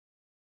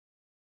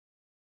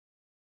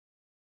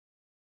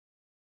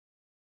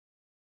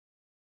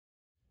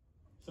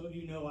Some of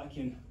you know I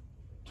can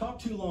talk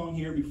too long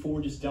here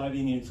before just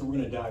diving in, so we're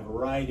going to dive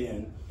right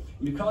in.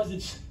 And because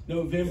it's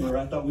November,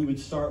 I thought we would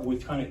start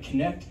with kind of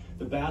connect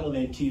the Battle of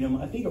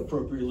Antietam, I think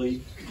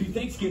appropriately, to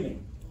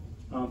Thanksgiving.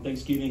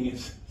 Thanksgiving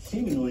is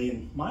seemingly,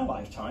 in my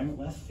lifetime,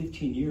 the last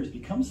 15 years,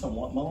 become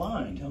somewhat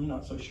maligned. I'm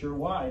not so sure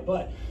why,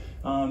 but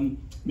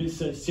Miss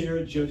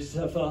Sarah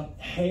Josepha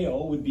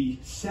Hale would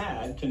be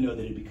sad to know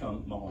that it had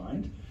become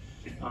maligned.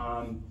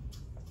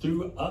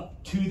 Through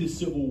up to the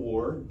Civil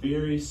War,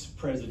 various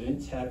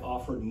presidents had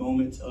offered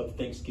moments of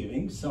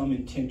Thanksgiving, some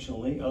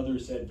intentionally,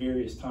 others at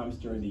various times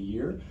during the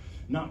year,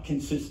 not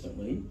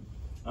consistently.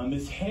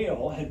 Ms.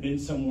 Hale had been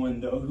someone,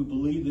 though, who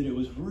believed that it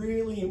was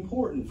really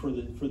important for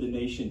the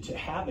nation to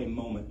have a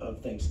moment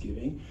of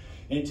Thanksgiving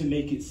and to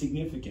make it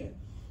significant.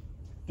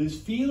 This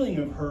feeling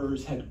of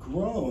hers had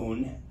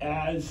grown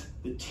as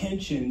the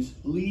tensions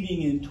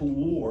leading into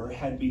war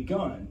had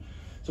begun.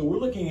 So we're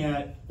looking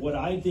at what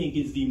I think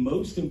is the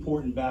most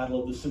important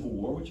battle of the Civil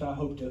War, which I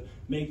hope to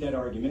make that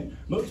argument.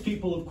 Most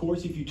people, of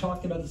course, if you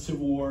talked about the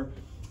Civil War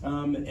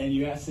and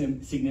you ask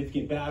them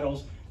significant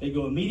battles, they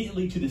go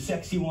immediately to the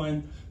sexy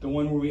one, the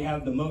one where we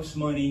have the most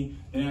money,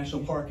 the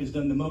national park has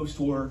done the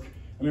most work.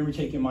 I remember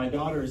taking my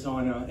daughters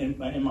on, and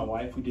my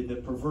wife, we did the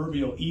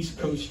proverbial East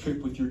Coast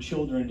trip with your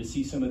children to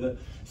see some of the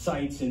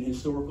sights and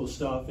historical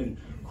stuff and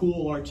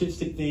cool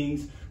artistic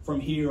things from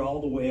here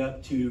all the way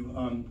up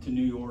to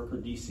New York or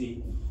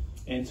DC.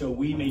 And so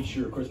we made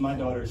sure, of course, my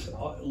daughters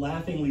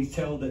laughingly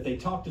tell that they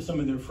talk to some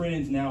of their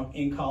friends now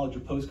in college or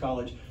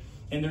post-college,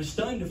 and they're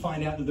stunned to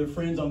find out that their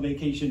friends on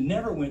vacation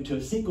never went to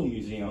a single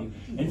museum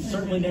and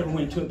certainly never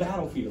went to a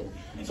battlefield.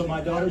 So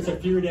my daughters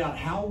have figured out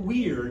how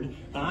weird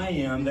I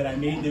am that I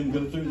made them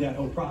go through that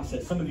whole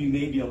process. Some of you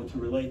may be able to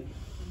relate.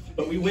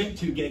 But we went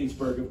to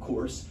Gettysburg, of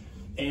course,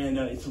 and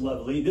it's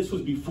lovely. This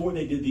was before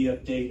they did the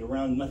update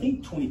around, I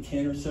think,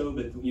 2010 or so,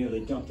 but you know, they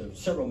dumped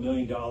several $1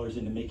 million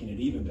into making it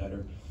even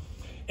better.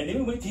 And then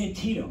we went to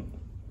Antietam.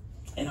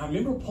 And I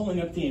remember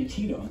pulling up to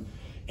Antietam,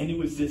 and it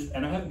was this,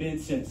 and I haven't been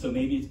since, so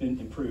maybe it's been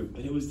improved,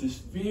 but it was this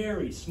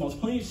very small, there's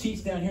plenty of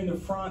seats down here in the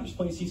front, there's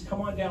plenty of seats,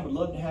 come on down, would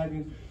love to have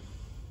you.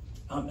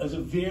 It was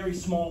a very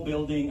small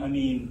building, I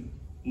mean,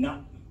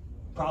 not,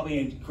 probably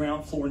a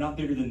ground floor, not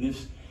bigger than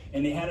this,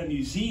 and they had a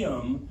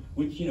museum,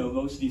 which, you know,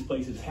 most of these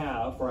places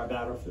have for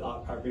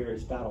our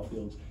various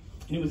battlefields,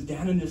 and it was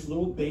down in this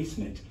little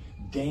basement,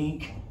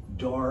 dank,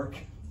 dark,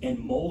 and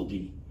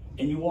moldy.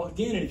 And you walked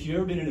in, and if you've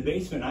ever been in a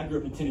basement, I grew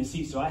up in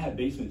Tennessee, so I had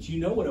basements. You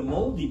know what a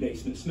moldy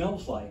basement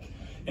smells like.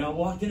 And I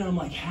walked in, and I'm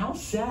like, how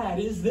sad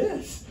is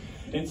this?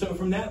 And so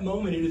from that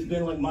moment, it has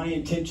been like my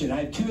intention.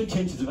 I had two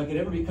intentions. If I could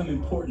ever become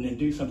important and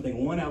do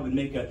something, one, I would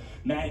make a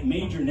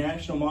major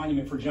national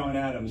monument for John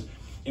Adams,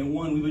 and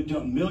one, we would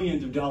dump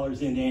millions of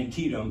dollars into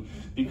Antietam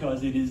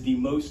because it is the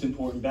most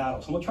important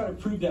battle. So I'm going to try to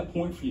prove that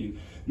point for you.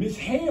 Ms.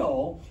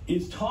 Hale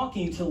is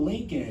talking to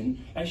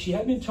Lincoln, as she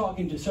had been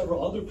talking to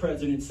several other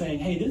presidents, saying,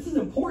 hey, this is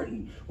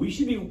important. We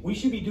should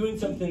be doing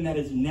something that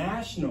is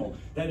national,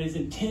 that is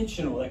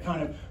intentional, that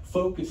kind of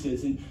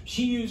focuses. And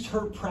she used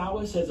her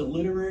prowess as a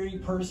literary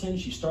person.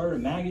 She started a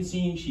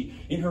magazine.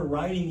 In her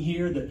writing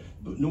here, the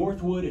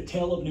Northwood, A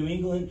Tale of New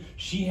England,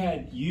 she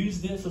had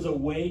used this as a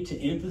way to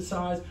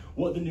emphasize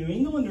what the New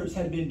Englanders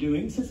had been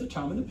doing since the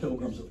time of the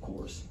Pilgrims, of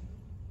course.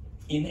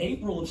 In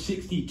April of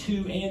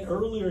 '62 and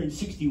earlier in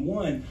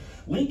 '61,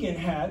 Lincoln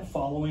had,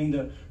 following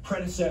the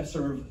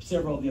predecessor of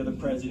several of the other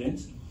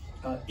presidents,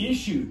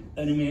 issued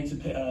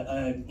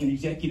an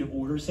executive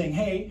order saying,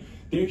 hey,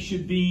 there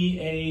should be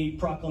a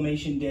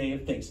proclamation day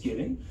of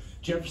Thanksgiving.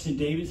 Jefferson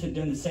Davis had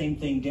done the same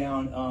thing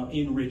down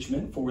in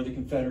Richmond for the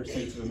Confederate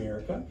States of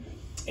America.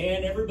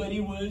 And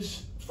everybody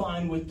was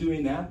fine with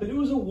doing that, but it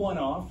was a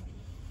one-off.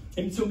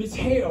 And so Ms.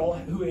 Hale,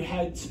 who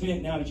had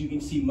spent, now as you can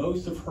see,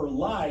 most of her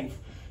life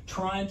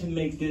trying to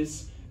make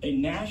this a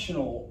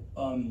national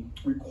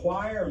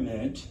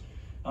requirement,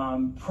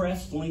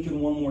 pressed Lincoln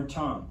one more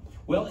time.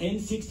 Well, in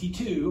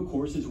 '62, of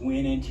course, is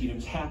when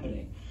Antietam's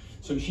happening.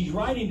 So she's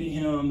writing to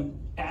him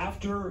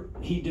after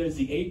he does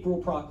the April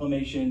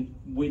Proclamation,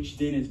 which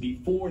then is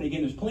before, and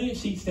again, there's plenty of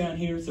seats down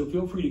here, so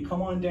feel free to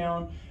come on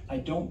down. I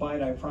don't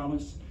bite, I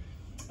promise.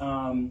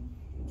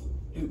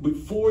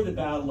 Before the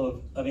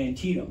Battle of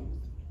Antietam.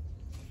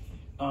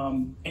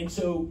 And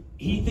so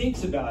he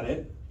thinks about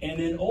it, and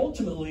then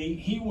ultimately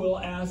he will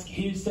ask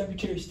his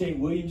Secretary of State,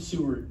 William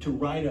Seward, to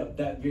write up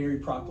that very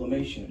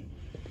proclamation.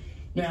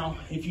 Now,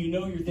 if you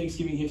know your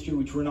Thanksgiving history,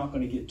 which we're not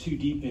going to get too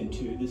deep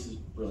into, this is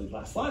really the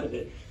last slide of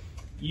it,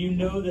 you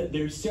know that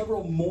there's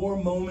several more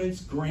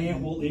moments.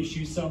 Grant will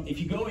issue some. If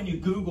you go and you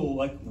Google,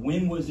 like,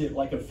 when was it,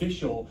 like,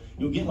 official,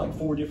 you'll get, like,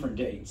 4 different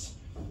dates.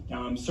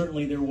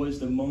 Certainly there was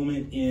the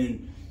moment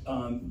in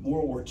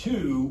World War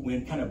II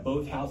when kind of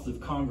both houses of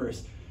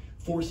Congress,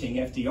 forcing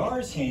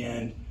FDR's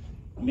hand,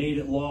 made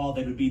it law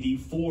that it would be the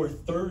 4th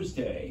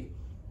Thursday.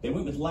 They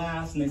went with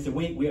last, and they said,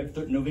 wait, we have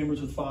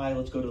November's with 5,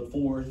 let's go to the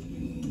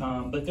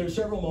 4th. But there are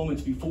several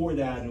moments before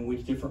that in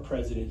which different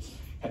presidents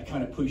had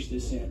kind of pushed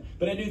this in.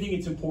 But I do think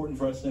it's important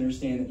for us to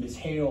understand that Ms.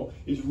 Hale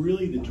is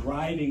really the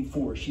driving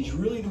force. She's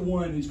really the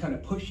one who's kind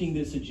of pushing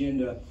this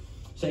agenda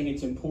saying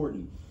it's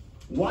important.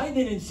 Why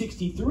then in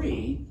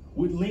 63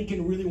 would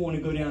Lincoln really want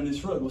to go down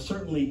this road? Well,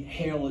 certainly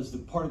Hale is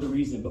part of the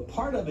reason, but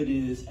part of it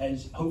is,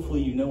 as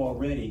hopefully you know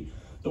already,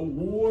 the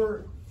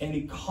war and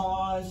the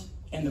cause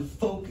and the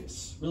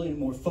focus, really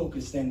more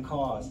focus than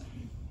cause,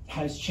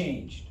 has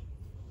changed.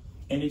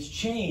 And it's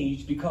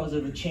changed because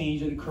of a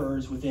change that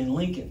occurs within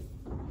Lincoln.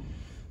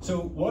 So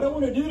what I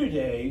want to do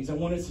today is I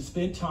want us to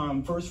spend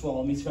time, first of all,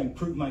 let me see if I can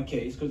prove my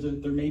case, because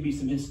there may be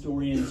some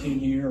historians in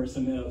here or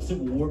some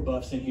Civil War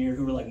buffs in here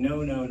who are like,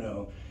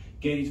 no,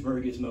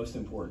 Gettysburg is most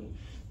important.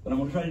 But I'm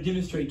going to try to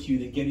demonstrate to you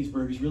that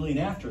Gettysburg is really an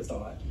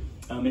afterthought.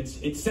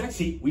 It's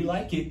sexy, we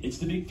like it, it's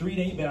the big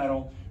 3-day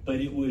battle, but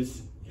it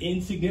was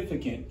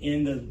insignificant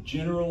in the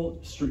general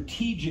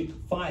strategic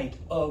fight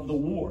of the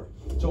war.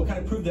 So I'll kind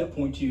of prove that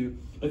point to you,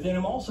 but then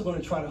I'm also going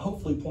to try to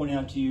hopefully point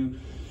out to you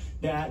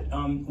that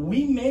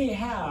we may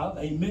have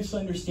a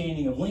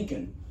misunderstanding of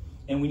Lincoln,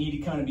 and we need to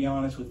kind of be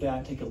honest with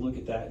that, take a look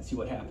at that and see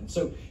what happens.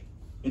 So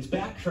let's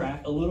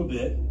backtrack a little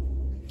bit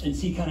and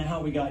see kind of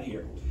how we got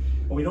here.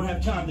 Well, we don't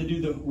have time to do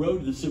the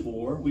road to the Civil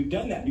War. We've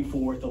done that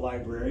before at the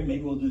library.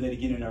 Maybe we'll do that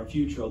again in our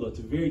future, although it's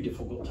a very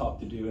difficult talk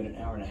to do in an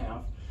hour and a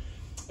half.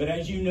 But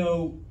as you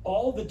know,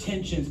 all the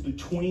tensions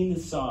between the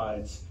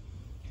sides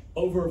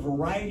over a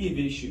variety of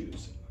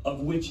issues, of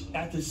which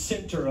at the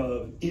center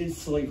of is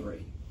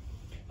slavery,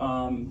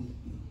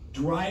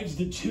 drives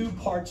the two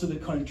parts of the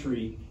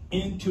country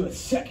into a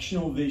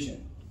sectional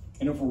vision.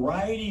 And a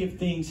variety of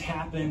things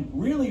happen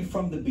really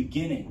from the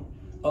beginning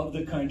of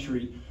the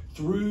country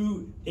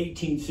through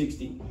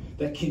 1860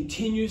 that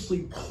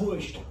continuously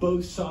pushed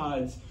both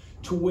sides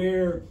to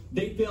where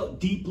they felt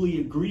deeply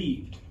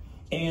aggrieved.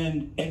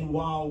 And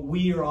while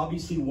we are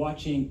obviously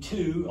watching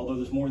two, although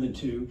there's more than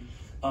two,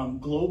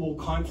 global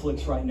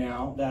conflicts right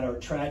now that are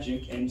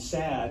tragic and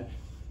sad,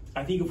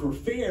 I think if we're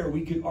fair,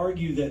 we could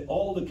argue that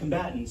all the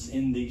combatants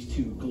in these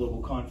two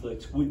global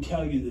conflicts would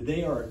tell you that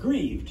they are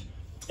aggrieved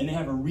and they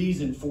have a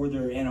reason for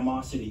their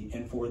animosity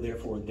and for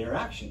therefore their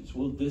actions.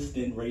 Well, this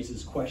then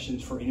raises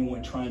questions for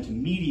anyone trying to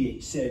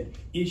mediate said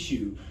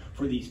issue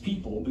for these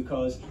people,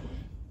 because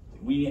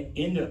we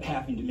end up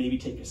having to maybe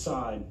take a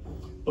side.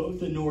 Both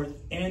the North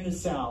and the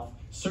South,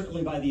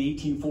 certainly by the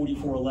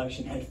 1844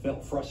 election, had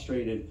felt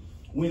frustrated.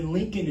 When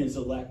Lincoln is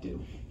elected,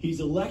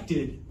 he's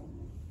elected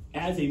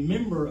as a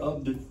member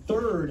of the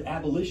third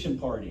abolition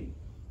party,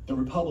 the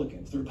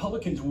Republicans. The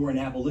Republicans were an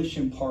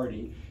abolition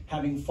party,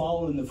 having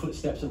followed in the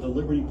footsteps of the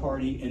Liberty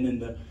Party and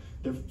then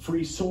the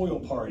Free Soil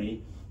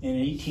Party in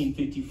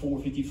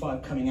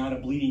 1854-55, coming out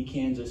of Bleeding,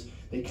 Kansas.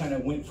 They kind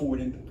of went forward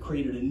and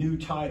created a new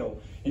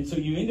title. And so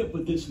you end up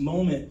with this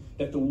moment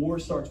that the war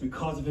starts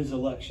because of his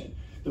election.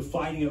 The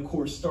fighting, of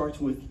course, starts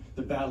with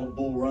the Battle of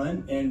Bull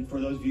Run. And for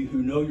those of you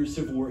who know your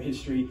Civil War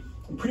history,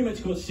 I'm pretty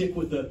much going to stick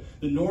with the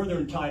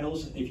northern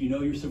titles. If you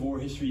know your Civil War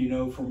history, you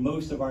know for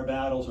most of our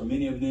battles, or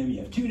many of them, you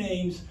have two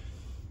names.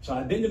 So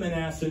I've been to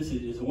Manassas.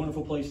 It is a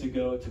wonderful place to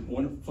go. It's a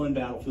wonderful, fun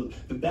battlefield.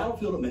 The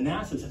battlefield at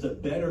Manassas has a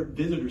better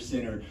visitor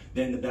center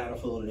than the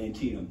battlefield at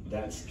Antietam.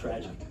 That's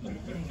tragic.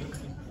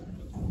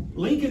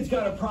 Lincoln's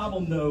got a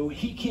problem, though.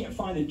 He can't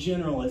find a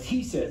general, as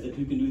he says it,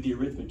 who can do the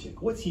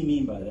arithmetic. What's he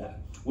mean by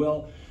that?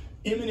 Well,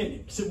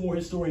 eminent Civil War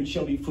historian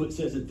Shelby Foote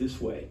says it this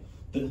way.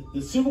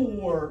 The Civil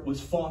War was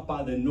fought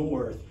by the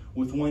North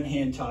with one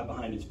hand tied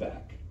behind its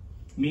back,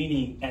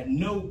 meaning at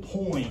no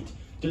point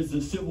does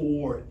the Civil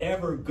War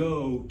ever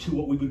go to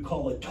what we would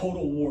call a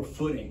total war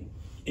footing,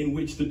 in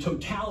which the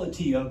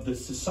totality of the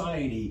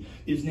society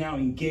is now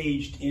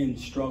engaged in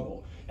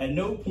struggle. At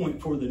no point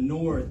for the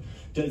North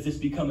does this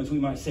become, as we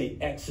might say,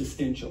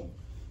 existential,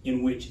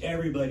 in which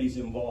everybody's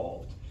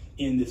involved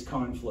in this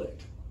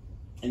conflict.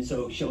 And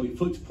so Shelby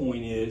Foote's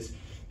point is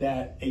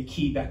that a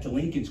key, back to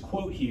Lincoln's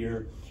quote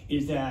here,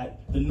 is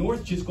that the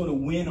North's just going to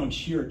win on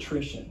sheer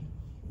attrition.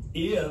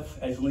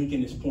 If, as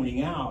Lincoln is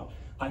pointing out,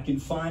 I can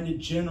find a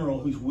general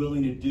who's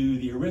willing to do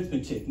the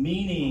arithmetic,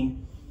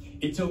 meaning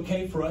it's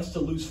okay for us to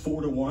lose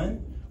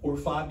 4-1 or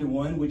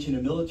 5-1, which in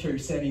a military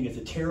setting is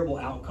a terrible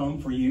outcome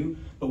for you,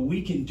 but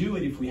we can do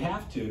it if we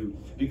have to,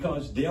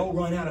 because they'll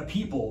run out of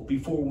people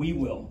before we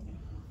will.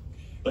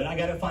 But I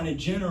got to find a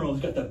general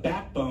who's got the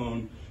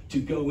backbone to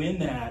go in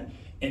that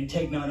and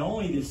take not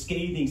only the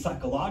scathing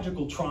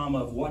psychological trauma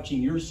of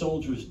watching your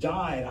soldiers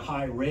die at a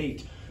high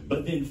rate,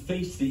 but then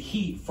face the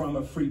heat from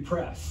a free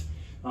press.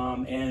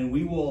 And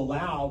we will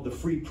allow the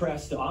free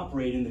press to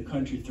operate in the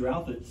country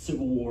throughout the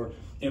Civil War.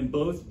 And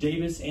both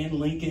Davis and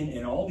Lincoln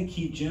and all the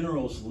key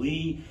generals,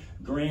 Lee,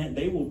 Grant,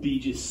 they will be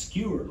just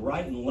skewered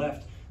right and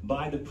left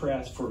by the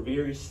press for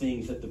various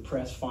things that the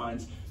press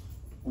finds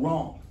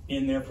wrong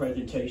in their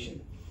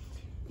presentation.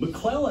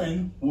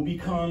 McClellan will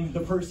become the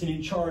person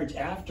in charge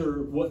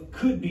after what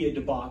could be a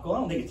debacle. I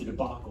don't think it's a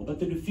debacle, but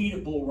the defeat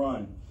at Bull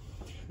Run.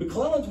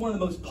 McClellan's one of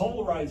the most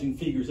polarizing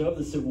figures of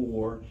the Civil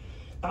War.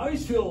 I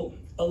always feel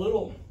a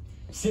little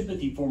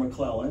sympathy for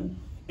McClellan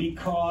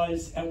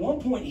because at one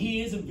point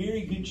he is a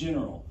very good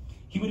general.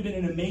 He would have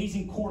been an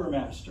amazing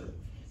quartermaster.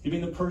 He'd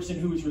been the person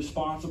who was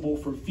responsible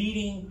for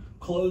feeding,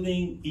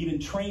 clothing, even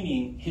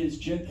training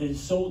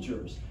his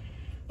soldiers.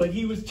 But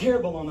he was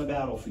terrible on the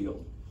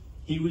battlefield.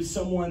 He was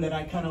someone that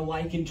I kind of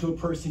likened to a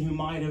person who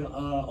might have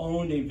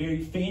owned a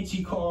very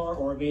fancy car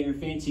or a very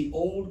fancy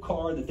old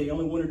car that they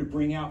only wanted to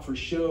bring out for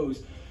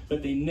shows,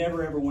 but they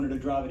never ever wanted to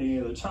drive it any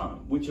other time,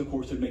 which of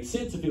course would make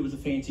sense if it was a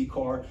fancy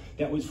car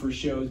that was for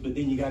shows, but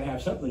then you got to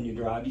have something you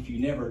drive. If you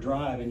never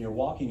drive and you're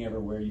walking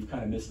everywhere, you've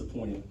kind of missed the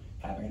point of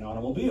having an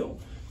automobile.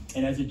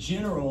 And as a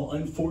general,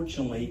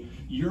 unfortunately,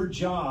 your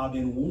job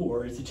in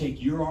war is to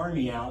take your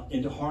army out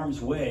into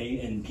harm's way,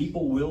 and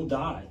people will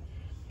die.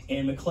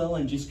 And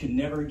McClellan just could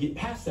never get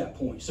past that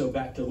point. So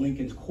back to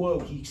Lincoln's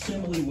quote, he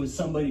simply was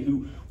somebody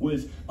who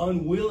was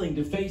unwilling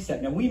to face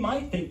that. Now, we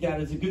might think that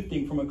is a good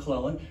thing for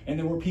McClellan, and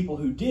there were people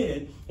who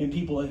did, and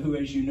people who,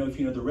 as you know, if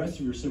you know the rest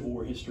of your Civil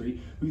War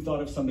history, who thought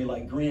of somebody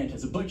like Grant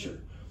as a butcher.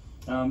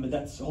 But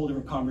that's a whole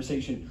different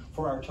conversation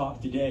for our talk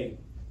today.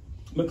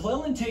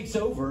 McClellan takes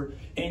over,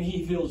 and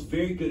he feels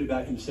very good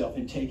about himself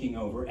in taking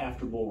over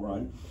after Bull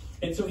Run.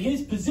 And so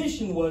his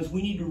position was,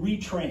 we need to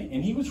retrain.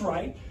 And he was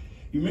right.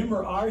 You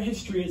remember, our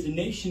history as a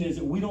nation is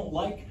that we don't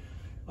like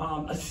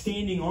a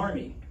standing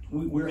army.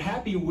 We're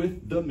happy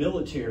with the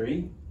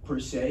military, per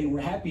se, and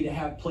we're happy to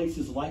have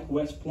places like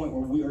West Point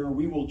where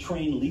we will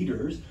train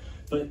leaders.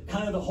 But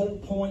kind of the whole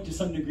point, to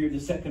some degree, of the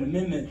Second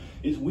Amendment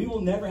is we will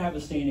never have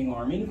a standing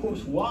army. And of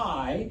course,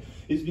 why?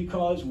 Is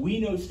because we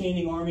know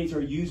standing armies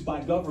are used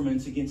by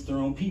governments against their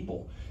own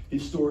people.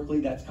 Historically,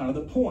 that's kind of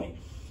the point.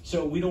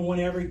 So we don't want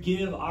to ever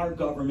give our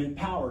government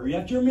power. You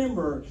have to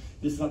remember,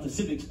 this is not the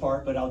civics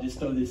part, but I'll just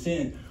throw this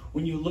in.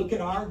 When you look at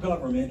our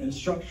government and the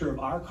structure of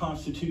our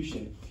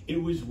Constitution,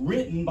 it was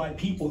written by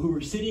people who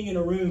were sitting in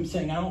a room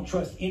saying, I don't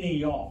trust any of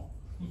y'all,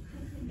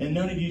 and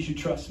none of you should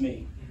trust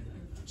me.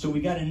 So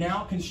we got to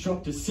now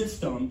construct a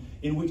system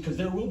in which, because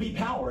there will be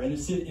power in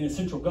a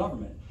central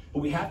government, but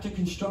we have to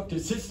construct a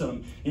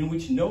system in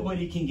which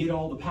nobody can get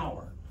all the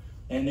power.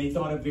 And they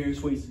thought of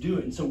various ways to do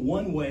it. And so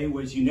one way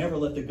was you never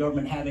let the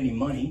government have any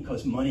money,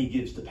 because money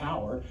gives the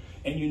power,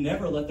 and you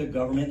never let the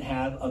government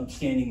have a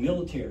standing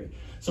military.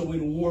 So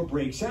when war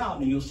breaks out,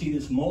 and you'll see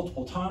this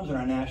multiple times in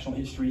our national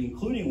history,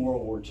 including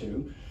World War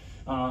II,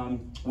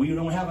 we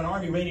don't have an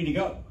army ready to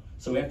go.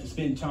 So we have to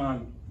spend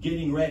time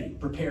getting ready,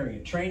 preparing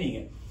it, training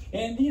it.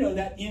 And you know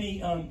that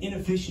any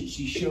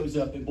inefficiency shows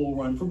up at Bull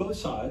Run for both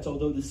sides,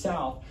 although the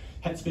South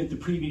had spent the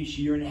previous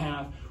year and a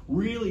half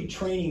really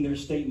training their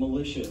state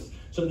militias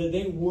so that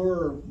they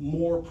were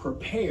more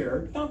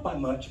prepared, not by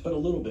much, but a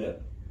little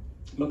bit.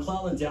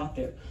 McClellan's out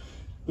there.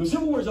 The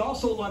Civil War is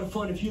also a lot of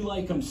fun if you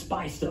like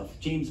spy stuff,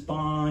 James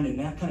Bond and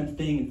that kind of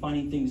thing, and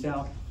finding things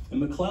out.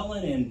 And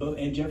McClellan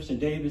and Jefferson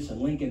Davis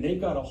and Lincoln,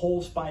 they've got a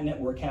whole spy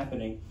network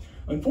happening.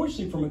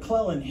 Unfortunately for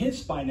McClellan, his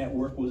spy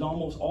network was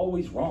almost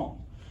always wrong.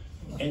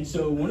 And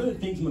so one of the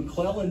things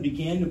McClellan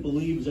began to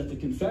believe was that the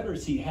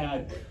Confederacy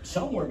had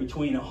somewhere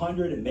between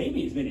 100 and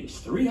maybe as many as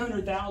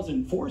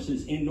 300,000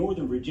 forces in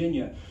Northern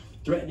Virginia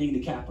threatening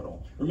the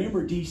capital.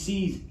 Remember,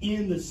 D.C.'s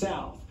in the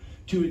South.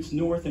 To its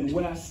north and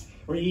west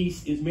or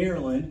east is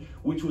Maryland,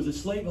 which was a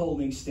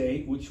slaveholding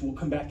state, which we'll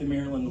come back to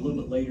Maryland a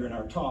little bit later in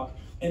our talk,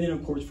 and then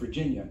of course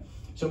Virginia.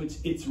 So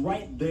it's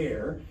right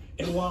there.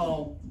 And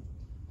while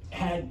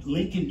had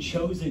Lincoln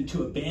chosen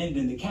to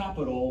abandon the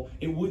capital,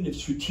 it wouldn't have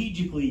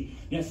strategically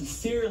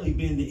necessarily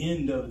been the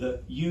end of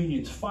the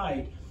Union's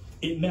fight.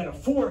 It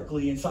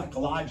metaphorically and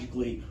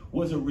psychologically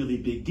was a really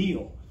big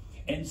deal.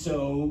 And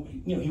so,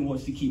 you know, he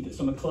wants to keep it.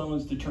 So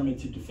McClellan's determined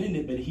to defend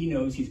it, but he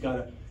knows he's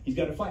got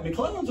to fight.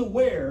 McClellan's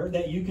aware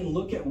that you can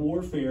look at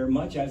warfare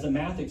much as a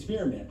math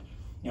experiment.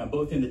 You know,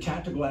 both in the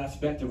tactical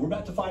aspect of we're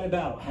about to fight a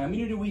battle. How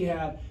many do we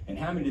have and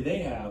how many do they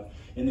have?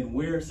 And then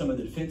where are some of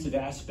the defensive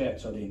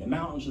aspects? Are they in the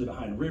mountains? Are they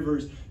behind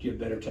rivers? Do you have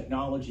better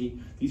technology?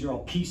 These are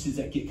all pieces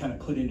that get kind of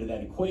put into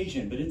that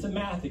equation. But it's a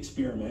math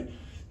experiment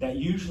that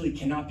usually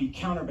cannot be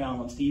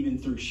counterbalanced even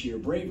through sheer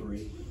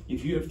bravery.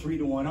 If you have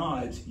 3-to-1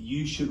 odds,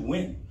 you should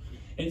win.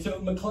 And so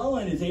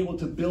McClellan is able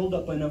to build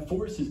up enough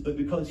forces, but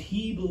because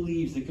he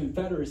believes the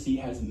Confederacy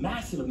has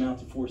massive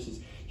amounts of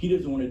forces, he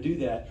doesn't want to do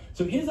that.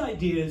 So his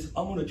idea is,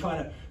 I'm going to try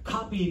to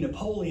copy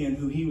Napoleon,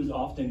 who he was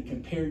often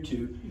compared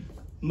to,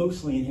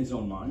 mostly in his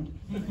own mind,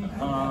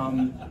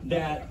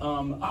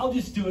 I'll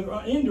just do it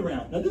end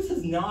around. Now, this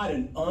is not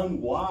an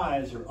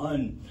unwise or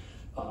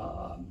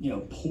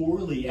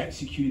poorly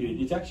executed.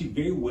 It's actually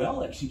very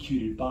well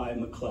executed by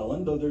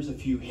McClellan, though there's a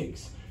few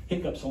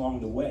hiccups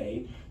along the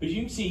way. But as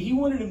you can see, he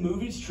wanted to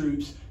move his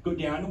troops, go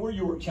down to where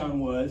Yorktown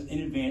was, and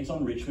advance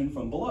on Richmond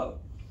from below.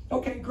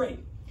 Okay, great.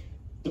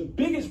 The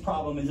biggest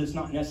problem is it's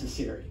not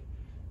necessary.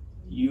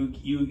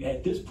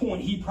 At this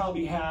point, he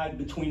probably had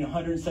between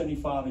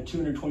 175 and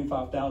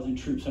 225,000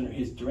 troops under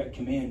his direct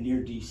command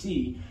near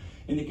D.C.,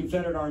 and the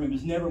Confederate Army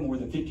was never more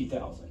than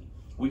 50,000,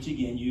 which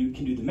again, you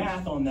can do the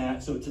math on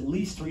that, so it's at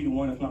least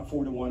 3-to-1, if not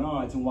 4-to-1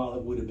 odds, and while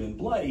it would have been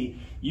bloody,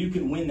 you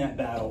can win that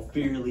battle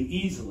fairly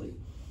easily.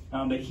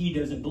 But he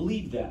doesn't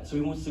believe that, so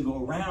he wants to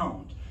go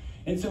around.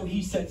 And so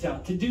he sets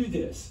out to do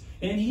this,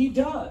 and he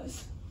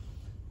does.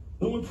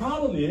 The only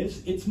problem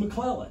is, it's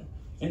McClellan.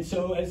 And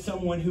so as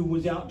someone who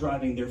was out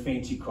driving their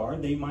fancy car,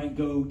 they might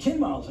go 10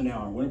 miles an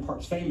hour. Winter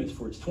Park's famous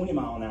for its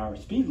 20-mile-an-hour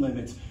speed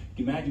limits.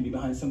 You can imagine being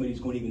behind somebody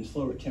who's going even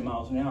slower at 10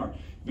 miles an hour,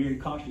 very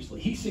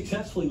cautiously. He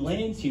successfully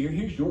lands here.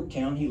 Here's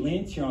Yorktown. He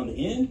lands here on the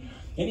end,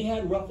 and he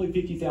had roughly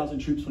 50,000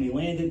 troops when he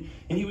landed,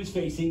 and he was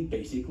facing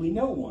basically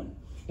no one.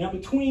 Now,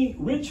 between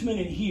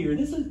Richmond and here,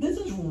 this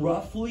is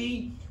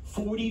roughly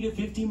 40 to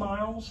 50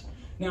 miles.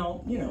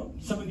 Now, you know,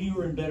 some of you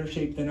are in better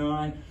shape than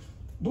I,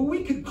 but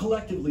we could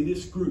collectively,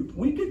 this group,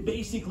 we could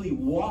basically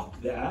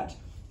walk that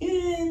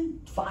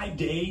in 5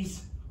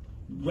 days,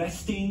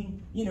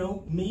 resting. You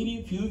know, maybe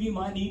a few of you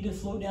might need to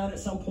slow down at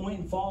some point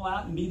and fall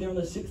out and be there on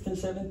the 6th and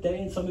 7th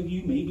day, and some of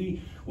you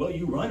maybe, well,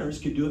 you runners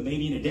could do it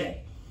maybe in a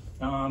day.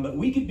 But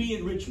we could be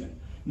at Richmond,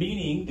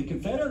 meaning the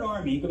Confederate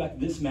Army, go back to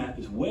this map,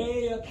 is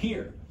way up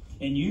here.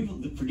 And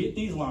you forget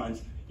these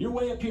lines. You're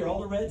way up here,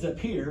 all the red's up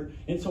here,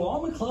 and so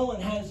all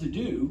McClellan has to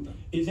do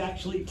is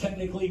actually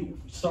technically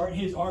start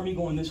his army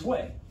going this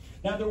way.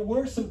 Now, there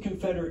were some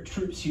Confederate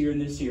troops here in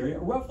this area,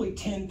 roughly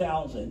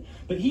 10,000,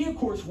 but he, of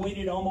course,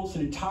 waited almost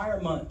an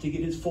entire month to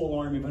get his full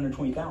army of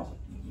 120,000.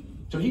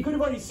 So he could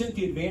have already sent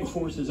the advance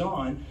forces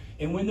on,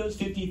 and when those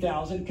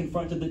 50,000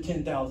 confronted the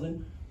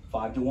 10,000,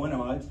 5-to-1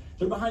 odds,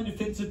 they're behind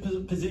defensive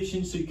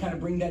positions, so you kind of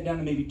bring that down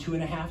to maybe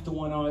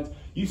 2.5-to-1 odds.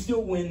 You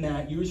still win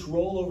that. You just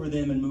roll over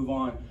them and move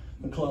on.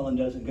 McClellan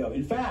doesn't go.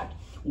 In fact,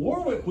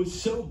 Warwick was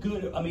so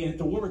good, I mean, at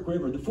the Warwick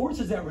River, the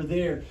forces that were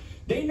there,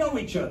 they know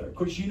each other. Of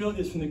course, you know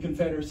this from the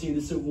Confederacy and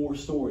the Civil War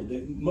story,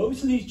 that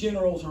most of these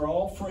generals are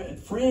all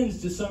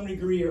friends to some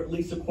degree, or at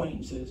least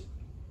acquaintances.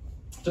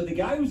 So the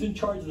guy who's in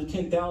charge of the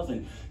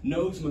 10,000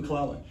 knows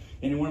McClellan.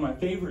 And in one of my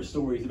favorite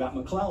stories about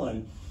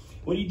McClellan,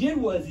 what he did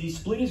was he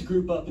split his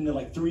group up into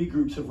like 3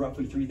 groups of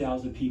roughly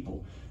 3,000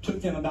 people,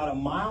 took them about a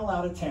mile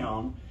out of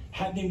town,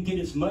 had them get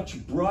as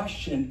much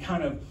brush and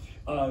kind of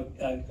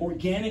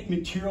organic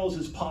materials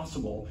as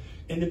possible,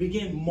 and to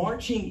begin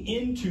marching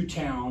into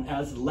town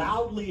as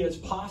loudly as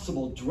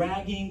possible,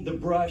 dragging the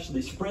brush.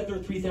 They spread their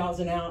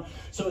 3,000 out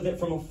so that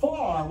from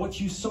afar, what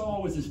you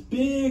saw was this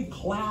big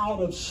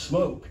cloud of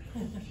smoke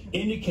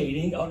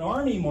indicating an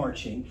army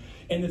marching.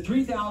 And the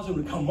 3,000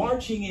 would come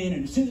marching in,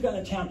 and as soon as they got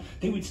into town,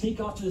 they would sneak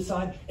off to the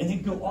side, and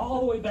they'd go all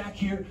the way back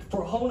here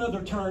for a whole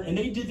other turn. And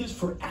they did this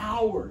for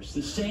hours,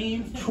 the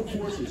same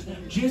forces,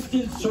 just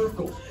in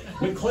circles.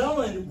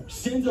 McClellan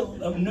sends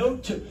a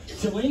note to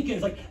Lincoln.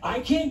 It's like, I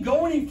can't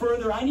go any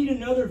further. I need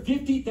another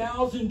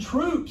 50,000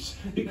 troops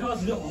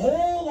because the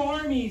whole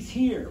army's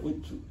here.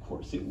 Which, of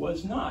course, it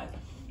was not.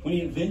 When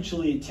he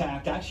eventually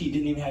attacked, actually he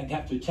didn't even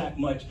have to attack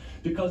much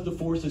because the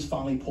forces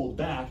finally pulled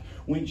back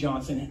when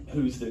Johnson,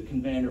 who's the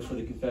commander for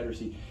the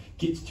Confederacy,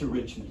 gets to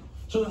Richmond.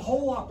 So the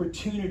whole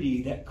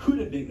opportunity that could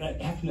have been,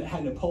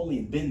 had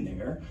Napoleon been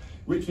there,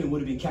 Richmond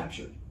would have been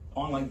captured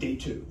on like day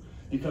 2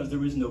 because there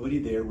was nobody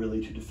there really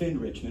to defend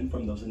Richmond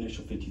from those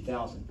initial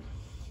 50,000.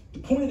 The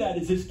point of that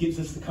is this gives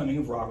us the coming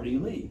of Robert E.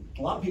 Lee.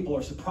 A lot of people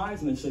are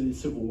surprised when they say the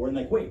Civil War and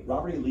like, wait,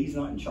 Robert E. Lee's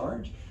not in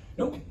charge?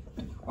 Nope,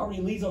 Robert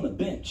E. Lee's on the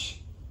bench.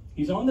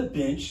 He's on the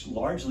bench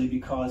largely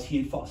because he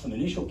had fought some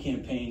initial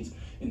campaigns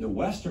in the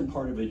western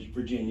part of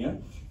Virginia,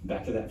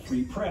 back to that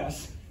free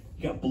press.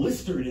 He got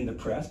blistered in the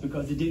press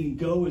because it didn't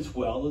go as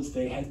well as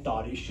they had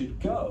thought it should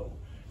go.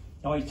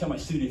 I always tell my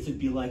students it'd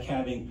be like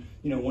having,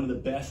 you know, one of the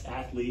best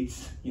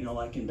athletes, you know,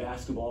 like in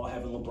basketball,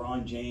 having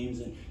LeBron James,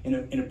 and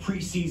in a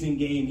preseason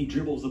game, he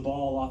dribbles the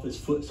ball off his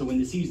foot, so when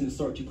the season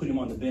starts, you put him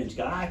on the bench.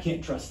 God, I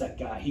can't trust that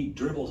guy. He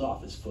dribbles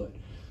off his foot.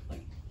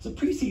 Like, it's a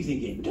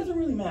preseason game. It doesn't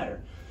really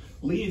matter.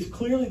 Lee is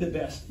clearly the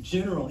best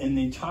general in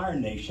the entire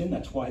nation.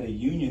 That's why the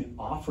Union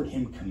offered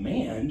him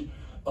command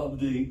of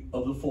the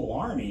full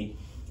army.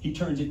 He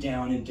turns it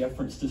down in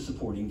deference to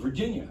supporting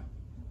Virginia.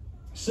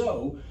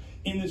 So,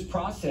 in this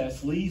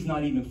process, Lee's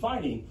not even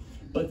fighting,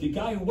 but the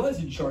guy who was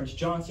in charge,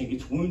 Johnson,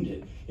 gets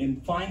wounded.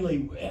 And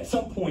finally, at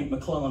some point,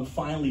 McClellan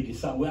finally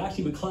decides, well,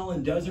 actually,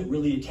 McClellan doesn't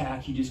really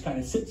attack. He just kind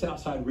of sits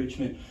outside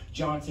Richmond.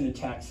 Johnson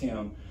attacks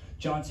him.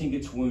 Johnson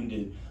gets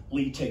wounded.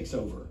 Lee takes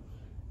over.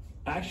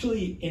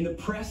 Actually, in the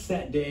press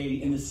that day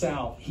in the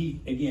South,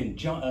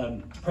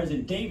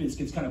 President Davis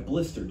gets kind of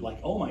blistered, like,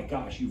 oh my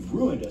gosh, you've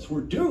ruined us.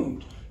 We're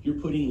doomed. You're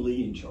putting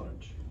Lee in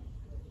charge.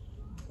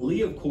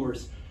 Lee, of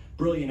course,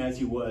 brilliant as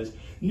he was,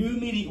 knew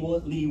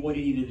immediately what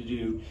he needed to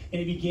do,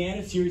 and he began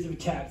a series of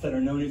attacks that are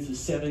known as the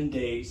 7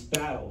 Days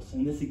Battles.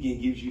 And this,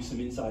 again, gives you some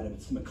insight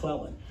into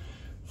McClellan.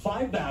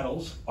 5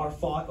 battles are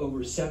fought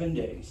over 7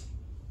 days.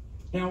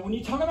 Now, when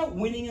you talk about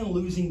winning and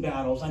losing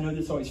battles, I know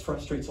this always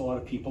frustrates a lot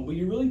of people, but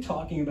you're really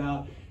talking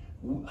about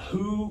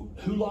who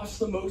lost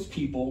the most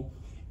people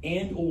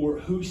and or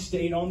who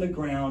stayed on the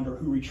ground or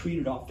who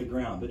retreated off the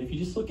ground. But if you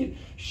just look at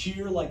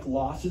sheer like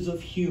losses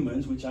of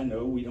humans, which I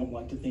know we don't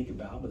like to think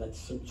about, but that's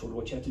sort of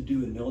what you have to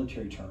do in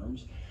military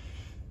terms,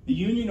 the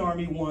Union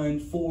Army won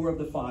 4 of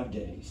the 5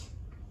 days.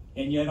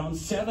 And yet on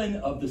 7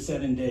 of the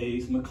 7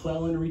 days,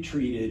 McClellan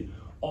retreated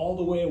all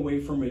the way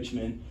away from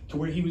Richmond to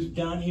where he was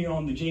down here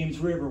on the James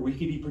River where he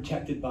could be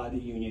protected by the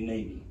Union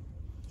Navy.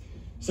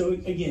 So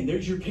again,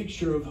 there's your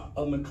picture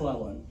of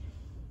McClellan.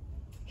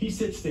 He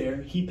sits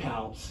there, he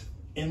pouts,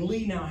 And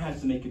Lee now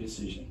has to make a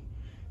decision.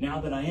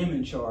 Now that I am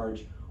in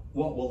charge,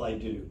 what will I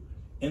do?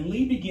 And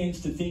Lee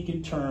begins to think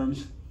in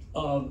terms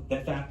of the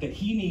fact that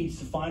he needs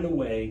to find a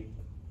way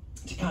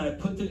to kind of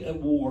put the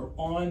war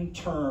on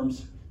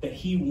terms that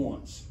he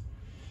wants.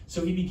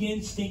 So he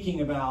begins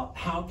thinking about,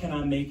 how can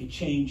I make a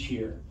change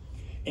here?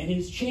 And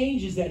his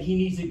change is that he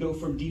needs to go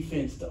from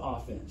defense to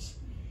offense.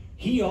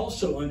 He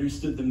also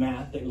understood the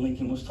math that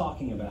Lincoln was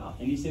talking about.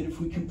 And he said,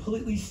 if we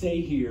completely stay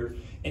here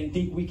and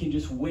think we can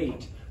just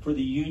wait for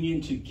the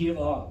Union to give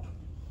up,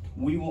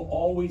 we will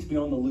always be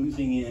on the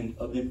losing end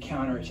of them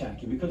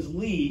counterattacking. Because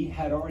Lee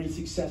had already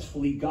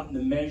successfully gotten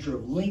the measure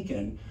of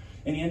Lincoln,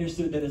 and he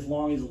understood that as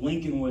long as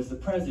Lincoln was the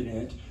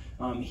president,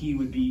 he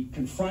would be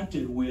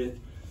confronted with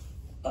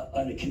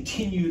a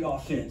continued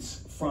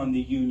offense from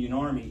the Union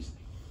armies.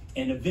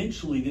 And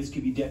eventually this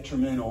could be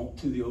detrimental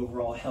to the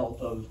overall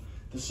health of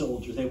the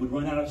soldiers. They would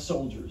run out of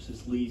soldiers,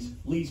 is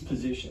Lee's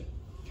position.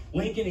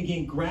 Lincoln,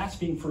 again,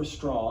 grasping for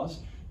straws,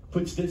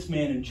 puts this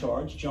man in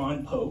charge,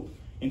 John Pope,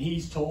 and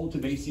he's told to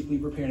basically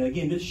prepare. And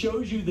again, this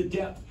shows you the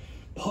depth.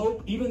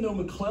 Pope, even though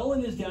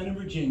McClellan is down in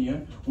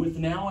Virginia with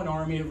now an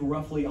army of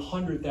roughly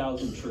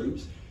 100,000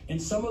 troops,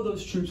 and some of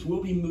those troops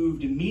will be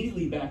moved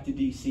immediately back to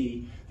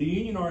D.C., the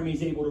Union Army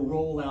is able to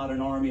roll out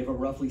an army of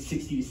roughly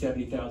 60 to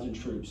 70,000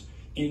 troops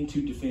in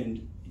to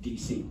defend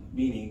D.C.,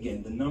 meaning,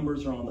 again, the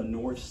numbers are on the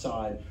north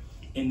side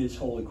in this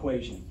whole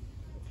equation.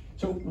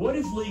 So what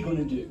is Lee going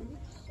to do?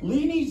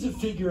 Lee needs to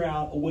figure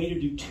out a way to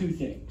do two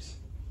things.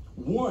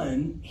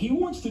 One, he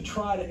wants to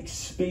try to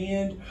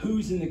expand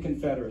who's in the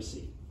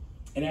Confederacy.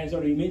 And as I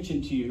already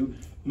mentioned to you,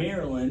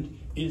 Maryland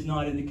is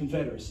not in the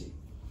Confederacy.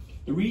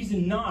 The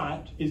reason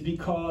not is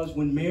because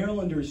when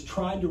Marylanders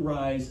tried to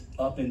rise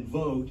up and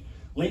vote,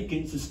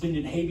 Lincoln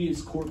suspended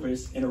habeas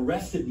corpus and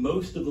arrested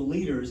most of the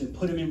leaders and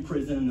put them in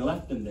prison and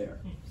left them there.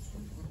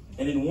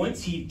 And then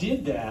once he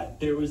did that,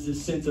 there was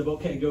this sense of,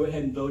 okay, go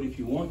ahead and vote if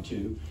you want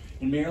to.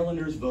 And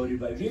Marylanders voted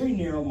by a very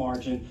narrow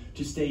margin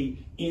to stay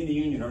in the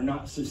Union or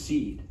not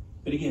secede.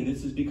 But again,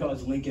 this is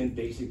because Lincoln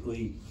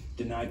basically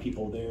denied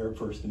people their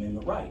First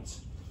Amendment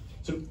rights.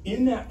 So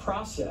in that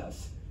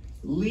process,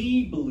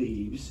 Lee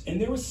believes,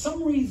 and there was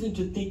some reason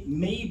to think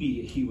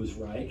maybe he was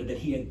right, or that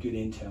he had good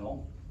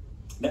intel,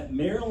 that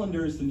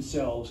Marylanders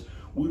themselves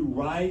would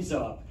rise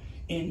up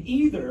and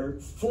either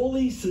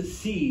fully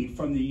secede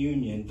from the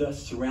Union,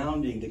 thus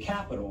surrounding the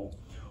capital,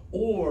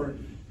 or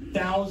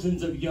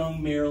thousands of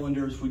young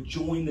Marylanders would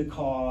join the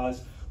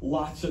cause,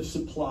 lots of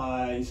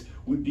supplies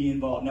would be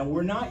involved. Now,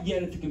 we're not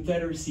yet at the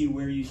Confederacy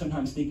where you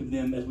sometimes think of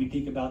them as we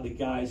think about the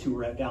guys who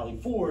were at Valley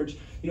Forge,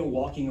 you know,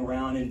 walking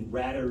around in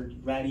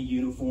ratty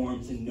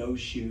uniforms and no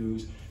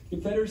shoes. The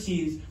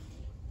Confederacy is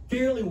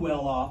fairly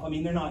well off. I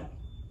mean, they're not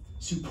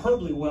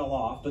superbly well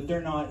off, but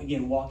they're not,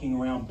 again, walking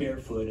around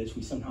barefoot as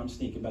we sometimes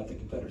think about the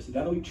Confederacy.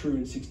 That'll be true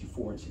in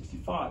 64 and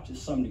 65 to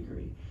some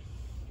degree.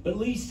 But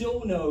Lee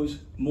still knows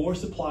more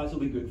supplies will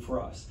be good for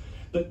us.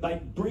 But by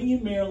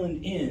bringing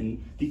Maryland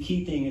in, the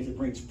key thing is it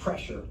brings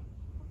pressure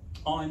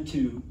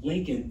onto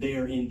Lincoln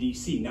there in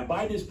D.C. Now,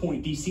 by this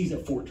point, D.C. is a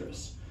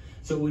fortress.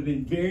 So it would have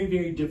been very,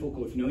 very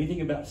difficult. If you know anything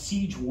about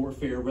siege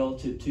warfare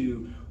relative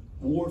to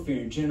warfare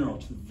in general,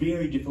 it's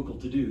very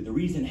difficult to do. The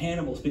reason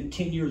Hannibal spent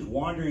 10 years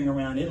wandering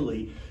around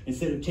Italy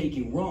instead of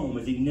taking Rome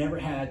is he never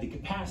had the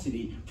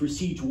capacity for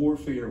siege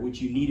warfare,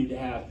 which you needed to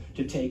have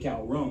to take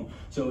out Rome.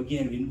 So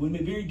again, it would have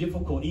been very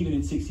difficult even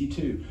in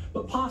 62,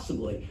 but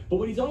possibly. But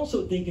what he's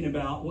also thinking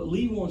about, what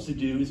Lee wants to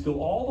do, is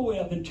go all the way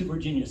up into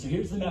Virginia. So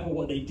here's the map of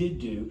what they did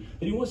do,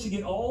 but he wants to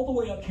get all the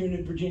way up here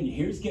into Virginia.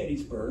 Here's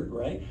Gettysburg,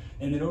 right?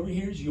 And then over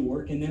here is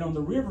York, and then on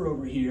the river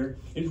over here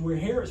is where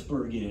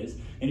Harrisburg is.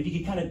 And if you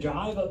could kind of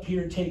dive up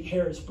here and take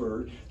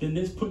Harrisburg, then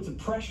this puts a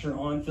pressure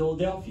on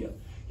Philadelphia.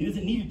 He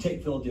doesn't need to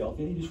take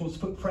Philadelphia, he just wants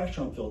to put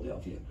pressure on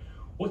Philadelphia.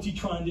 What's he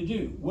trying to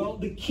do? Well,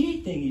 the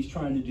key thing he's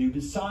trying to do,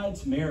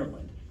 besides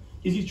Maryland,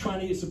 is he's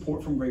trying to get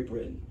support from Great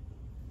Britain.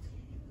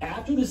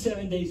 After the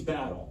 7 Days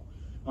Battle,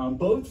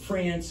 both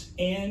France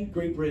and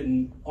Great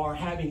Britain are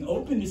having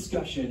open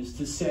discussions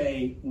to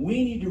say,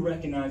 we need to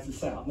recognize the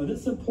South. Now,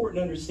 this is important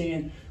to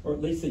understand, or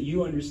at least that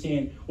you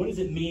understand, what does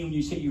it mean when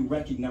you say you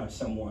recognize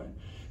someone?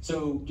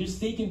 So just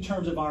think in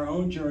terms of our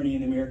own journey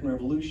in the American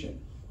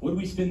Revolution. What did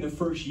we spend the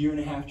first year and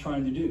a half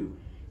trying to do?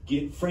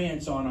 Get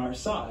France on our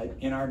side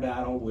in our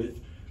battle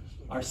with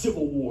our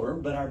Civil War,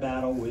 but our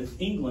battle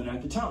with England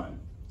at the time,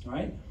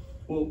 right?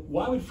 Well,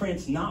 why would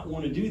France not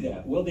want to do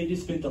that? Well, they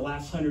just spent the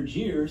last 100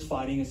 years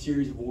fighting a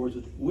series of wars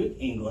with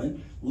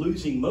England,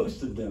 losing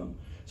most of them.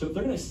 So if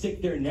they're going to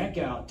stick their neck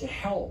out to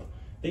help,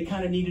 they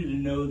kind of needed to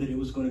know that it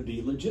was going to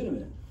be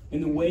legitimate.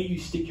 And the way you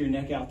stick your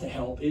neck out to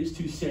help is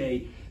to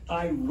say,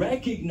 I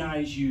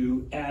recognize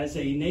you as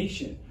a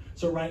nation.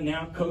 So right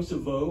now,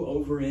 Kosovo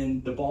over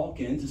in the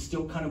Balkans is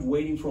still kind of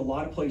waiting for a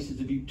lot of places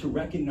to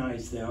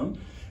recognize them.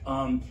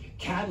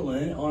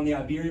 Catalan on the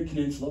Iberian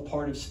Peninsula,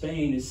 part of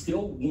Spain, is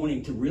still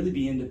wanting to really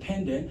be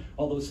independent,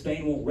 although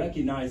Spain won't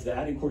recognize that.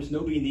 And of course,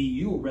 nobody in the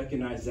EU will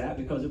recognize that,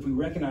 because if we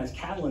recognize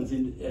Catalans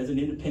as an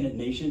independent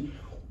nation,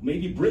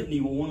 maybe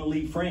Brittany will want to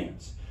leave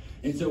France.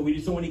 And so we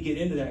just don't want to get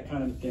into that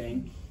kind of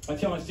thing. I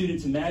tell my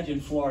students, imagine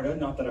Florida,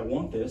 not that I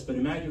want this, but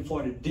imagine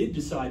Florida did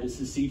decide to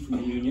secede from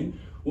the Union.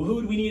 Well, who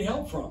would we need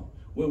help from?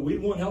 Well,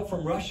 we'd want help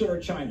from Russia or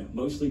China,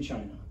 mostly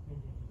China.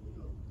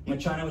 And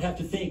China would have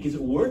to think, is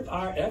it worth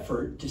our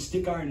effort to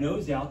stick our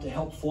nose out to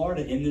help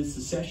Florida in this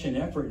secession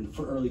effort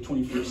for early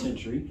 21st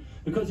century?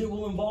 Because it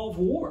will involve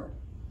war.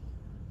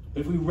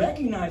 But if we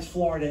recognize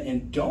Florida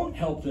and don't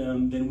help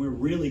them, then we're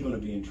really going to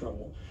be in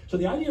trouble. So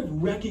the idea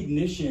of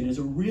recognition is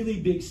a really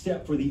big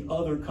step for the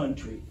other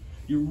country.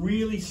 You're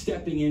really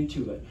stepping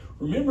into it.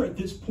 Remember, at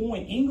this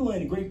point,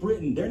 England and Great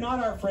Britain, they're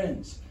not our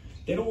friends.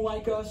 They don't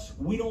like us.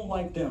 We don't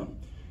like them.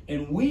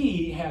 And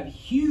we have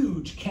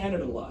huge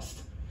Canada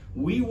lust.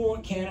 We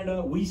want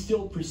Canada. We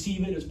still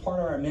perceive it as part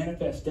of our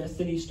manifest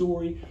destiny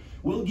story.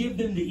 We'll give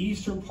them the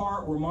eastern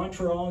part where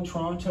Montreal and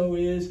Toronto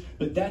is,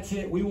 but that's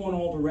it. We want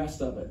all the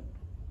rest of it.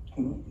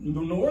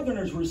 The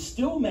Northerners were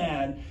still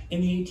mad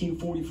in the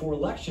 1844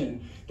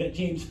 election that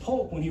James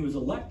Polk, when he was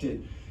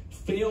elected,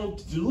 failed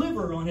to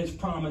deliver on his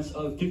promise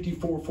of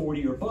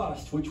 54-40 or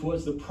bust, which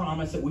was the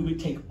promise that we would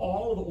take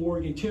all of the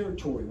Oregon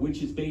Territory,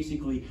 which is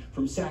basically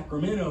from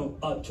Sacramento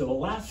up to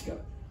Alaska.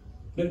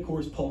 But of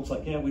course, Polk's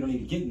like, yeah, we don't need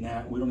to get in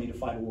that. We don't need to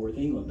fight a war with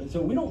England. But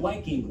so we don't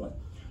like England.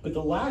 But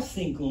the last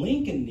thing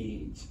Lincoln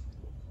needs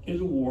is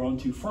a war on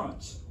two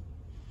fronts.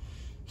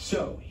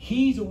 So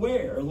he's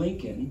aware,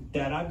 Lincoln,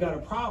 that I've got a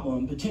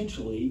problem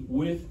potentially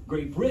with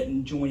Great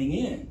Britain joining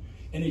in.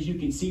 And as you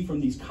can see from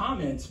these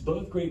comments,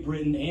 both Great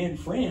Britain and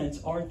France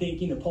are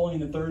thinking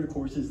Napoleon III, of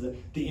course, is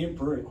the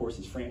emperor. Of course,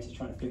 as France is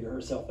trying to figure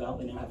herself out,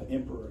 they now have an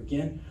emperor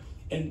again.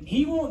 And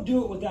he won't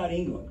do it without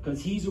England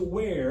because he's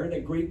aware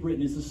that Great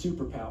Britain is a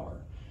superpower.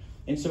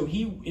 And so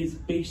he is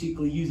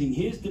basically using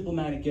his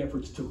diplomatic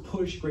efforts to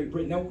push Great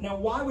Britain. Now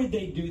why would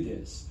they do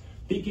this?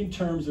 Think in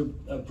terms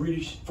of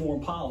British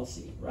foreign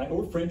policy, right,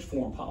 or French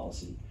foreign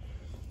policy.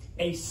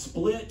 A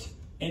split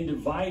and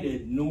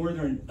divided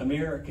Northern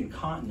American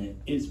continent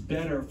is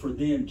better for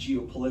them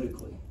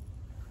geopolitically,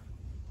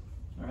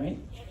 all right?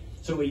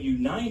 So a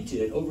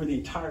united over the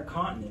entire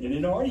continent, and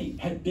it already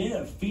had been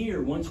a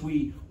fear once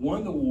we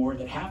won the war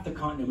that half the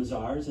continent was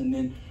ours, and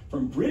then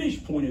from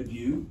British point of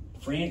view,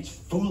 France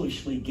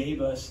foolishly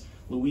gave us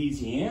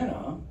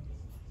Louisiana,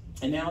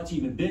 and now it's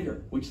even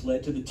bigger, which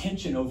led to the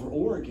tension over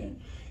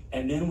Oregon.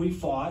 And then we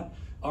fought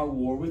our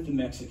war with the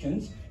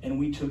Mexicans, and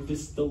we took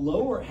the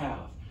lower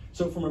half.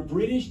 So from a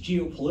British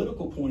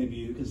geopolitical point of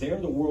view, because they're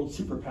the world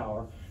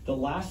superpower, the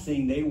last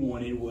thing they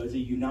wanted was a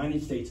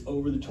United States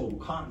over the total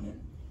continent.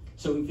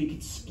 So if we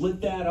could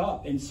split that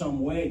up in some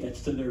way,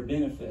 that's to their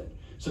benefit.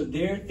 So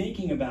they're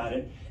thinking about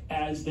it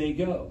as they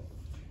go.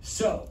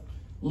 So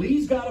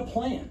Lee's got a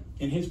plan,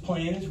 and his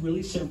plan is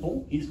really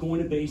simple. He's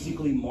going to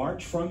basically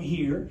march from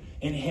here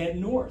and head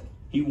north.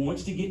 He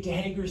wants to get to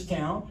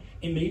Hagerstown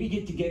and maybe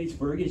get to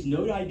Gettysburg. He has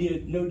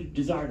no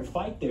desire to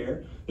fight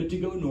there, but to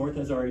go north,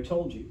 as I already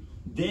told you.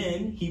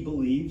 Then he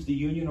believes the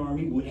Union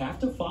Army would have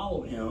to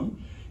follow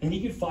him, and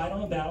he could fight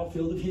on a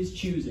battlefield of his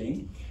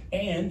choosing.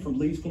 And from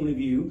Lee's point of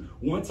view,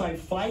 once I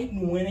fight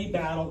and win a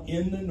battle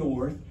in the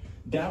north,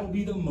 that'll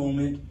be the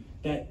moment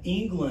that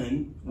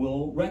England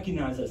will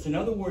recognize us. In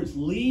other words,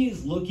 Lee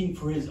is looking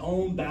for his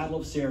own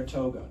Battle of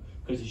Saratoga,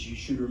 because as you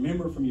should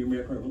remember from your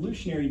American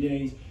Revolutionary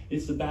days,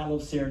 it's the Battle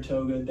of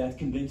Saratoga that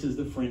convinces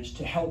the French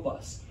to help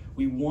us.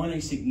 We won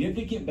a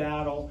significant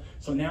battle,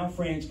 so now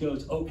France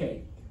goes,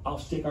 okay, I'll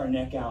stick our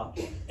neck out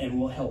and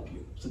we'll help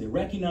you. So they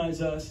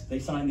recognize us, they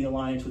sign the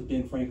alliance with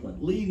Ben Franklin.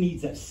 Lee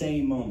needs that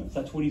same moment.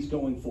 That's what he's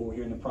going for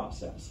here in the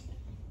process.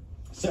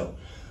 So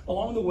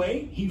along the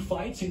way, he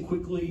fights and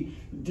quickly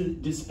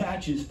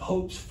dispatches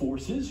Pope's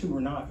forces, who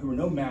are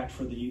no match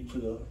for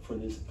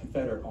this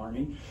Confederate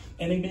army,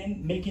 and they've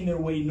been making their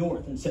way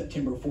north. On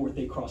September 4th,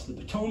 they cross the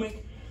Potomac.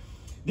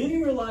 Then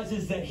he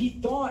realizes that he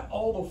thought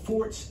all the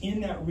forts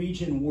in that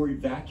region were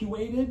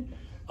evacuated.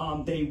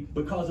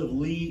 Because of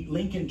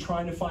Lincoln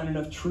trying to find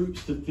enough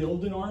troops to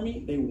field an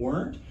army, they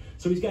weren't.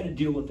 So he's got to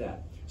deal with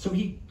that. So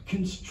he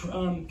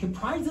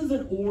comprises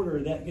an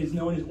order that is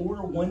known as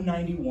Order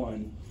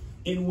 191,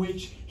 in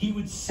which he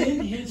would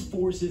send his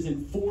forces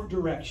in 4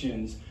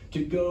 directions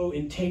to go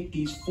and take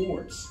these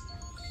forts.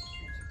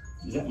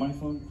 Is that my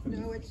phone?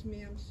 No, it's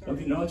me. I'm sorry.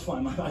 Okay, no, it's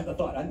fine. I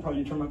thought I'd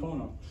probably turn my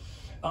phone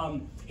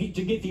on.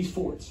 To get these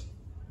forts.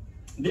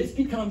 This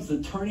becomes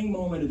the turning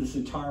moment of this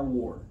entire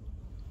war.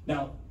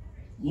 Now,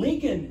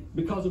 Lincoln,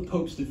 because of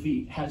Pope's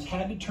defeat, has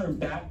had to turn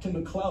back to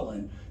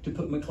McClellan to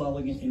put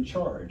McClellan in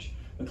charge.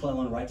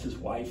 McClellan writes his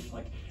wife,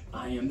 like,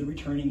 I am the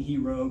returning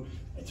hero.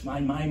 It's my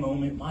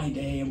moment, my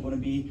day. It's going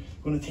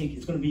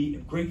to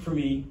be great for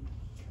me.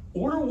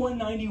 Order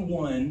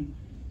 191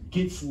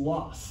 gets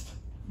lost.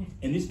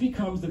 And this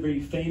becomes the very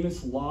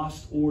famous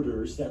lost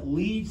orders that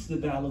leads to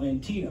the Battle of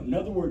Antietam. In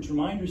other words,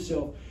 remind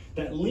yourself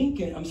that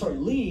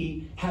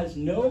Lee has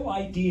no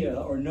idea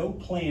or no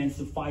plans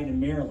to fight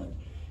in Maryland.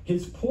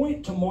 His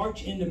point to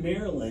march into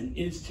Maryland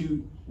is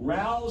to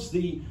rouse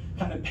the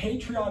kind of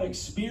patriotic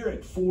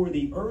spirit for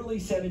the early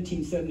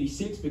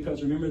 1776,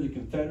 because remember, the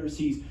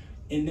Confederacy's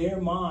in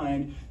their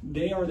mind,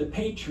 they are the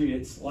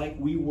patriots like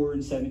we were in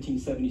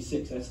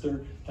 1776. That's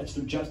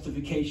their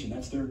justification.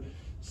 That's their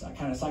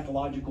kind of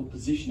psychological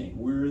positioning.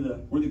 We're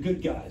the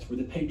good guys. We're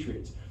the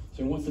patriots.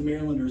 So he wants the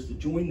Marylanders to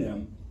join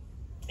them.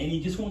 And he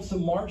just wants to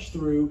march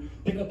through,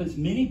 pick up as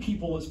many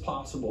people as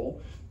possible,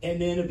 and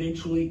then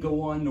eventually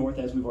go on north,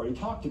 as we've already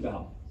talked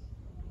about.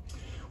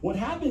 What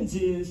happens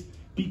is,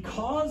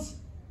 because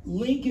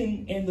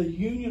Lincoln and the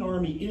Union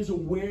Army is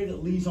aware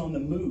that Lee's on the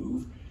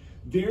move,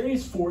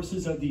 various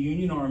forces of the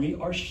Union Army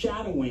are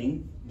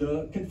shadowing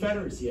the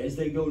Confederacy as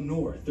they go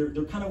north. They're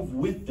kind of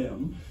with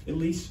them, at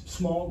least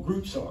small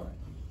groups are.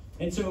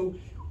 And so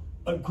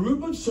a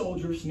group of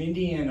soldiers from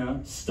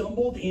Indiana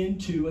stumbled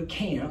into a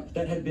camp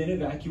that had been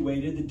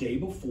evacuated the day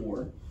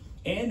before,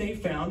 and they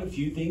found a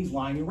few things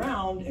lying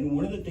around, and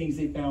one of the things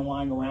they found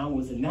lying around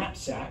was a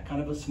knapsack,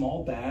 kind of a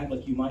small bag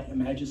like you might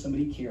imagine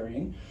somebody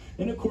carrying.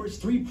 And of course,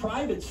 3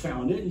 privates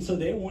found it, and so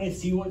they want to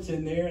see what's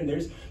in there, and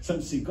there's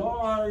some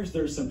cigars,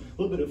 there's a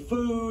little bit of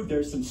food,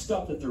 there's some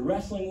stuff that they're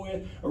wrestling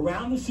with.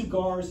 Around the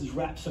cigars is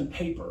wrapped some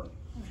paper.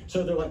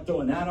 So they're like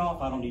throwing that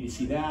off. I don't need to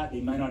see that.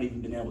 They might not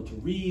even been able to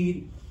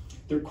read.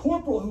 Their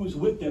corporal who was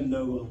with them,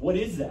 though, what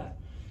is that?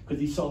 Because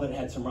he saw that it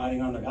had some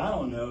writing on it. Like, I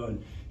don't know.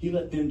 And he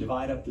let them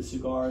divide up the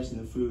cigars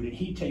and the food, and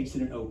he takes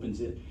it and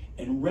opens it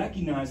and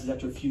recognizes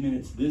after a few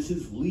minutes, this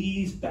is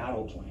Lee's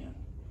battle plan.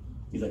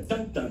 He's like,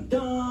 dun, dun,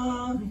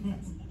 dun.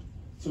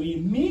 So he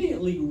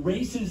immediately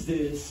races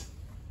this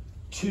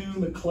to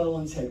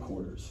McClellan's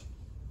headquarters.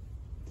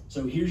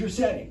 So here's your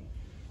setting.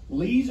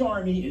 Lee's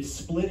army is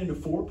split into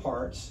 4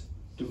 parts,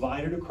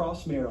 divided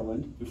across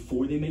Maryland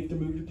before they make the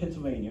move to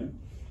Pennsylvania.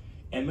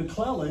 And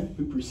McClellan,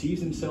 who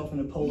perceives himself a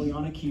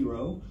Napoleonic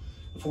hero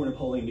before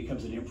Napoleon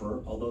becomes an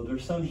emperor, although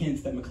there's some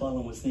hints that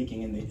McClellan was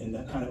thinking in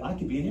that kind of, I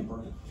could be an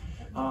emperor.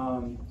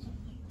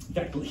 In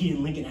fact, he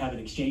and Lincoln have an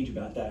exchange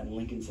about that, and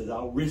Lincoln says,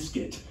 I'll risk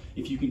it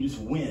if you can just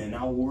win.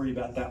 I'll worry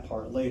about that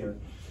part later.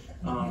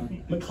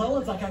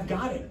 McClellan's like, I've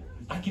got it.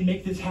 I can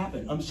make this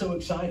happen. I'm so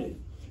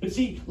excited. But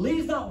see,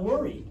 Lee's not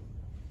worried.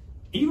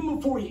 Even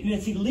before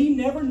Lee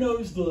never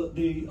knows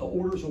the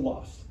orders are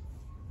lost.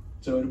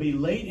 So it'll be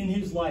late in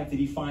his life that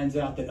he finds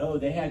out that, oh,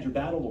 they had your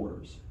battle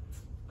orders,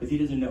 because he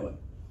doesn't know it.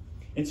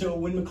 And so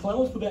when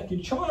McClellan's put back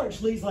in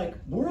charge, Lee's like,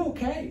 we're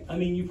okay. I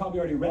mean, you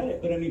probably already read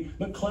it, but I mean,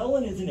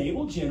 McClellan is an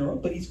able general,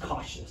 but he's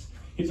cautious.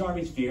 His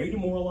army's very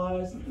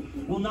demoralized,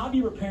 will not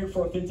be prepared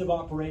for offensive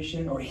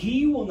operation, or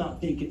he will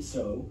not think it's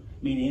so.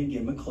 Meaning,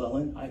 again,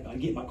 McClellan, I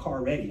get my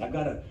car ready. I've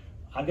got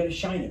to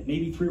shine it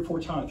maybe 3 or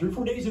 4 times, 3 or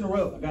 4 days in a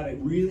row. I've got to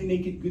really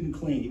make it good and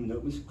clean, even though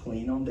it was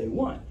clean on day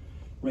 1,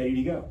 ready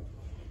to go.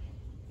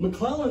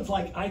 McClellan's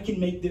like, I can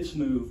make this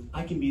move.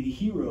 I can be the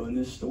hero in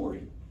this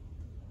story.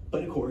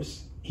 But of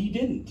course, he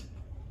didn't.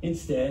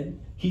 Instead,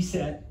 he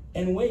sat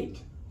and waited.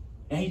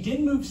 And he did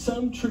move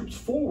some troops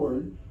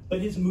forward, but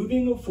his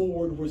moving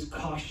forward was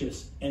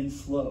cautious and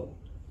slow.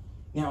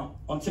 Now,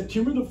 on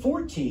September the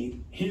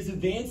 14th, his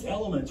advance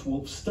elements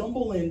will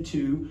stumble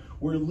into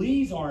where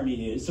Lee's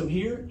army is. So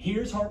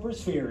here's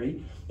Harper's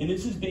Ferry, and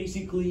this is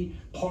basically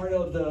part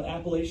of the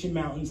Appalachian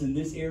Mountains in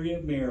this area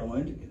of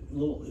Maryland.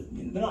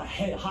 They're not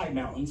high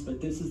mountains, but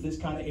this is this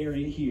kind of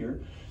area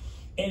here.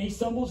 And he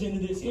stumbles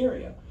into this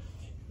area.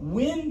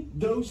 When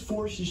those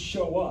forces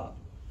show up,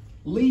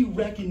 Lee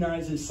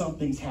recognizes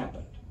something's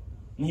happened.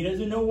 And he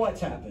doesn't know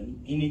what's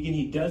happened. And again,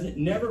 he doesn't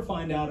never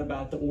find out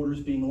about the orders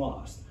being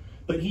lost.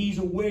 But he's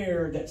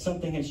aware that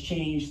something has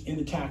changed in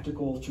the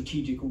tactical,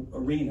 strategic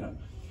arena.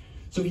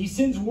 So he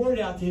sends word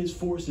out to his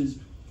forces,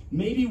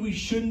 maybe we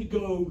shouldn't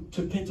go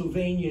to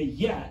Pennsylvania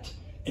yet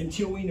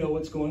until we know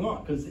what's going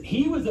on. Because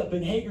he was up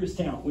in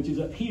Hagerstown, which is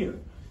up here,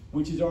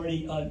 which is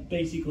already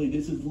basically,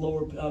 this is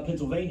lower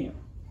Pennsylvania.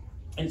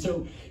 And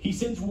so he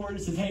sends word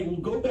and says, hey,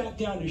 we'll go back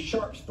down to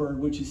Sharpsburg,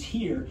 which is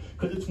here,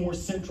 because it's more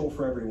central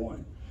for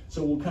everyone.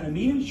 So we'll kind of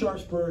meet in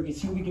Sharpsburg and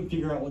see if we can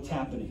figure out what's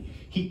happening.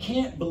 He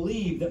can't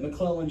believe that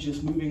McClellan's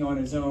just moving on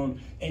his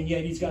own, and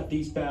yet he's got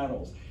these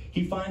battles.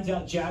 He finds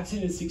out Jackson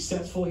is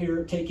successful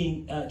here,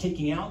 taking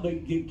out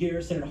the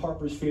garrison at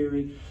Harper's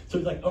Ferry. So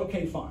he's like,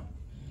 okay, fine.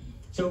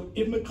 So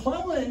if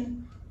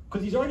McClellan,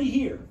 because he's already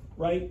here,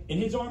 right, and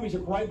his armies are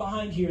right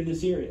behind here in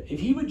this area, if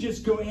he would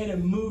just go ahead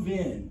and move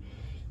in,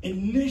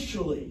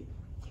 initially,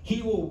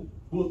 he will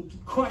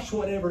crush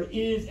whatever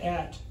is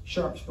at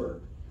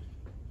Sharpsburg.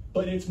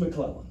 But it's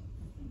McClellan,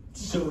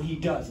 so he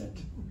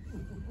doesn't.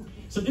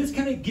 So this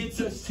kind of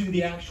gets us to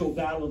the actual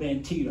Battle of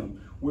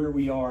Antietam, where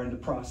we are in the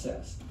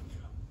process.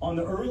 On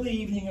the early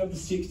evening of the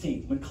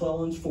 16th,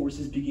 McClellan's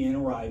forces began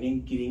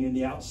arriving, getting in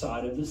the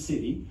outside of the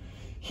city.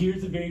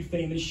 Here's the very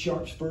famous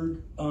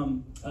Sharpsburg,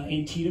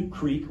 Antietam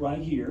Creek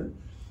right here.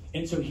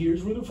 And so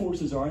here's where the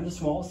forces are in the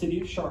small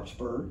city of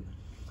Sharpsburg.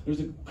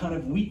 There's a kind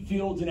of wheat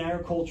fields and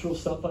agricultural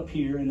stuff up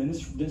here, and then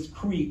this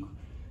creek,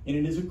 and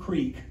it is a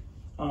creek,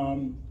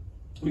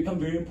 become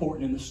very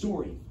important in the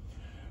story.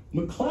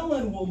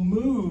 McClellan will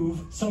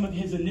move some of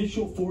his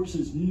initial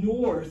forces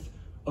north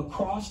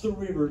across the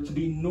river to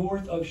be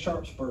north of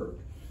Sharpsburg.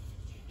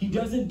 He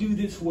doesn't do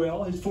this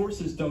well. His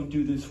forces don't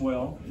do this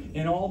well.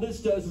 And all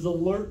this does is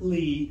alert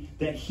Lee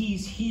that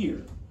he's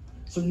here.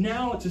 So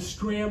now it's a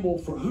scramble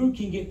for who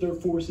can get their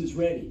forces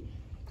ready.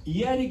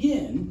 Yet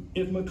again,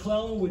 if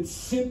McClellan would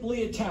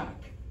simply attack,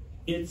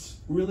 it's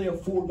really a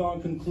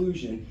foregone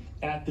conclusion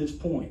at this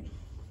point.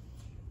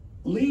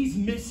 Lee's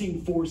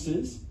missing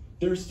forces.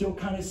 They're still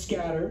kind of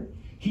scattered.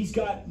 He's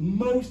got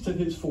most of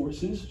his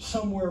forces,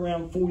 somewhere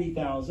around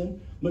 40,000.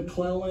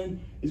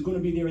 McClellan is going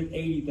to be there with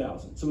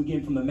 80,000. So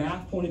again, from the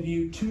math point of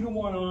view,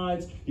 2-to-1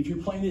 odds. If you're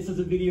playing this as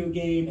a video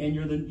game and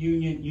you're the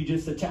Union, you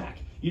just attack.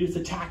 You just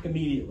attack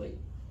immediately.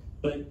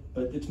 But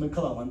it's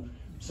McClellan,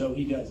 so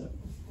he doesn't.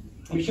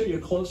 Let me show you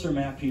a closer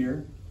map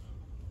here.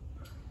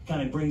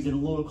 Kind of brings it a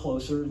little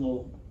closer, a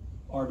little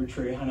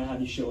arbitrary, kind of how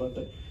you show it.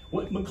 But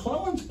what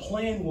McClellan's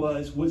plan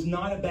was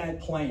not a bad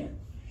plan.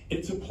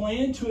 It's a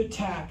plan to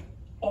attack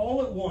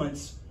all at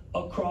once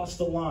across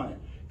the line.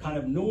 Kind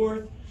of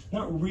north,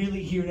 not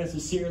really here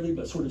necessarily,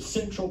 but sort of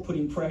central,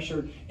 putting pressure,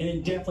 and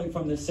then definitely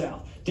from the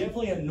south.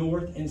 Definitely a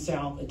north and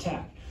south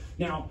attack.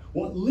 Now,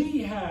 what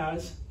Lee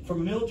has,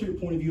 from a military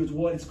point of view, is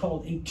what is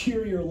called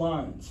interior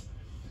lines,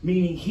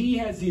 meaning he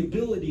has the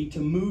ability to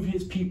move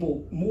his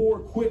people more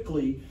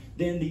quickly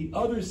than the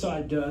other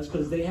side does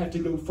because they have to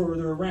go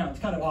further around. It's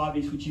kind of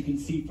obvious, which you can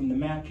see from the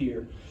map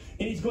here.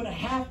 And he's going to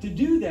have to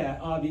do that,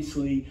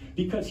 obviously,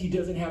 because he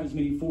doesn't have as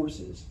many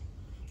forces.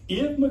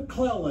 If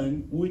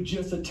McClellan would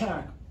just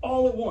attack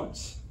all at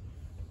once,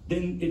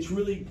 then it's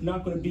really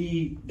not going to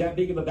be that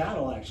big of a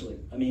battle, actually.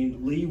 I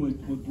mean, Lee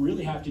would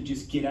really have to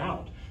just get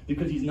out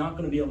because he's not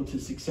going to be able to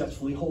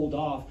successfully hold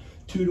off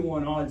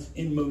 2-to-1 odds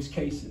in most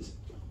cases.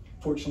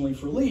 Fortunately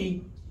for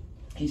Lee,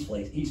 he's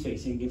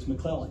facing against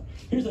McClellan.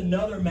 Here's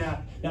another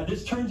map. Now,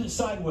 this turns it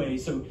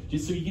sideways, so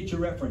just so you get your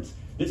reference.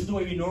 This is the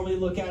way we normally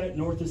look at it,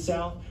 north to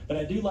south, but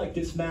I do like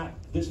this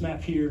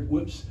map here,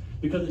 whoops,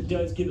 because it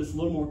does give us a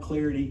little more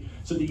clarity.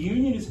 So the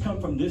Union has come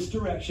from this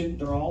direction.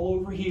 They're all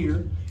over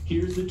here.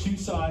 Here's the two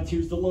sides.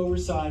 Here's the lower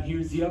side.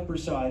 Here's the upper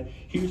side.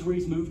 Here's where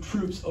he's moved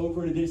troops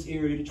over into this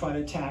area to try to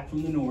attack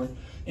from the north.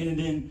 And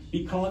then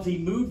because he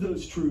moved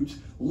those troops,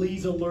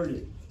 Lee's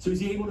alerted. So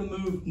he's able to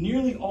move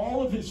nearly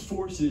all of his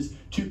forces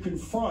to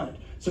confront.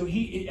 So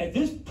at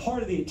this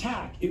part of the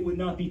attack, it would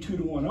not be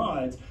 2-to-1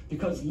 odds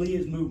because Lee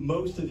has moved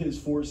most of his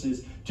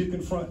forces to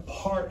confront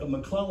part of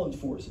McClellan's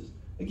forces.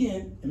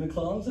 Again, in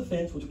McClellan's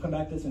defense, which we'll come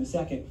back to this in a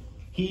second,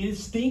 he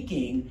is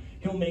thinking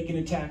he'll make an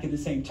attack at the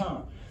same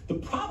time. The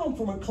problem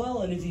for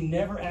McClellan is he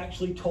never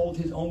actually told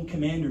his own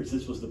commanders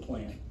this was the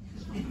plan.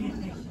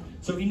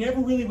 So he never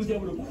really was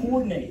able to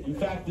coordinate. In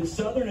fact, the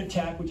southern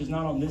attack, which is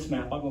not on this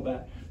map, I'll go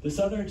back. The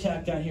southern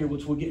attack down here,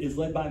 which we'll get, is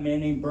led by a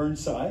man named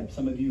Burnside.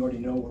 Some of you already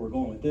know where we're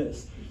going with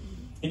this.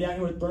 And down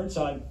here with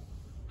Burnside,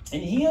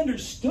 and he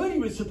understood he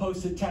was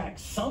supposed to attack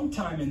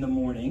sometime in the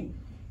morning.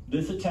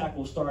 This attack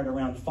will start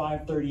around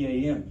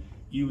 5:30 a.m.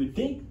 You would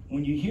think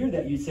when you hear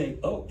that, you'd say,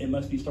 oh, it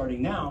must be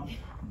starting now.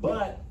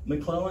 But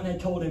McClellan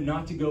had told him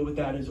not to go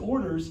without his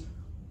orders.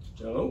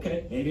 So,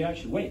 okay, maybe I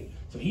should wait.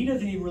 So he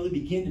doesn't even really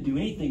begin to do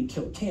anything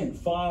till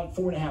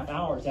 4.5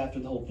 hours after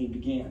the whole thing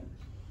began.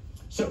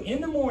 So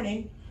in the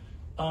morning,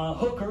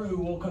 Hooker, who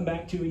we'll come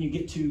back to when you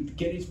get to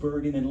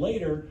Gettysburg, and then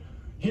later,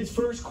 his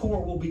first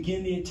corps will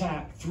begin the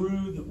attack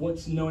through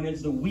what's known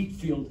as the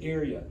Wheatfield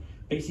area,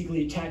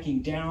 basically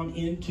attacking down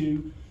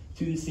into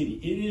the city.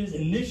 It is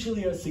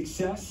initially a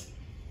success,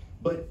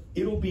 but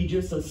it'll be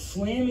just a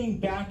slamming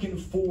back and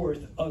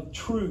forth of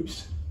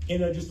troops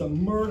in just a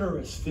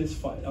murderous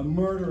fistfight, a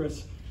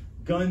murderous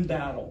gun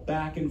battle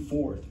back and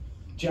forth.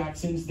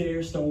 Jackson's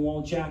there,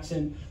 Stonewall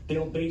Jackson.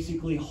 They'll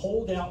basically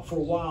hold out for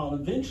a while,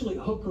 and eventually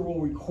Hooker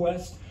will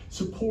request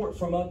support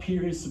from up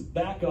here, his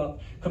backup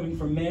coming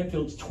from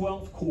Manfield's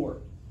 12th Corps.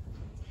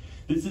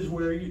 This is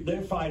where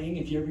they're fighting.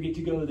 If you ever get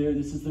to go there,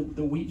 this is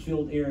the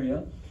Wheatfield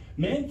area.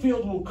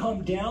 Manfield will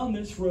come down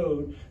this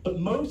road, but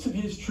most of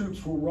his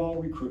troops were raw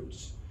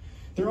recruits.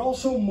 They're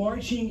also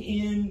marching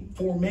in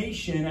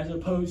formation as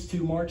opposed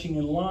to marching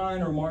in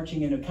line or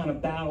marching in a kind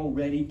of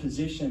battle-ready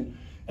position.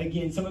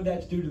 Again, some of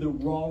that's due to the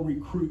raw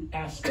recruit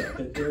aspect,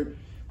 that they're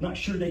not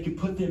sure they could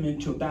put them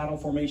into a battle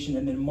formation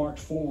and then march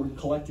forward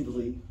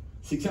collectively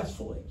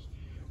successfully.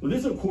 Well,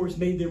 this, of course,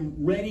 made them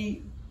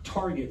ready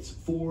targets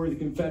for the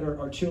Confederate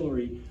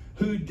artillery,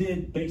 who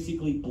did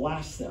basically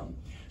blast them.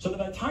 So that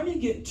by the time you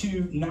get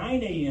to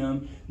 9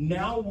 a.m.,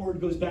 now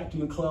word goes back to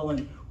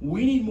McClellan,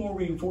 we need more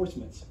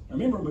reinforcements.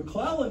 Remember,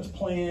 McClellan's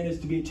plan is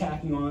to be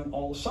attacking on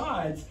all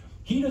sides.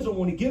 He doesn't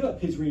want to give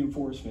up his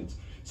reinforcements.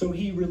 So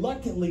he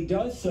reluctantly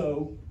does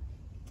so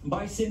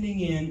by sending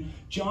in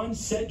John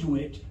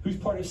Sedgwick, who's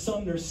part of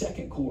Sumner's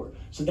 2nd Corps.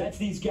 So that's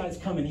these guys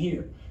coming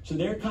here. So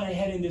they're kind of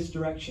heading this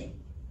direction.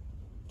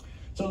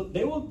 So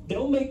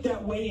they'll make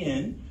that way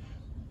in.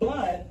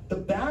 But the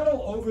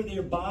battle over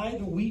there by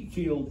the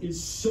Wheatfield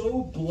is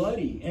so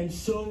bloody and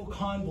so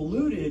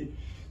convoluted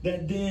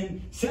that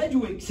then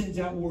Sedgwick sends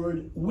out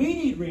word, we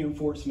need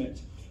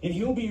reinforcements. And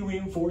he'll be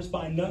reinforced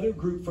by another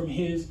group from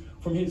his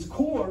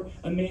corps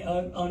under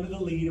the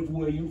lead of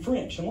William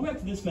French. And we'll go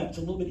back to this map. It's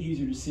a little bit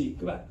easier to see.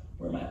 Go back.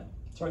 Where am I at?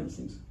 Sorry, these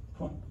things.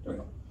 Come on. There we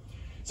go.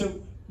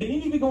 So they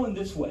need to be going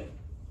this way.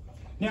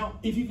 Now,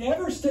 if you've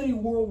ever studied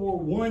World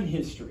War I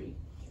history,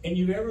 and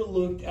you've ever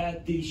looked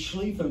at the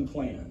Schlieffen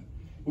Plan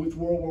with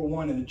World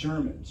War I and the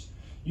Germans,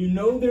 you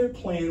know their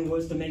plan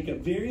was to make a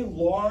very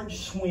large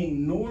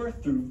swing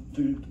north through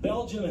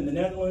Belgium and the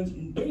Netherlands,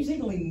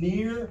 basically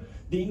near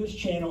the English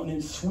Channel, and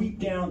then sweep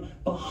down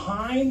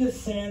behind the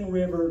Seine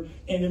River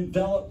and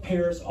envelop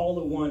Paris all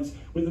at once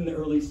within the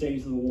early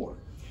stages of the war.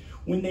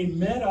 When they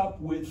met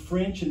up with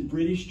French and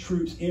British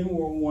troops in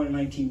World War I in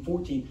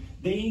 1914,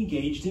 they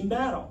engaged in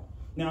battle.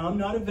 Now, I'm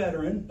not a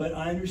veteran, but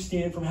I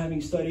understand from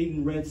having studied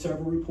and read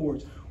several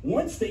reports,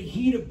 once the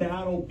heat of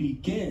battle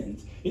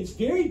begins, it's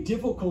very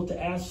difficult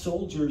to ask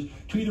soldiers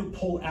to either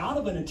pull out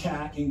of an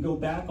attack and go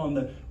back on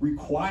the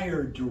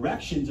required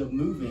directions of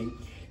moving,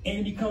 and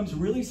it becomes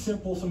really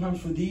simple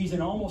sometimes for these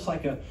and almost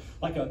like a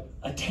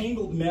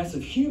tangled mess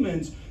of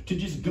humans to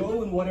just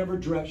go in whatever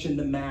direction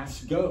the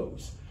mass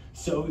goes.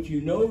 So if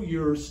you know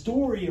your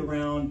story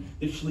around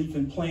the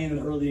Schlieffen Plan in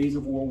the early days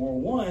of World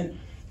War I,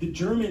 the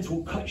Germans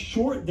will cut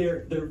short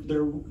their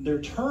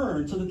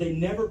turn so that they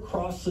never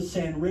cross the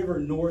Seine River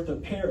north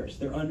of Paris.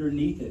 They're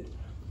underneath it.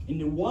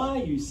 And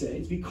why, you say?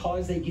 It's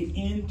because they get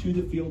into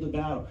the field of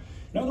battle.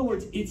 In other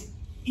words, it's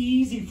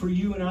easy for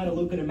you and I to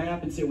look at a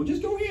map and say, well,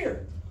 just go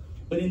here.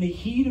 But in the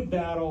heat of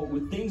battle,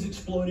 with things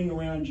exploding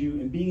around you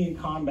and being in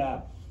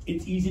combat,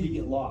 it's easy to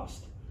get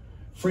lost.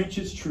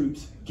 French's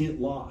troops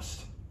get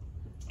lost.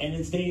 And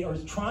as they are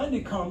trying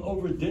to come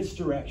over this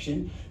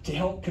direction to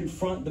help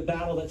confront the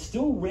battle that's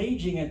still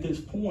raging at this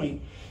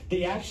point,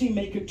 they actually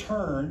make a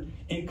turn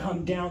and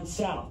come down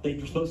south. They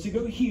were supposed to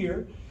go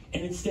here,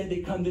 and instead they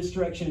come this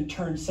direction and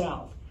turn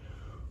south.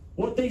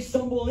 What they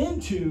stumble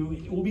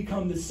into will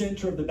become the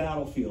center of the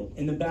battlefield,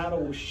 and the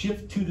battle will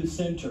shift to the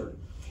center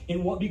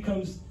in what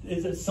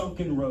is a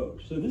sunken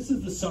road. So this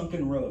is the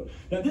sunken road.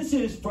 Now this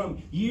is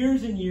from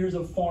years and years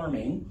of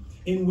farming,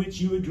 in which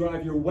you would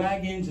drive your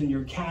wagons and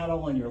your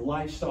cattle and your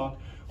livestock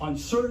on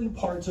certain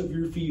parts of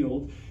your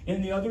field,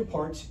 and the other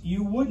parts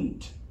you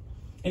wouldn't.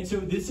 And so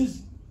this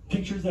is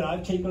pictures that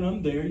I've taken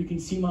on there. You can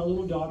see my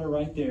little daughter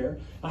right there.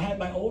 I had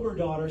my older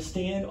daughter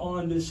stand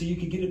on this so you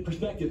could get a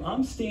perspective.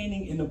 I'm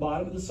standing in the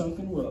bottom of the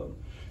sunken road.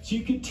 So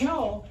you could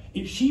tell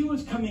if she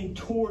was coming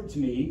towards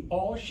me,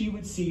 all she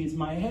would see is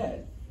my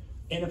head.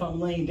 And if I'm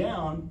laying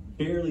down,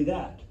 barely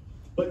that.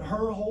 But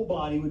her whole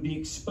body would be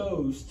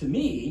exposed to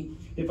me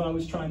if I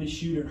was trying to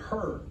shoot at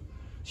her.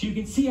 So you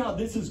can see how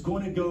this is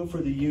going to go for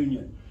the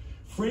Union.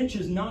 French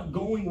is not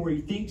going where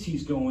he thinks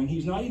he's going.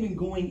 He's not even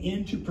going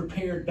into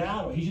prepared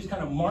battle. He's just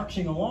kind of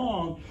marching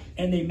along,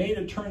 and they made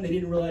a turn they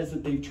didn't realize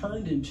that they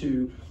turned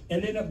into,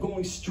 and they end up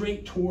going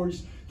straight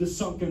towards the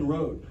sunken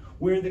road,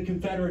 where the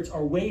Confederates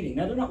are waiting.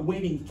 Now, they're not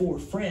waiting for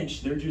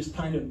French. They're just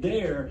kind of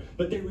there,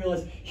 but they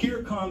realize,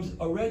 here comes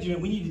a regiment.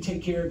 We need to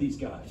take care of these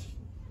guys.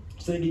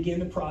 So they begin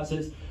the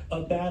process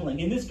of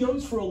battling. And this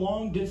goes for a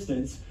long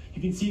distance.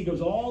 You can see it goes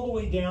all the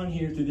way down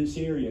here through this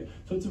area.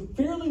 So it's a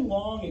fairly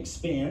long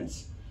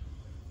expanse.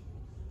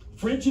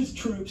 French's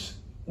troops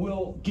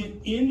will get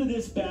into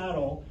this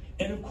battle,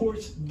 and of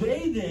course,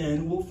 they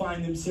then will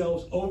find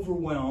themselves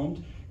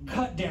overwhelmed,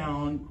 cut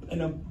down in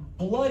a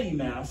bloody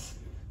mess.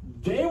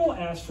 They will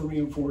ask for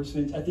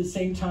reinforcements. At the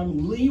same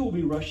time, Lee will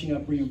be rushing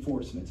up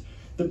reinforcements.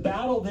 The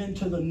battle then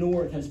to the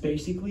north has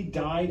basically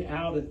died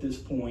out at this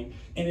point,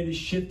 and it has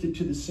shifted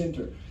to the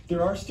center.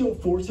 There are still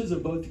forces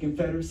of both the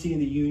Confederacy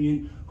and the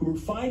Union who are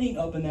fighting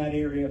up in that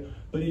area,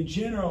 but in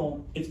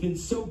general, it's been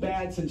so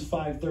bad since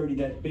 5:30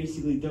 that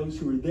basically those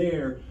who are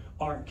there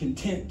are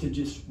content to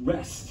just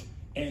rest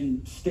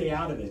and stay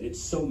out of it.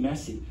 It's so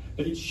messy,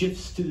 but it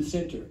shifts to the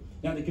center.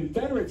 Now, the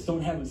Confederates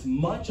don't have as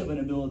much of an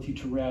ability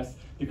to rest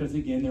because,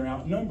 again, they're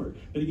outnumbered.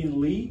 But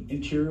again, Lee,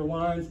 interior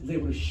lines, is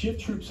able to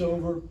shift troops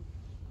over.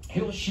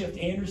 He'll shift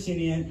Anderson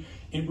in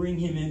and bring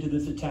him into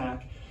this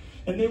attack.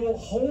 And they will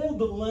hold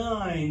the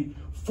line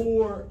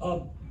for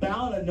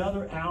about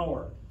another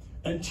hour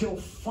until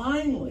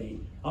finally,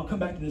 I'll come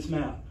back to this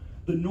map,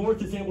 the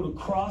North is able to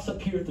cross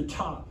up here at the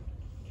top.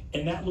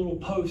 And that little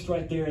post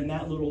right there and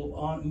that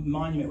little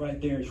monument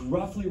right there is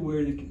roughly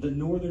where the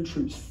Northern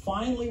troops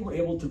finally were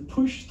able to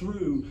push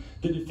through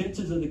the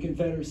defenses of the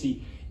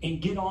Confederacy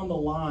and get on the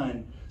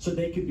line so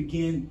they could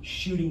begin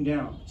shooting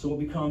down. So what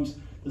becomes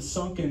the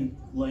sunken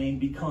lane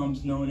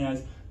becomes known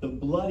as the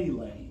bloody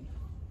lane.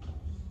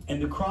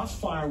 And the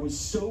crossfire was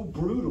so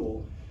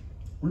brutal,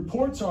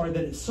 reports are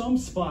that at some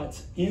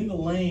spots in the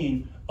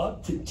lane,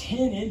 up to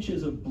 10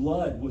 inches of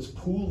blood was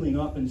pooling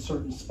up in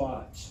certain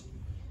spots,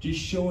 just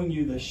showing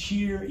you the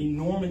sheer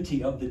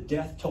enormity of the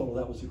death total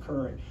that was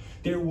occurring.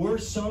 There were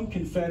some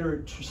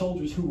Confederate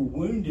soldiers who were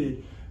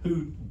wounded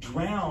who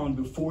drowned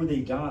before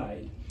they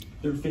died,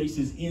 their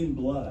faces in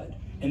blood,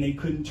 and they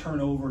couldn't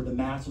turn over. The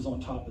mass was on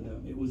top of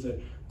them. It was a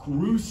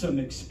gruesome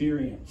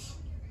experience.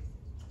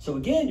 So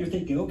again, you're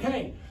thinking,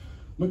 okay,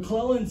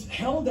 McClellan's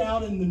held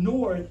out in the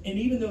north, and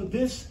even though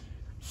this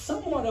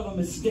somewhat of a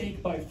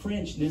mistake by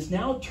French, this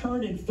now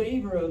turned in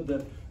favor of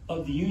the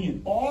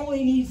Union, all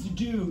he needs to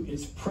do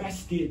is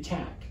press the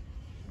attack.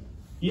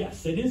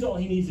 Yes, that is all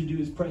he needs to do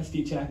is press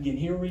the attack. Again,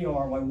 here we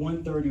are, by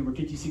 1:30, over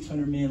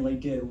 5,600 men lay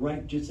dead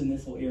right just in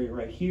this little area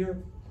right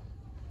here.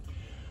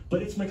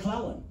 But it's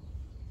McClellan.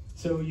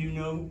 So you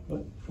know,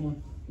 but come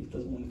on, he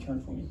doesn't want to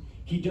turn for me.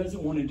 He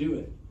doesn't want to do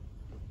it.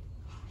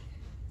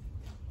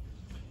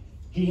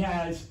 He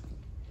has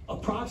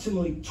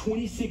approximately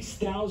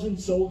 26,000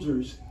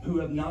 soldiers who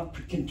have not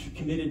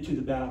committed to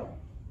the battle.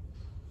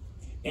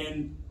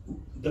 And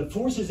the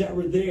forces that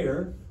were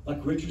there,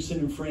 like Richardson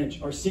and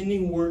French, are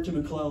sending word to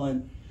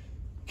McClellan,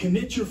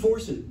 commit your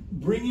forces,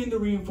 bring in the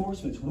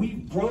reinforcements.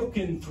 We've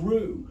broken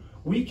through.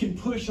 We can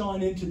push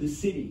on into the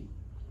city.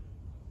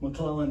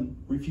 McClellan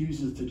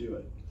refuses to do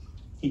it.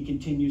 He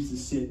continues to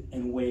sit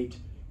and wait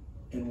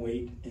and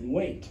wait and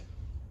wait.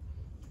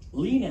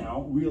 Lee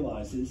now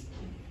realizes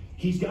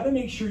he's got to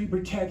make sure he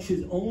protects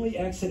his only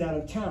exit out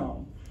of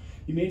town.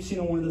 You may have seen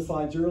on one of the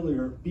slides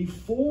earlier,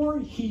 before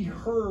he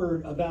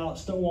heard about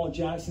Stonewall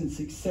Jackson's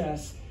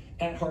success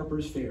at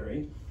Harper's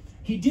Ferry,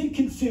 he did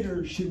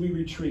consider, should we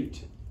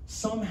retreat?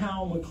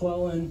 Somehow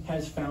McClellan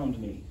has found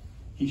me.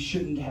 He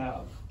shouldn't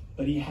have,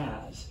 but he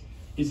has.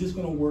 Is this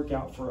going to work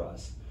out for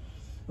us?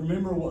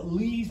 Remember what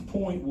Lee's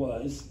point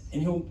was,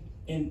 and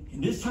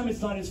this time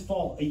it's not his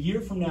fault. A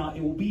year from now,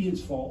 it will be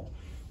his fault.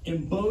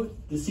 In both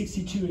the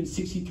 62 and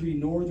 63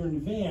 Northern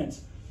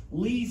advance,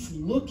 Lee's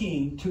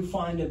looking to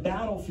find a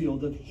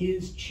battlefield of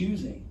his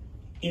choosing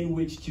in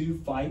which to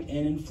fight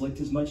and inflict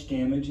as much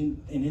damage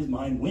and, in his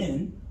mind,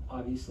 win,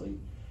 obviously.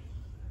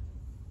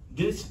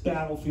 This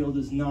battlefield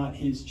is not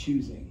his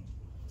choosing.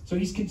 So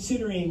he's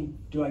considering,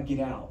 do I get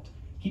out?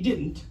 He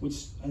didn't,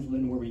 which has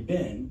been where we've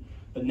been.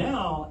 But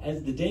now,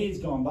 as the day has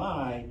gone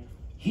by,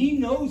 he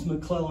knows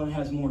McClellan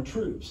has more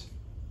troops.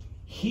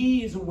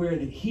 He is aware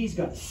that he's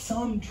got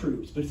some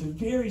troops, but it's a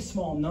very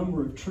small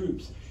number of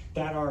troops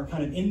that are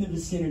kind of in the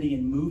vicinity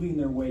and moving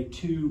their way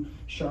to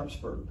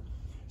Sharpsburg.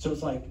 So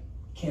it's like,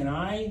 can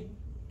I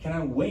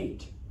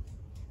wait?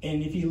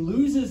 And if he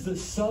loses the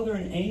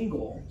southern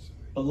angle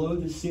below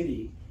the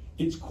city,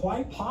 it's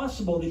quite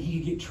possible that he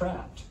could get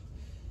trapped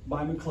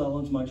by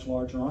McClellan's much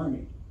larger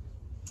army.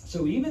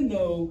 So even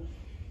though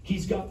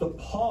he's got the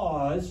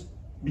pause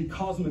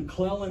because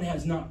McClellan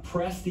has not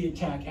pressed the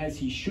attack as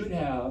he should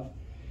have,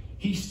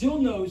 he still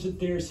knows that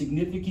there are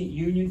significant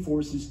Union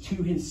forces to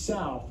his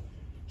south,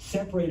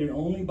 separated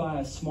only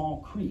by a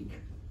small creek.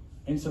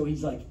 And so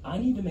he's like, I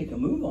need to make a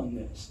move on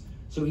this.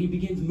 So he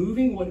begins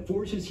moving what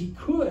forces he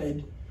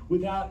could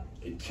without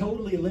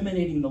totally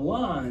eliminating the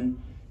line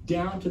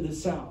down to the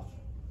south.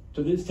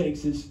 So this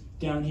takes us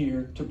down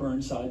here to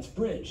Burnside's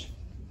Bridge,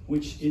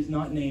 which is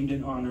not named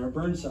in honor of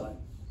Burnside.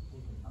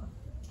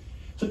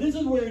 So this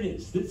is where it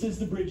is. This is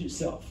the bridge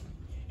itself.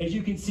 As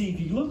you can see, if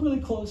you look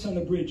really close on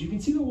the bridge, you can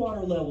see the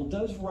water level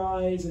does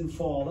rise and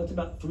fall. That's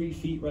about 3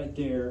 feet right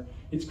there.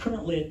 It's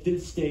currently at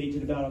this stage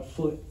at about a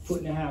foot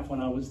and a half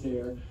when I was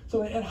there.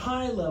 So at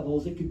high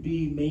levels, it could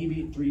be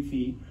maybe at 3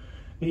 feet,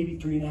 maybe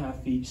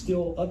 3.5 feet,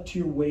 still up to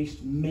your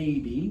waist,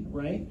 maybe,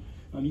 right?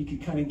 You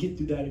could kind of get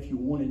through that if you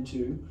wanted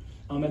to.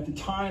 At the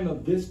time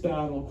of this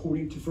battle,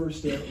 according to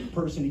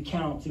first-person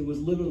accounts, it was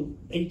little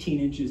 18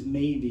 inches,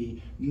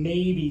 maybe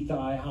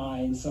thigh high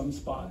in some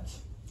spots,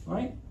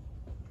 right?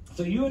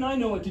 So you and I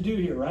know what to do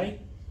here, right?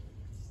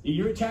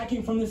 You're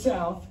attacking from the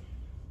south.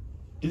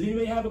 Does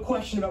anybody have a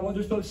question about what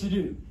they're supposed to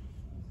do?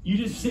 You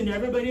just send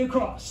everybody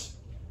across,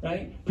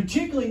 right?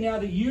 Particularly now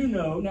that you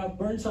know, now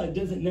Burnside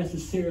doesn't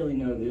necessarily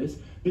know this,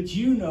 but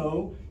you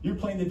know, you're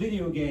playing the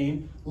video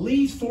game,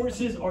 Lee's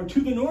forces are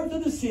to the north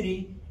of the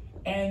city,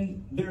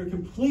 and they're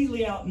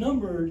completely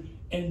outnumbered,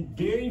 and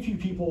very few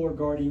people are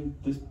guarding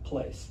this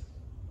place.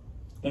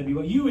 That'd be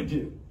what you would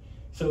do.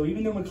 So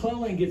even though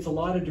McClellan gets a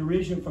lot of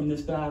derision from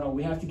this battle,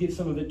 we have to give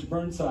some of it to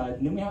Burnside,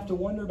 and then we have to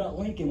wonder about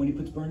Lincoln when he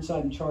puts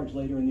Burnside in charge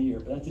later in the year,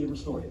 but that's a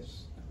different story.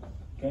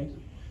 Okay?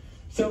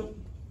 So,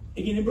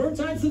 again, in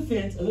Burnside's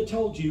defense, as I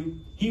told you,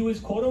 he was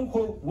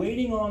quote-unquote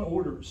waiting on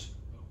orders.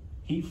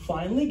 He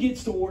finally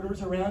gets to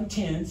orders around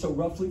 10, so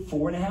roughly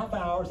 4.5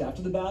 hours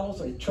after the battle.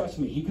 So trust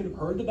me, he could have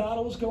heard the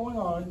battle was going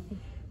on,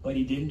 but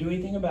he didn't do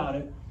anything about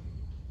it.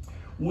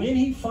 When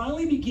he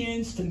finally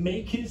begins to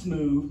make his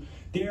move,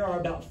 there are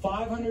about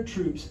 500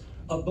 troops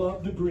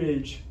above the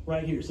bridge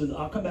right here. So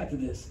I'll come back to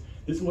this.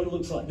 This is what it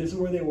looks like. This is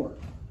where they were.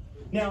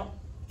 Now,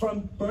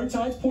 from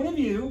Burnside's point of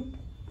view,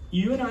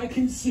 you and I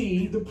can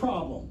see the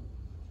problem,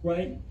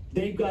 right?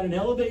 They've got an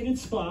elevated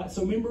spot.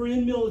 So remember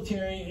in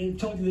military, and I've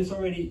told you this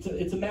already,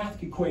 it's a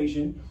math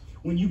equation.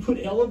 When you put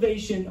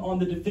elevation on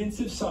the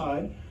defensive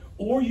side,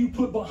 or you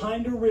put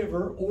behind a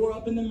river, or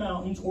up in the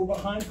mountains, or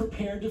behind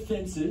prepared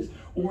defenses,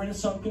 or in a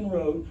sunken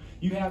road,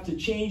 you have to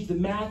change the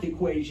math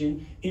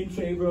equation in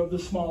favor of the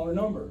smaller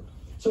number.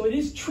 So it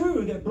is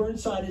true that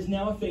Burnside is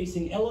now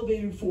facing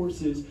elevated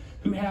forces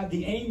who have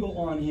the angle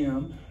on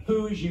him,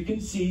 who, as you can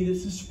see,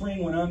 this is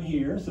spring when I'm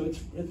here, so it's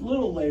a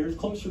little later, it's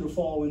closer to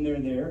fall when they're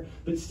there,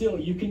 but still,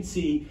 you can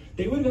see,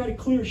 they would have had a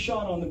clear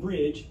shot on the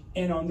bridge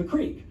and on the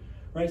creek,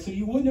 right? So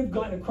you wouldn't have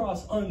gotten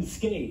across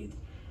unscathed.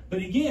 But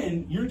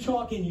again, you're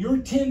talking your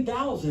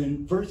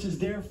 10,000 versus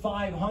their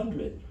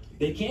 500.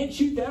 They can't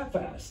shoot that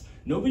fast.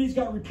 Nobody's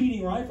got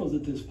repeating rifles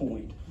at this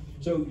point.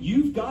 So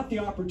you've got the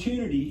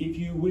opportunity if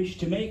you wish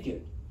to make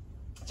it.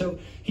 So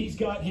he's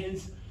got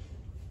his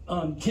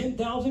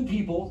 10,000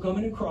 people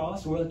coming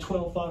across, or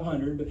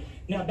 12,500. But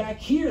now back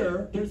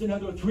here, there's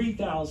another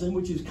 3,000,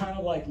 which is kind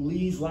of like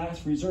Lee's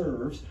last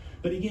reserves.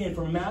 But again,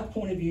 from a math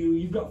point of view,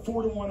 you've got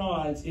 4-to-1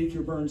 odds if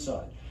you're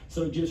Burnside.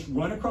 So just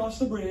run across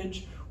the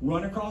bridge,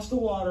 run across the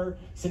water,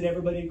 send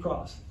everybody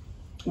across.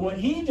 What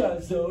he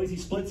does, though, is he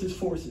splits his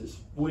forces,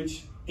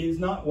 which is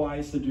not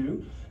wise to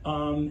do.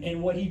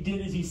 And what he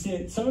did is he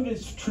sent some of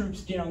his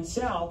troops down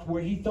south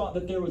where he thought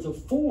that there was a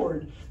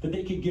ford that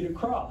they could get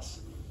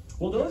across.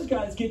 Well, those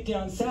guys get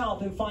down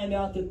south and find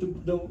out that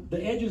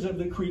the edges of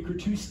the creek are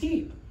too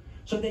steep.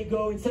 So they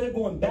go, instead of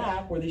going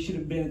back where they should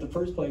have been at the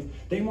first place,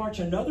 they march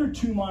another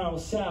 2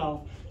 miles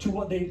south to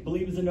what they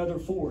believe is another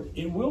ford.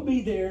 It will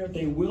be there.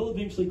 They will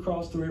eventually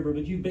cross the river.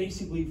 But you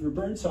basically, if you're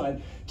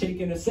Burnside,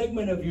 taken a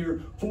segment of your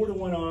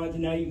 4-to-1 odds,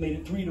 and now you've made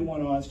it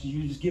 3-to-1 odds because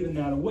you've just given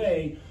that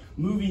away,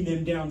 moving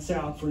them down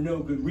south for no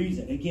good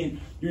reason. Again,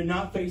 you're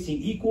not facing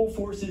equal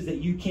forces that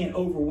you can't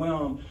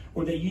overwhelm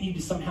or that you need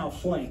to somehow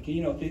flank.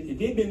 You know, if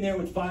they've been there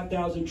with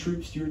 5,000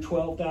 troops to your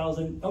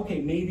 12,000,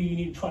 okay, maybe you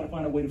need to try to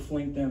find a way to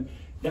flank them.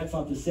 That's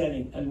not the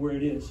setting and where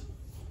it is.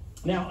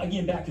 Now,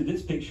 again, back to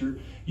this picture,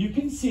 you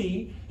can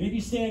see, and if you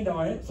stand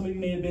on it, some of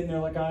you may have been there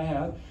like I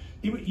have,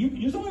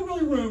 there's only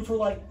really room for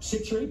like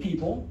 6 or 8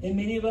 people, and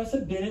many of us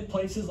have been at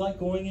places like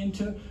going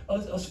into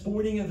a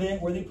sporting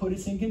event where they put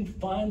us in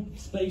confined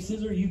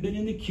spaces, or you've been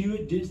in the queue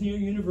at Disney or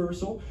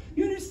Universal.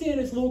 You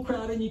understand it's a little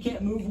crowded and you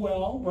can't move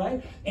well,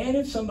 right? And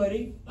if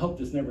somebody, I hope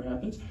this never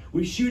happens,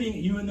 was shooting at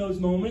you in those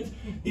moments,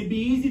 it'd be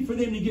easy for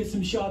them to get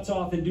some shots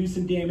off and do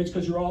some damage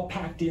because you're all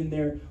packed in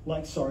there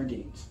like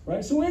sardines,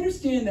 right? So we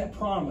understand that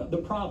the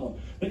problem.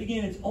 But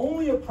again, it's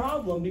only a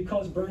problem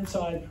because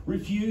Burnside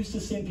refused to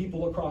send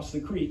people across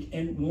the creek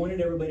and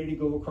wanted everybody to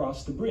go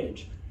across the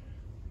bridge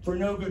for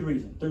no good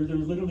reason. There's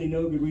literally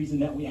no good reason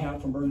that we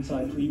have from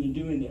Burnside for even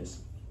doing this.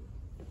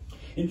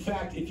 In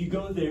fact, if you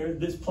go there,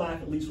 this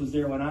plaque at least was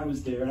there when I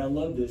was there, and I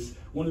love this.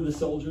 One of the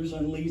soldiers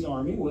on Lee's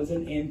army was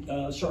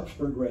a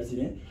Sharpsburg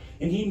resident,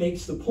 and he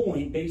makes the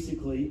point,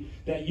 basically,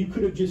 that you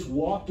could have just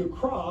walked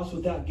across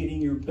without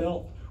getting your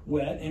belt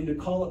wet, and to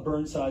call it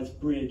Burnside's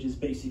bridge is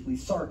basically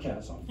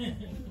sarcasm.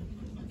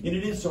 And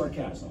it is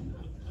sarcasm.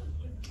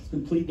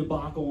 Complete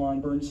debacle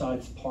on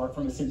Burnside's part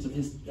from a sense of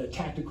his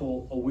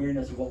tactical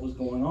awareness of what was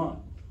going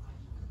on.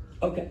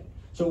 Okay,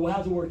 so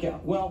how's it work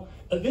out? Well,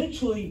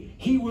 eventually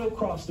he will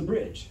cross the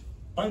bridge,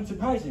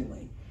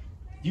 unsurprisingly.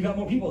 You got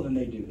more people than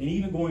they do, and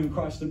even going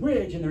across the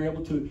bridge, and they're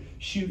able to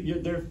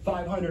shoot, their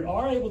 500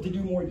 are able to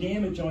do more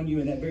damage on you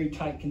in that very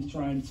tight,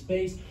 constrained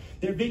space.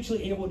 They're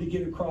eventually able to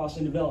get across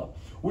and develop,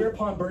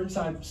 whereupon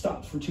Burnside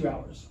stops for 2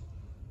 hours.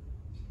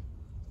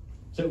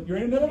 So you're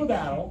in the middle of a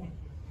battle.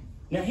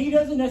 Now, he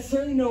doesn't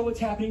necessarily know what's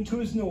happening to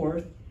his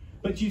north,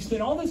 but you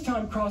spend all this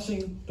time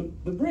crossing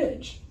the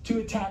bridge to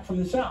attack from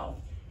the south.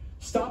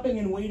 Stopping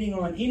and waiting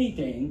on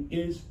anything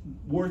is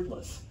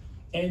worthless.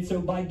 And so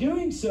by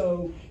doing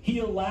so, he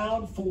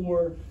allowed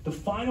for the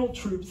final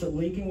troops that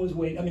Lee was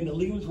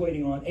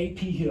waiting on,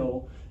 A.P.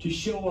 Hill, to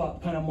show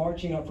up, kind of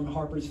marching up from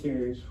Harper's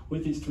Ferry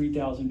with his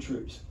 3,000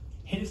 troops.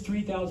 His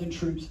 3,000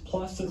 troops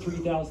plus the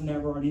 3,000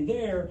 that were already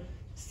there,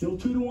 still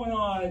 2-to-1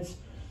 odds.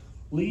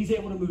 Lee's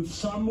able to move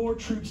some more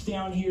troops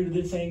down here to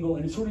this angle,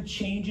 and it sort of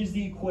changes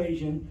the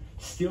equation.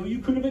 Still, you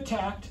could have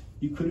attacked.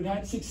 You could have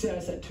had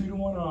success at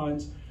 2-to-1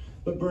 odds,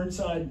 but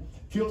Burnside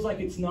feels like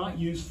it's not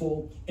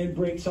useful and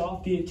breaks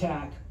off the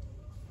attack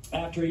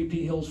after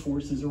A.P. Hill's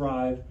forces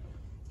arrive,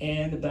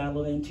 and the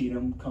Battle of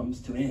Antietam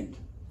comes to an end,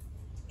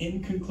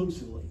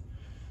 inconclusively.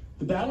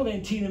 The Battle of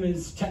Antietam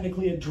is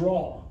technically a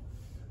draw.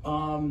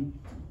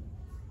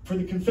 For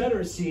the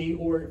Confederacy,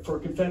 or for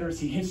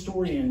Confederacy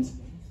historians,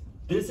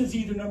 this is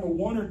either number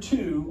 1 or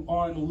 2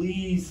 on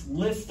Lee's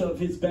list of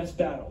his best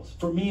battles.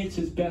 For me, it's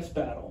his best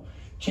battle.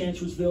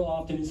 Chancellorsville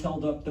often is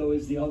held up, though,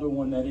 as the other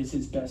one that is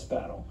his best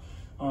battle.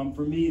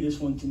 For me, this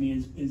one, to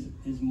me,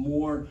 is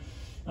more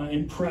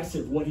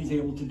impressive, what he's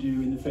able to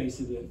do in the face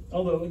of it.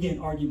 Although, again,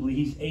 arguably,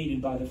 he's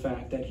aided by the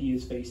fact that he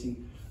is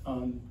facing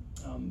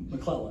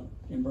McClellan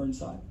in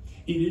Burnside.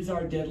 It is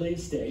our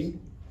deadliest day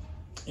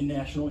in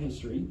national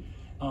history.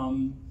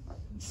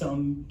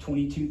 Some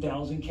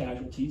 22,000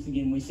 casualties.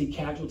 Again, when we say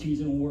casualties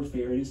in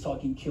warfare, it is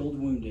talking killed,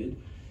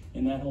 wounded,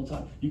 and that whole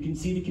time. You can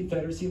see the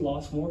Confederacy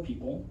lost more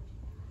people.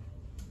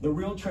 The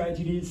real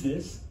tragedy is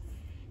this: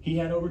 he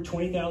had over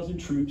 20,000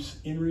 troops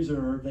in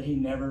reserve that he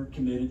never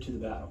committed to the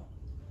battle.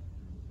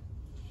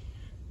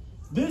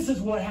 This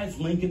is what has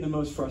Lincoln the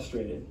most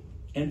frustrated.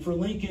 And for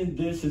Lincoln,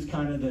 this is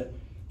kind of the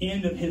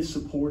end of his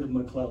support of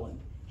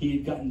McClellan. He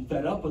had gotten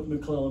fed up with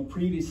McClellan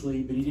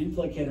previously, but he didn't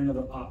feel like he had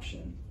another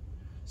option.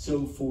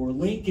 So for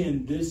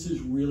Lincoln, this is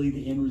really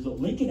the end result.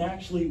 Lincoln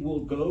actually will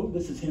go,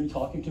 this is him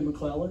talking to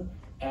McClellan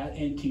at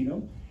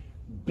Antietam,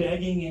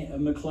 begging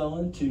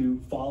McClellan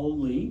to follow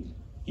Lee.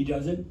 He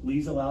doesn't.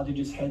 Lee's allowed to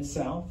just head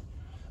south.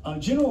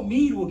 General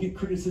Meade will get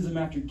criticism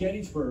after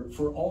Gettysburg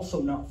for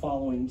also not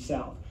following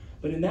south.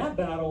 But in that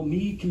battle,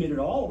 Meade committed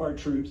all of our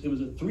troops. It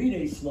was a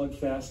 3-day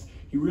slugfest.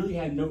 He really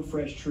had no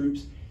fresh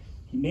troops.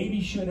 He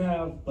maybe should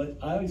have, but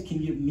I always can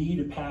give Meade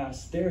a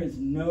pass. There is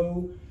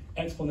no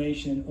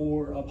explanation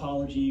or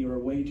apology or a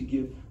way to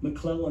give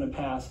McClellan a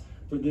pass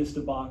for this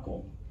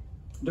debacle.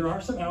 There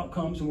are some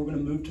outcomes, and we're going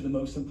to move to the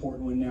most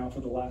important one now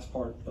for the last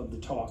part of the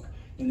talk.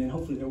 And then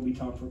hopefully there will be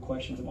time for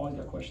questions. I've always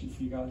got questions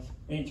for you guys.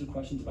 Answer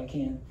questions if I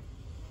can.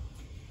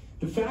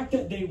 The fact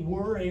that they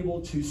were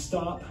able to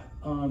stop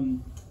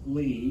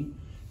Lee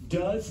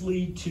does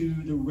lead to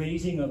the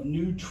raising of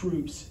new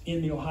troops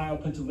in the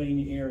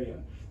Ohio-Pennsylvania area.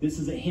 This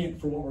is a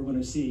hint for what we're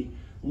going to see.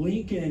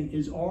 Lincoln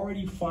is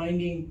already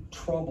finding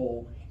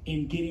trouble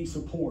in getting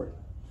support.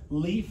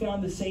 Lee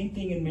found the same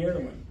thing in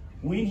Maryland.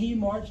 When he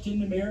marched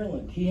into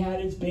Maryland, he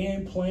had his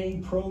band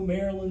playing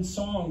pro-Maryland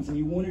songs, and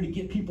he wanted to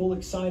get people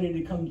excited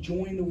to come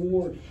join the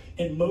war,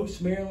 and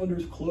most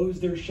Marylanders closed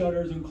their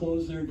shutters and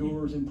closed their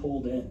doors and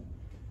pulled in.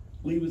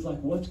 Lee was like,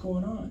 what's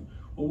going on?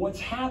 Well, what's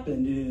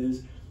happened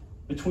is,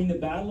 between the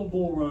Battle of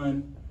Bull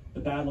Run,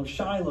 the Battle of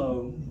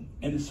Shiloh,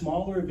 and the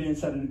smaller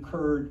events that had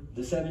occurred,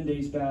 the 7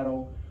 Days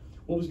Battle,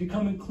 what was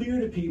becoming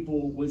clear to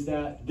people was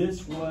that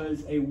this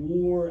was a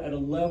war at a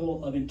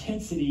level of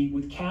intensity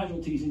with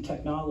casualties and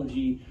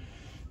technology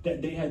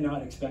that they had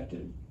not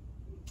expected.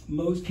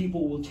 Most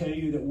people will tell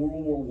you that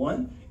World War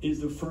I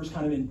is the first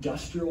kind of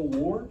industrial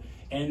war,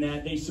 and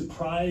that they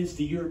surprised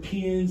the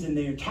Europeans and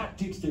their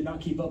tactics did not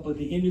keep up with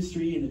the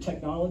industry and the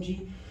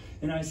technology.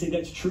 And I say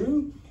that's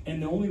true,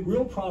 and the only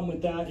real problem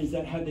with that is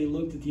that had they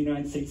looked at the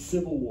United States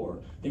Civil War,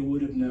 they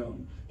would have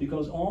known.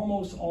 Because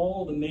almost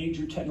all the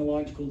major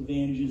technological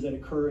advantages that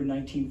occur in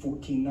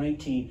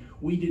 1914-19,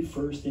 we did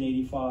first in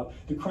 85.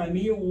 The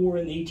Crimea War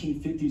in the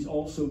 1850s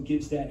also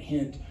gives that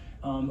hint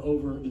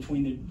over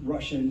between the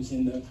Russians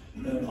and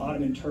the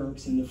Ottoman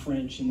Turks and the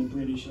French and the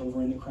British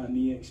over in the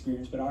Crimea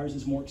experience, but ours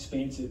is more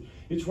expansive.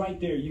 It's right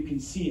there, you can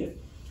see it.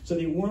 So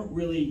they weren't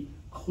really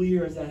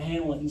clear as that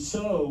handle it. And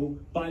so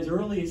by as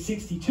early as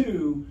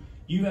 62,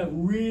 you have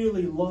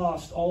really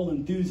lost all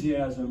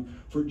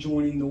enthusiasm for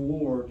joining the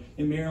war.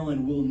 And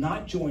Maryland will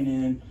not join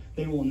in.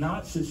 They will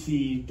not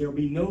secede. There will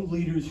be no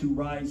leaders who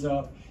rise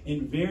up.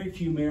 And very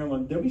few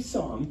Maryland, there'll be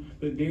some,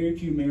 but very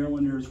few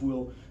Marylanders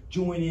will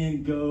join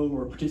in, go,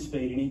 or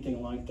participate in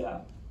anything like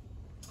that.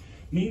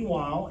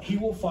 Meanwhile, he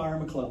will fire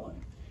McClellan.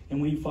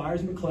 And when he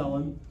fires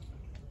McClellan,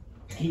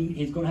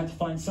 he's going to have to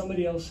find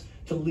somebody else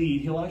to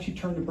lead. He'll actually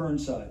turn to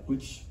Burnside,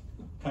 which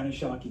kind of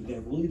shocking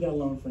there. We'll leave that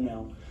alone for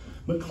now.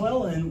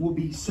 McClellan will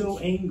be so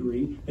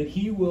angry that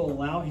he will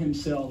allow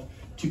himself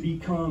to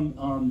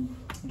become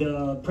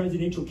the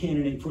presidential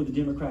candidate for the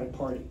Democratic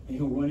Party. And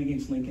he'll run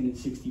against Lincoln in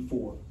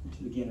 64,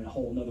 which is, again, a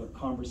whole other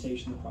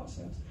conversation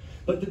process.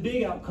 But the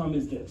big outcome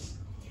is this.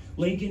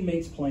 Lincoln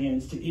makes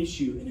plans to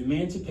issue an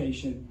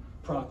Emancipation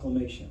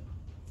Proclamation.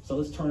 So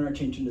let's turn our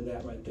attention to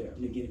that right there.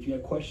 And again, if you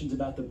have questions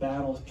about the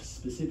battle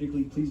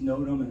specifically, please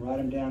note them and write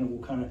them down, and we'll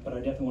but I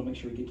definitely want to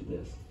make sure we get to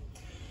this.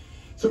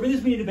 So for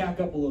this, we need to back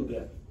up a little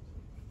bit.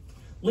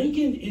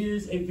 Lincoln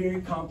is a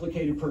very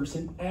complicated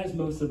person, as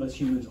most of us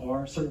humans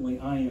are. Certainly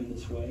I am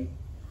this way.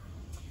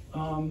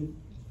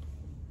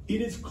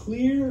 It is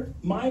clear,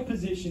 my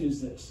position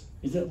is this,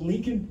 is that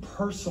Lincoln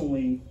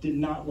personally did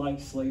not like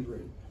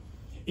slavery.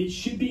 It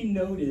should be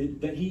noted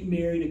that he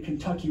married a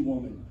Kentucky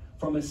woman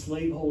from a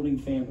slaveholding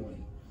family.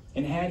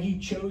 And had he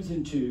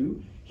chosen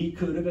to, he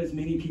could have, as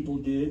many people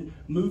did,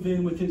 move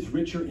in with his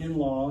richer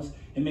in-laws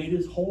and made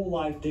his whole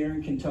life there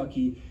in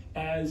Kentucky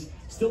as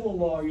still a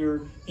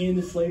lawyer in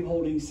the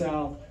slaveholding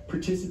South,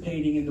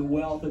 participating in the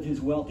wealth of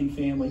his wealthy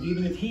family,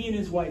 even if he and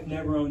his wife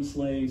never owned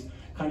slaves,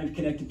 kind of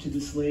connected to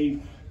the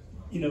slave,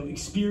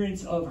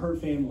 experience of her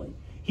family.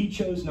 He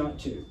chose not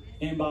to.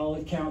 And by all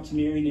accounts,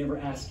 Mary never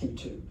asked him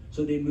to.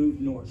 So they moved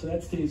north. So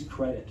that's to his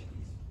credit.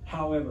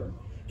 However,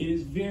 it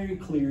is very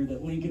clear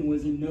that Lincoln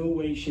was in no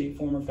way, shape,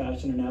 form, or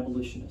fashion an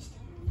abolitionist.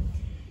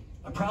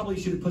 I probably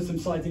should have put some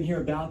slides in here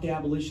about the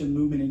abolition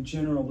movement in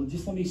general, but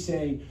just let me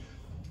say,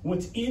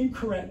 what's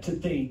incorrect to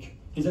think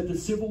is that the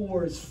Civil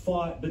War is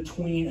fought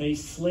between a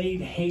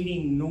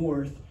slave-hating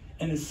North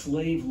and a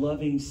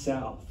slave-loving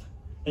South.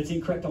 That's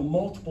incorrect on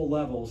multiple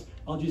levels.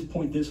 I'll just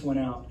point this one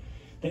out.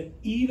 That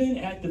even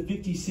at the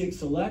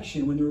 56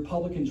 election, when the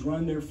Republicans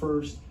run their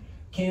first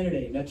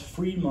candidate, that's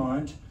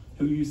Fremont,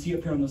 who you see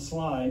up here on the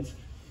slides,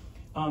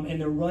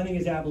 and they're running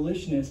as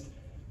abolitionists,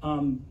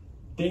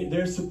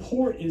 their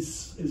support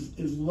is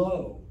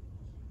low.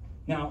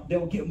 Now,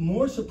 they'll get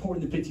more support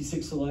in the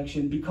 56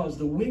 election because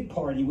the Whig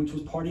Party, which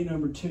was party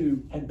number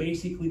 2, had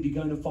basically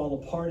begun to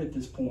fall apart at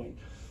this point,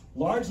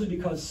 largely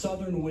because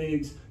Southern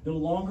Whigs no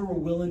longer were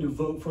willing to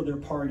vote for their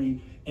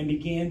party and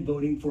began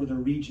voting for their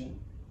region.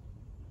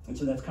 And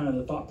so that's kind of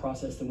the thought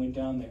process that went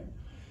down there.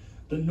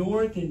 The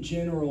North in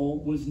general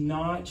was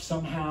not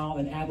somehow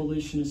an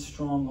abolitionist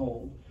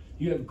stronghold.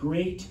 You have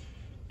great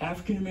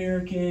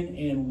African-American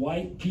and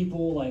white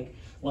people like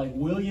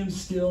William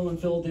Still in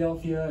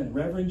Philadelphia, and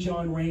Reverend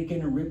John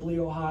Rankin in Ripley,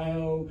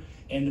 Ohio,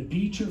 and the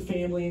Beecher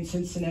family in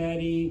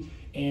Cincinnati,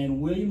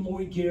 and William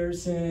Lloyd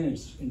Garrison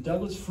and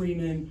Douglas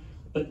Freeman.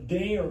 but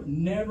they are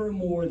never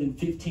more than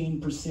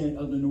 15%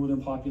 of the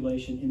northern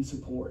population in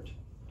support.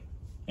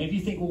 And if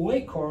you think, well,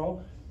 wait,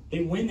 Carl,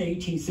 they win the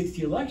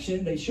 1860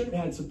 election, they should have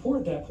had support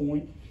at that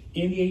point.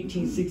 In the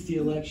 1860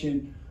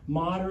 election,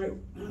 moderate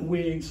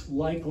Whigs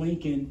like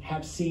Lincoln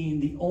have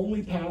seen the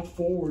only path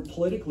forward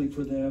politically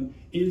for them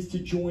is to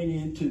join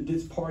into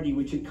this party,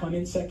 which had come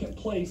in second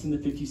place in the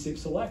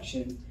 56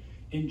 election,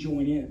 and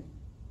join in.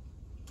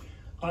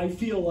 I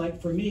feel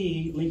like, for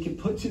me, Lincoln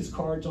puts his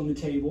cards on the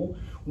table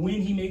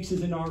when he makes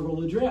his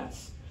inaugural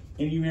address.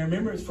 And you may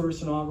remember his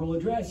first inaugural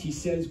address. He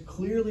says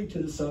clearly to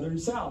the Southern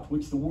South,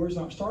 which the war's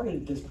not started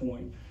at this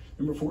point.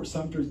 Remember, Fort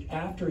Sumter's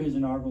after his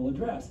inaugural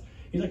address.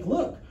 He's like,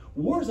 look,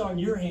 war's on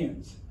your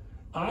hands.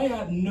 I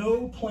have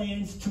no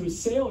plans to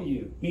assail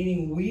you,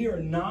 meaning we are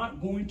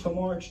not going to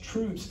march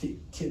troops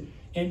to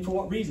and for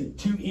what reason?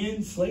 To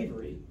end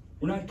slavery.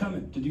 We're not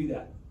coming to do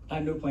that. I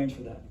have no plans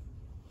for that.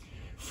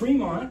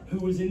 Fremont, who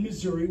was in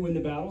Missouri when the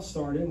battle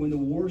started, when the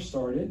war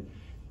started,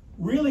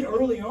 really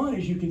early on,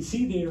 as you can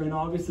see there in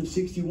August of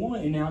 61,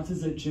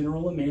 announces a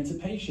general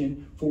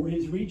emancipation for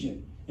his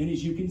region. And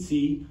as you can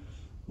see,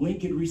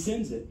 Lincoln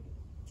rescinds it.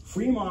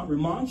 Fremont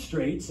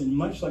remonstrates, and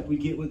much like we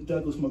get with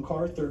Douglas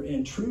MacArthur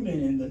and Truman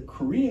in the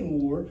Korean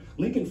War,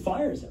 Lincoln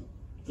fires him.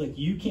 It's like,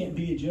 you can't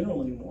be a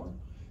general anymore.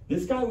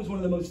 This guy was one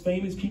of the most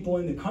famous people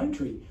in the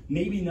country,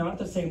 maybe not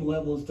the same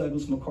level as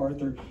Douglas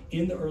MacArthur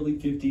in the early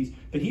 50s,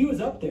 but he was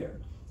up there.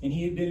 And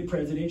he had been a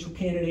presidential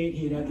candidate.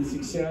 He had had the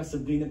success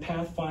of being a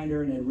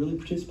pathfinder and had really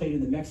participated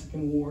in the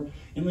Mexican War.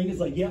 And Lincoln's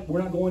like, yep,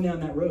 we're not going down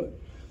that road.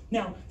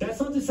 Now, that's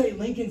not to say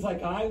Lincoln's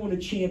like, I want to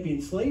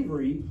champion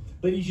slavery,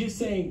 but he's just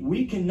saying,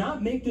 we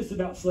cannot make this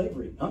about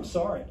slavery. I'm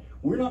sorry.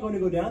 We're not going to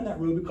go down that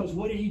road, because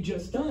what had he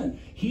just done?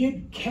 He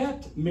had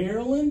kept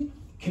Maryland,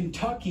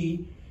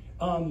 Kentucky,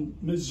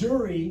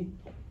 Missouri,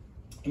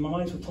 and my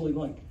mind's totally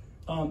blank,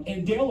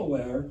 and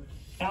Delaware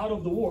out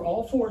of the war,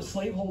 all four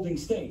slaveholding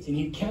states, and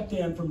he kept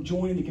them from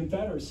joining the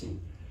Confederacy.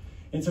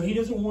 And so he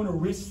doesn't want to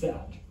risk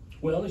that.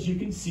 Well, as you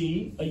can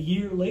see, a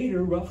year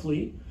later,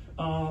 roughly,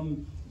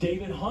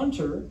 David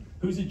Hunter,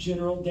 who's a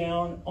general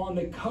down on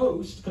the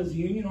coast, because the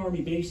Union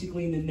Army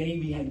basically in the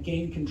Navy had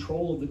gained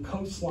control of the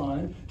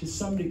coastline to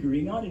some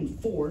degree, not in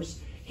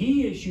force,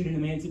 he issued an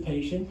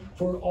emancipation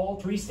for all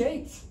three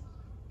states.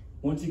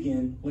 Once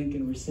again,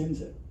 Lincoln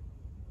rescinds it.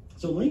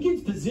 So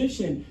Lincoln's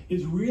position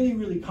is really,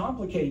 really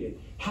complicated.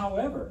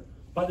 However,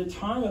 by the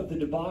time of the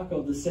debacle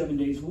of the 7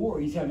 Days War,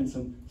 he's having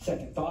some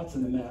second thoughts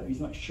on the matter. He's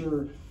not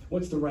sure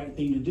what's the right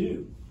thing to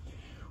do.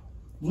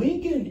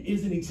 Lincoln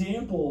is an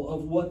example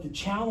of what the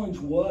challenge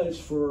was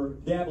for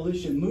the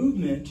abolition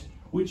movement,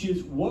 which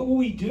is, what will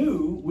we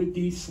do with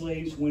these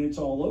slaves when it's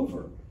all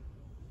over?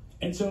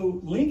 And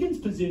so Lincoln's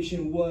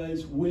position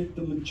was with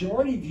the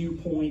majority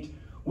viewpoint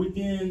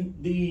within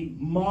the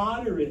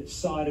moderate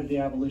side of the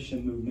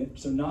abolition movement,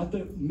 so not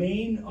the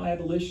main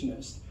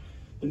abolitionist.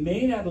 The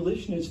main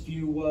abolitionist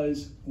view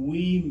was,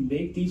 we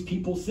make these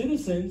people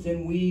citizens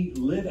and we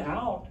live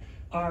out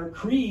our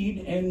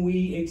creed and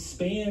we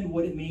expand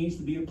what it means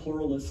to be a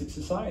pluralistic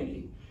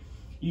society.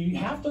 You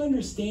have to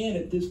understand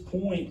at this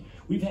point,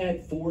 we've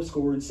had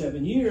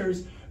 7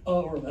 years,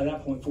 or at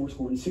that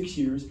point 6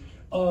 years,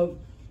 of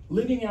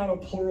living out a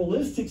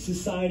pluralistic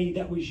society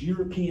that was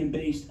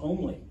European-based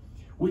only,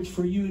 which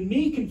for you and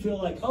me can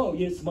feel like, oh,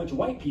 yeah, it's a bunch of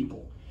white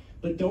people.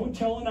 But don't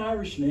tell an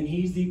Irishman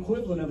he's the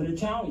equivalent of an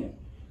Italian.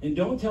 And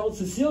don't tell a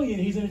Sicilian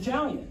he's an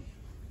Italian.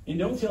 And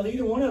don't tell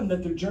either one of them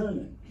that they're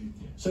German.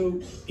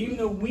 So even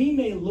though we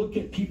may look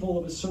at people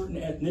of a certain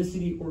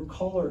ethnicity or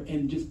color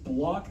and just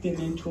block them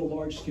into a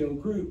large-scale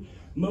group,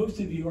 most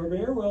of you are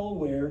very well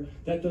aware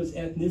that those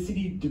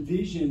ethnicity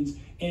divisions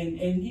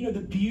and you know,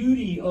 the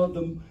beauty of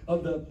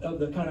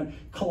the kind of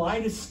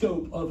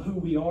kaleidoscope of who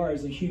we are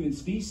as a human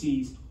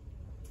species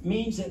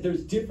means that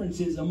there's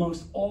differences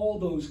amongst all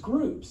those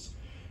groups.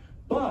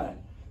 But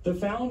the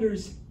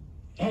founders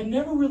had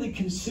never really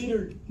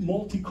considered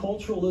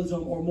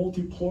multiculturalism or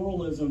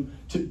multipluralism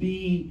to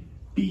be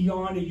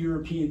beyond a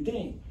European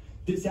thing.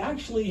 This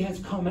actually has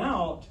come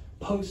out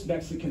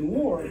post-Mexican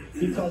War,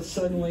 because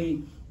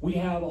suddenly we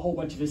have a whole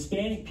bunch of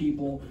Hispanic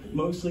people,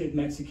 mostly of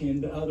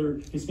Mexican, but other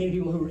Hispanic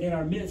people who are in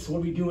our midst.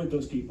 What do we do with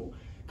those people?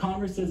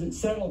 Congress doesn't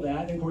settle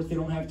that, and of course they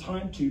don't have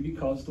time to,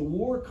 because the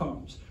war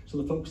comes. So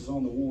the focus is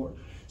on the war.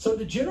 So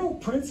the general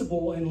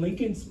principle, and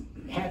Lincoln's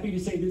happy to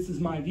say this is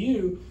my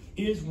view,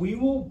 is we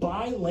will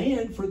buy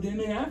land for them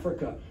in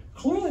Africa.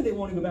 Clearly they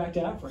want to go back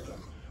to Africa,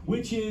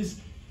 which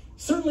is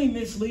certainly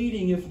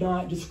misleading, if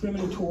not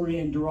discriminatory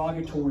and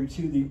derogatory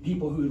to the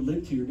people who had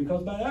lived here,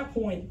 because by that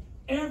point,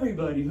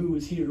 everybody who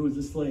was here, who was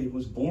a slave,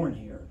 was born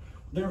here.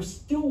 There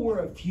still were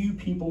a few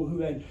people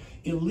who had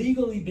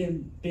illegally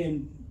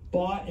been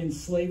bought in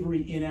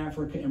slavery in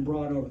Africa and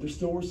brought over. There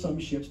still were some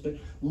ships, but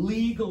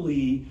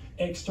legally,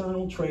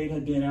 external trade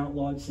had been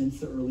outlawed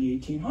since the early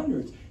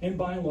 1800s. And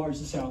by and large,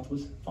 the South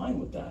was fine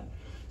with that.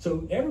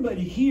 So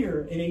everybody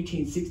here in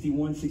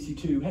 1861,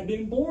 62 had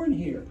been born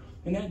here.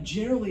 And that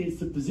generally is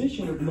the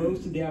position of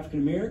most of the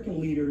African-American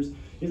leaders.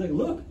 Is like,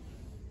 look,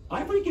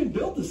 I freaking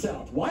built the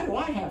South. Why do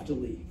I have to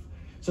leave?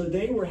 So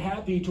they were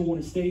happy to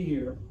want to stay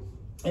here.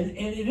 And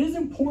it is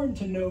important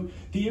to note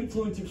the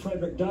influence of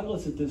Frederick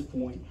Douglass at this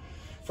point.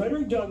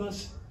 Frederick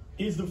Douglass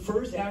is the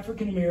first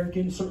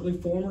African-American, certainly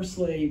former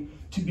slave,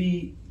 to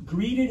be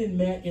greeted and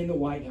met in the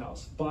White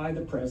House by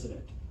the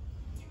president.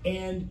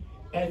 And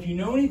if you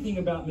know anything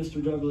about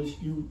Mr. Douglass,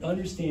 you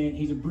understand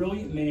he's a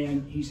brilliant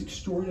man, he's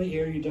extraordinarily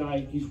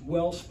erudite, he's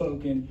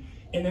well-spoken,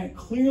 and that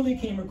clearly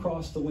came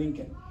across to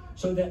Lincoln.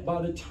 So that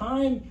by the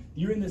time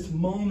you're in this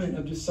moment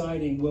of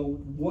deciding, well,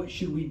 what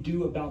should we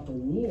do about the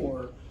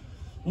war,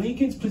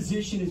 Lincoln's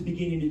position is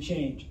beginning to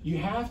change. You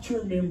have to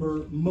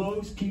remember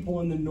most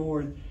people in the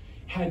North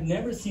had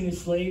never seen a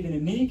slave, and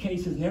in many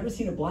cases never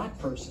seen a black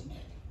person.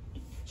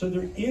 So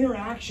their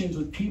interactions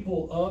with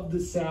people of the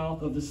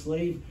South, of the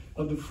slave,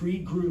 of the free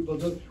group,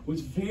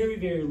 was very,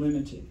 very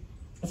limited.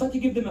 It's not to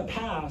give them a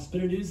pass,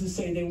 but it is to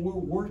say they were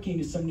working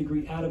to some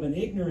degree out of an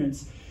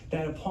ignorance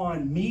that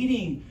upon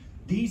meeting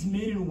these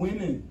men and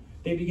women,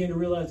 they began to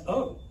realize,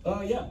 oh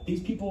yeah,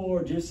 these people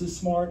are just as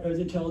smart, as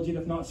intelligent,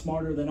 if not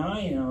smarter than I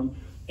am.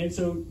 And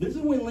so this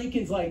is when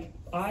Lincoln's like,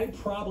 I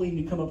probably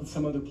need to come up with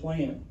some other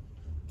plan.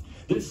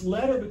 This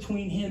letter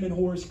between him and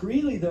Horace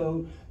Greeley,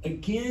 though,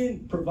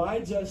 again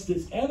provides us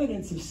this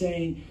evidence of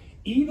saying,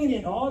 even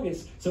in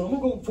August, so I'm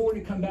going to go forward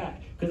and come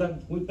back, because I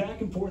went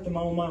back and forth in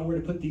my own mind where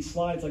to put these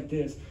slides like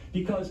this,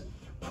 because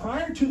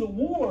prior to the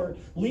war,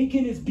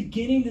 Lincoln is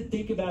beginning to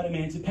think about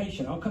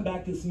emancipation. I'll come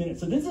back to this in a minute.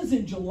 So this is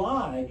in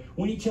July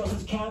when he tells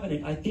his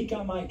cabinet, I think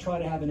I might try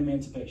to have an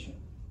emancipation,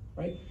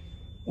 right?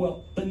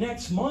 Well, the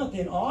next month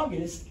in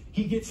August,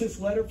 he gets this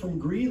letter from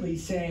Greeley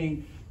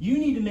saying, you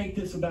need to make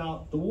this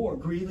about the war.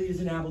 Greeley is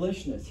an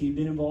abolitionist. He'd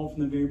been involved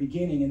from the very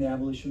beginning in the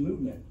abolition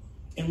movement.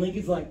 And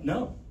Lincoln's like,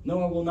 no, I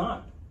will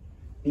not.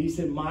 And he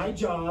said, my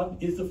job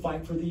is to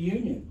fight for the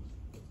Union.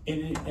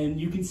 And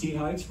you can see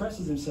how he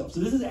expresses himself. So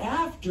this is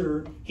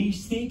after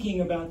he's thinking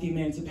about the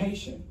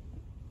emancipation.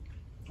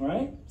 All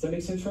right? Does that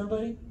make sense for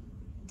everybody?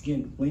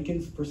 Again,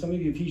 Lincoln's, for some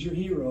of you, if he's your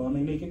hero, I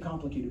may make it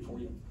complicated for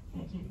you.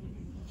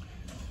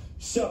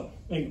 So,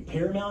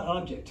 paramount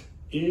object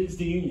is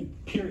the Union,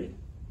 period.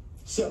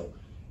 So,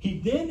 he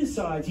then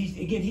decides,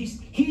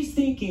 he's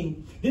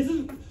thinking,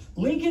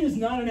 Lincoln is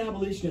not an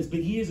abolitionist, but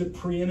he is a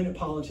preeminent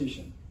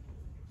politician.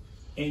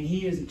 And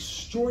he is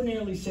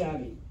extraordinarily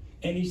savvy.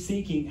 And he's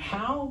thinking,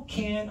 how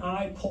can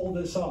I pull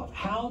this off?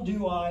 How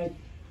do I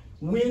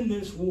win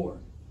this war?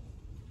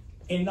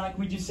 And like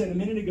we just said a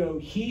minute ago,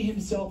 he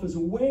himself is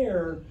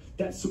aware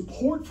that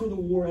support for the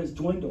war has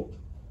dwindled.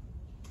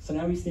 So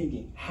now he's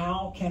thinking,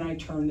 how can I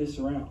turn this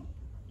around?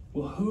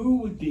 Well, who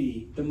would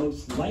be the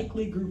most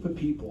likely group of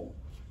people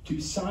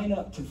to sign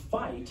up to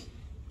fight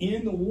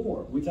in the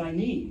war, which I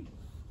need,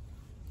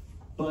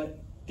 but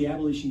the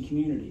abolition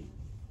community?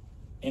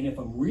 And if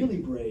I'm really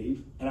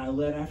brave and I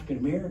let African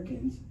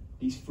Americans,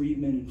 these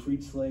freedmen and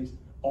freed slaves,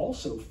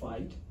 also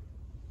fight,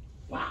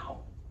 wow.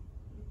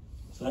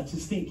 So that's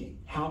his thinking.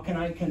 How can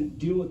I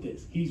deal with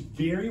this? He's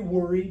very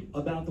worried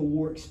about the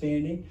war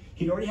expanding.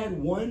 He'd already had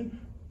one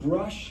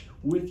brush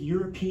with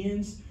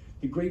Europeans,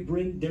 the Great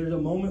Britain. There's a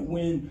moment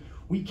when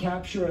we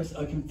capture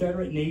a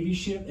Confederate Navy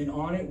ship, and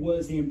on it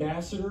was the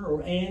ambassador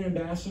or an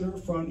ambassador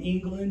from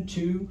England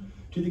to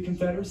the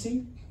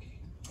Confederacy,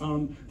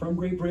 from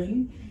Great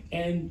Britain.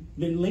 And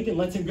then Lincoln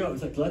lets him go.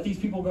 He's like, let these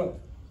people go.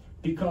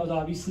 Because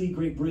obviously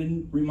Great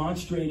Britain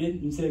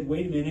remonstrated and said,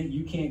 wait a minute,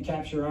 you can't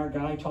capture our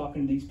guy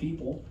talking to these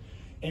people.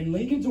 And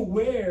Lincoln's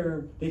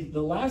aware that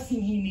the last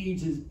thing he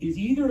needs is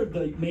either of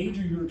the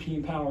major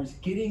European powers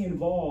getting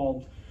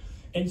involved,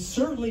 and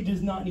certainly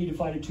does not need to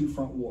fight a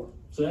two-front war.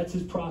 So that's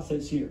his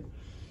process here.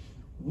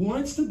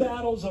 Once the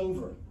battle's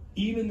over,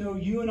 even though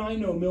you and I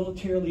know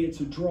militarily it's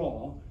a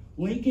draw,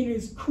 Lincoln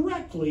is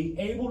correctly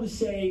able to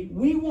say,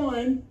 we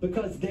won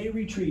because they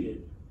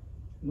retreated.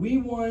 We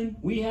won,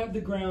 we have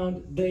the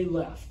ground, they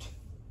left.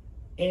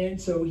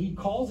 And so he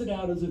calls it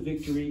out as a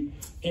victory,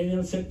 and then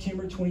on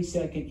September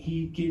 22nd,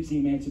 he gives the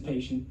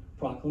Emancipation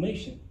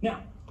Proclamation.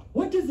 Now,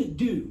 what does it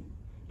do?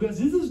 Because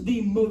this is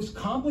the most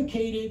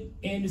complicated,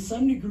 and to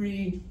some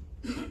degree,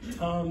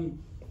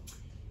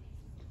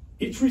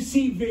 it's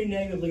received very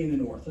negatively in the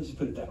North, let's just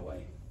put it that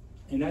way.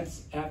 And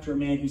that's after a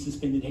man who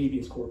suspended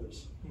habeas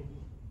corpus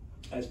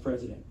as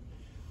president.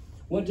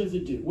 What does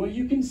it do? Well,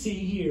 you can see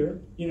here,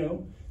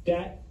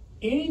 that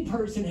any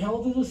person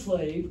held as a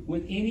slave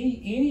with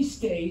any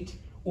state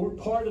or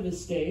part of the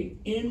state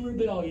in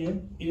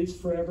rebellion is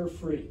forever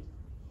free.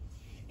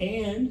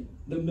 And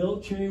the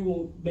military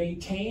will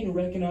maintain and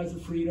recognize the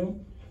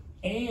freedom.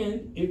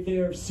 And if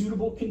they're of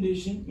suitable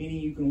condition, meaning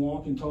you can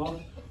walk and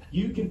talk,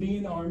 you can be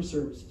in the armed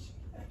services.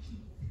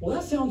 Well,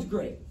 that sounds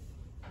great.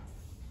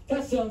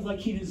 That sounds like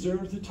he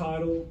deserves the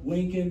title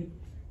Lincoln,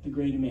 the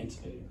Great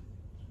Emancipator.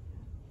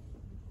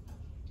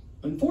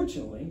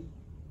 Unfortunately,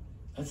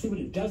 let's see what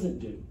it doesn't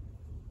do.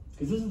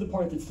 Because this is the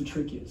part that's the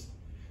trickiest.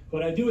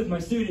 What I do with my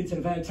students,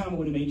 and if I had time I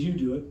would have made you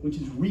do it, which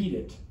is read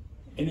it,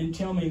 and then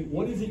tell me,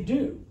 what does it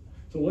do?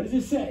 So what does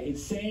it say?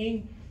 It's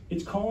saying,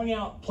 it's calling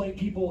out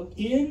people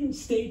in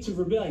states of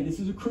rebellion. This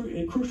is a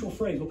crucial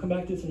phrase. We'll come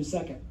back to this in a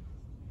second.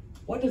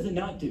 What does it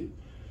not do?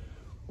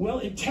 Well,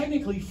 it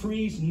technically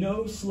frees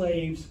no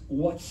slaves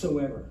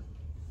whatsoever.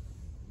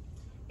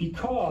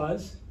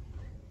 Because,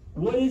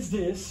 what is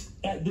this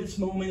at this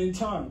moment in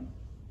time?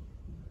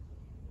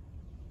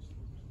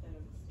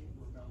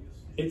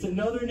 It's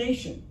another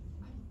nation.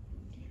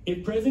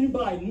 If President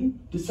Biden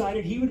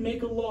decided he would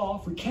make a law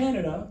for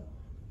Canada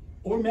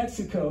or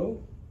Mexico,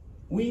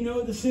 we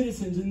know the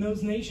citizens in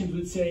those nations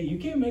would say, you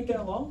can't make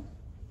that law.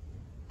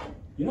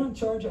 You're not in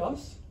charge of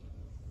us.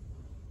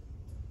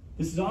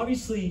 This is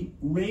obviously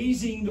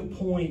raising the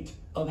point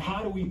of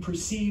how do we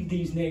perceive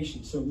these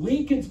nations. So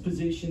Lincoln's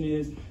position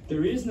is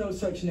there is no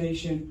such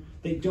nation.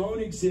 They don't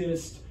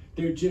exist.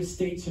 They're just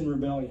states in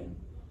rebellion.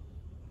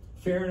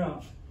 Fair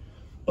enough.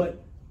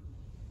 But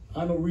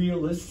I'm a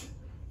realist.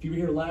 If you were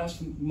here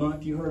last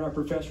month, you heard our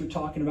professor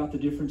talking about the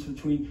difference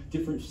between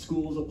different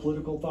schools of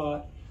political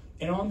thought.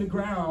 And on the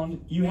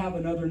ground, you have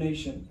another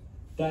nation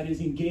that is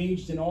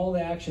engaged in all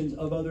the actions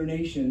of other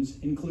nations,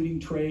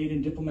 including trade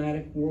and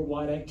diplomatic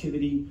worldwide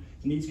activity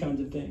and these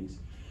kinds of things.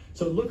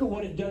 So look at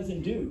what it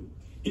doesn't do.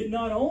 It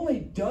not only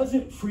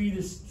doesn't free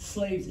the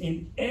slaves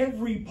in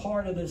every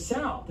part of the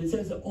South, it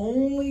says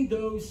only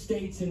those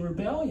states in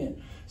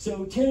rebellion.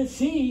 So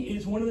Tennessee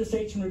is one of the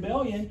states in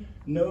rebellion.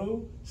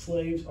 No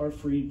slaves are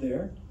freed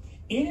there.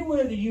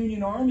 Anywhere the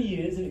Union Army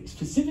is, and it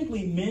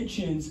specifically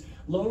mentions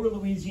lower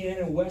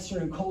Louisiana,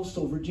 western and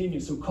coastal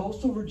Virginia. So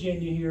coastal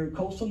Virginia here,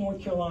 coastal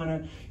North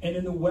Carolina, and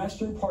in the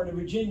western part of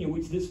Virginia,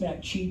 which this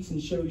map cheats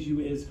and shows you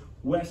is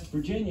West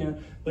Virginia.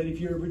 But if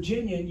you're a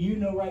Virginian, you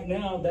know right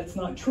now that's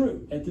not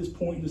true at this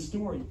point in the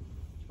story,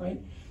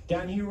 right?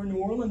 Down here where New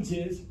Orleans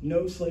is,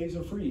 no slaves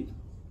are freed.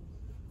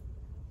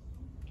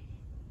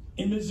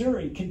 In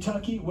Missouri,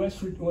 Kentucky,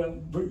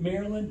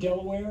 Maryland,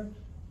 Delaware,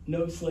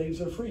 no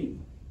slaves are freed.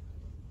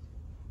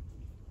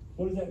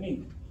 What does that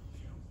mean?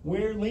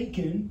 Where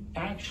Lincoln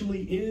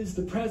actually is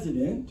the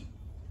president,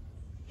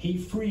 he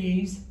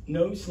frees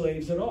no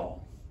slaves at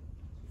all.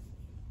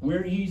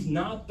 Where he's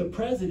not the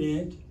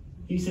president,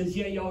 he says,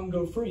 yeah, y'all can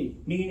go free.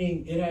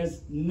 Meaning it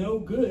has no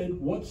good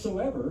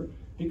whatsoever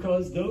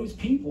because those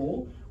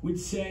people would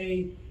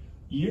say,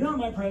 you're not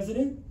my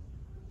president.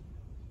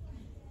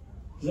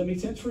 Does that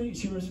make sense for you?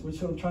 See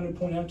what I'm trying to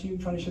point out to you? I'm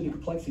trying to show the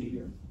complexity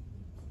here.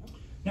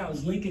 Now,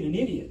 is Lincoln an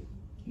idiot?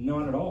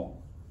 Not at all.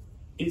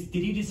 Did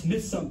he just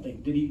miss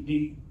something? Did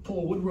he pull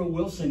a Woodrow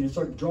Wilson and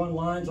start drawing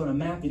lines on a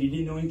map that he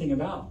didn't know anything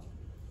about?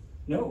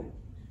 No.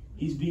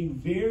 He's being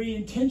very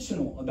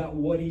intentional about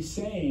what he's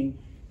saying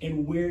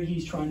and where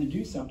he's trying to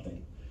do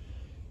something.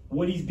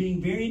 What he's being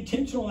very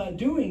intentional about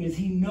doing is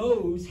he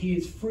knows he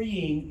is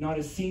freeing not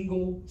a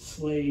single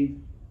slave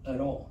at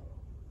all.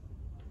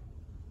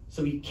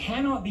 So he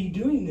cannot be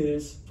doing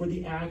this for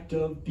the act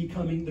of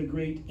becoming the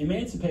great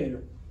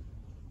emancipator.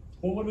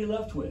 Well, what are we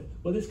left with?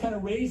 Well, this kind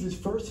of raises,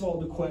 first of all,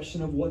 the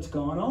question of what's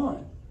gone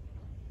on.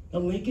 Now,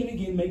 Lincoln,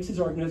 again, makes his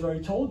argument, as I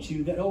already told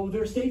you, that, oh,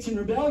 they're states in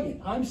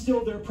rebellion. I'm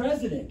still their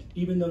president,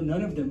 even though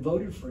none of them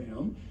voted for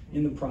him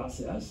in the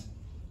process,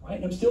 right?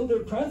 And I'm still their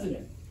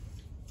president.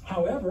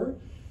 However,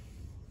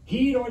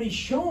 he'd already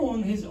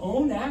shown his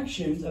own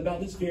actions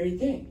about this very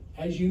thing.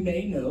 As you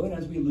may know, and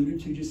as we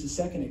alluded to just a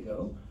second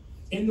ago,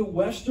 in the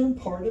western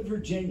part of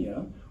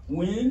Virginia,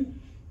 when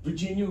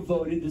Virginia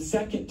voted the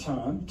second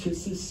time to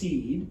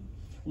secede,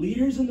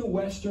 leaders in the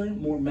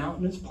western, more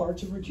mountainous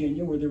parts of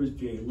Virginia, where there was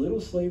very little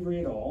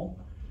slavery at all,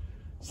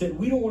 said,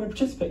 we don't want to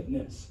participate in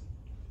this.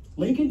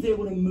 Lincoln's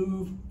able to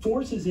move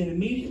forces in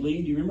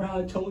immediately. Do you remember how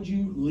I told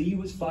you Lee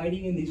was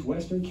fighting in these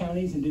western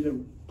counties and did a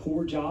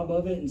poor job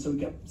of it, and so he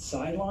got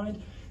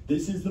sidelined?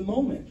 This is the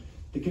moment.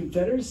 The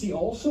Confederacy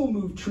also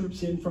moved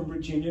troops in from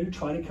Virginia to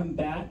try to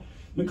combat.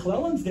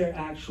 McClellan's there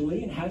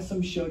actually and has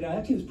some showdown.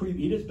 Actually,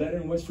 he does better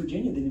in West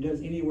Virginia than he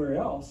does anywhere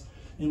else,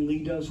 and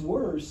Lee does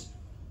worse.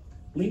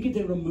 Lincoln's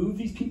able to move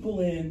these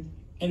people in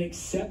and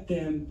accept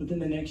them within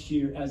the next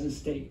year as a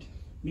state.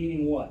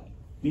 Meaning what?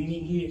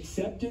 Meaning he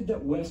accepted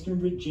that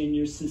Western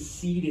Virginia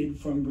seceded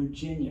from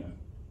Virginia.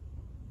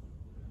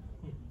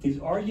 His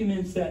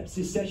arguments that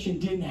secession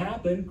didn't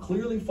happen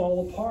clearly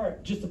fall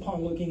apart just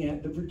upon looking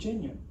at the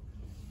Virginia.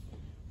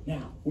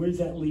 Now, where does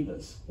that leave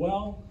us?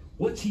 Well,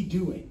 what's he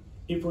doing?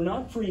 If we're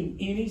not freeing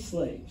any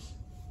slaves,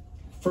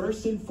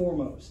 first and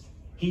foremost,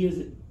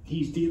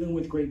 he's dealing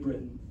with Great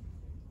Britain.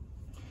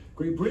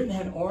 Great Britain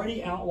had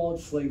already outlawed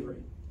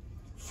slavery.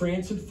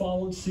 France had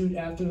followed suit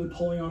after the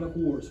Napoleonic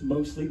Wars,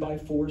 mostly by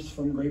force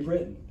from Great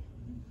Britain.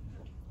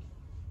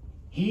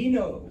 He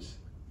knows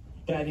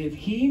that if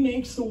he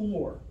makes the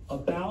war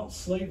about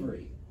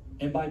slavery,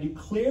 and by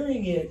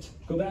declaring it,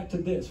 go back to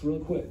this real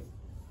quick,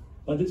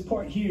 by this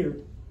part here,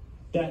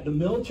 that the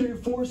military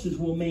forces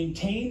will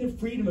maintain the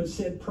freedom of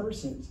said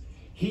persons,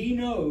 he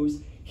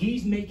knows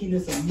he's making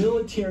this a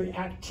military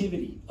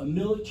activity, a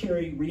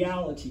military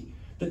reality,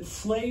 that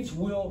slaves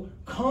will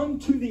come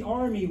to the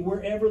army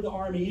wherever the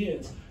army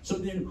is. So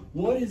then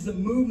what is the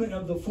movement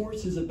of the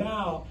forces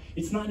about?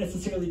 It's not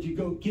necessarily to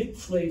go get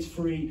slaves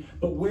free,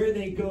 but where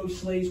they go,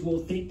 slaves will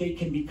think they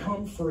can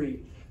become free.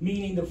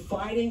 Meaning the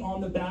fighting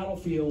on the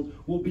battlefield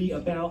will be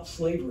about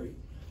slavery.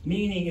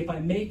 Meaning if I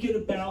make it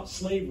about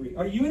slavery,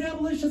 are you an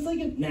abolitionist,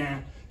 Lincoln? Nah.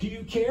 Do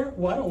you care?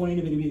 Well, I don't want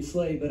anybody to be a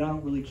slave, but I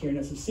don't really care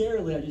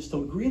necessarily. I just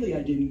told Greeley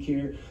I didn't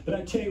care. But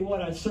I tell you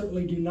what, I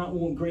certainly do not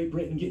want Great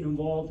Britain getting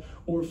involved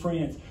or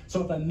France.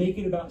 So if I make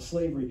it about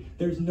slavery,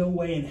 there's no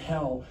way in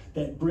hell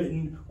that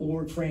Britain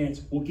or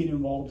France will get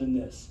involved in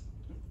this.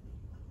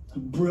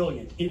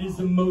 Brilliant. It is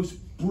the most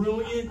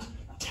brilliant,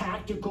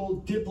 tactical,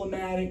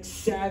 diplomatic,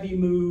 savvy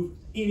move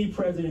any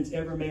president's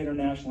ever made in our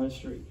national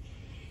history.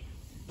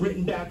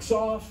 Britain backs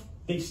off.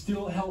 They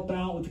still help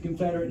out with the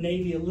Confederate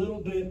Navy a little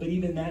bit, but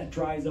even that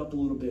dries up a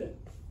little bit.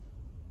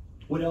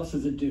 What else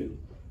does it do?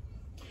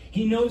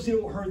 He knows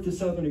it will hurt the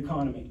Southern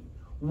economy.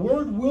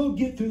 Word will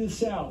get through the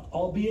South,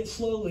 albeit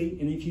slowly,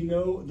 and if you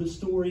know the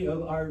story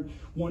of our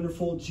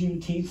wonderful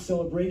Juneteenth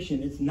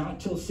celebration, it's not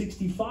till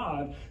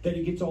 65 that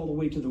it gets all the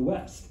way to the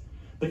West.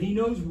 But he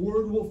knows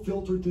word will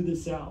filter through the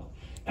South.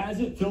 As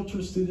it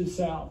filters through the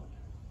South,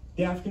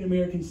 the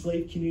African-American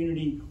slave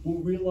community will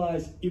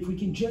realize if we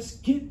can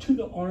just get to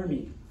the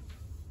army,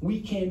 we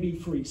can be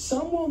free.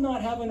 Some will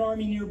not have an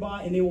army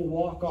nearby and they will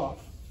walk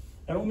off.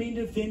 I don't mean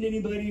to offend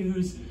anybody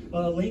who's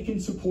a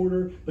Lincoln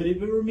supporter, but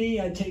if it were me,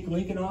 I'd take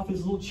Lincoln off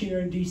his little chair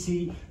in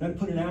D.C. and I'd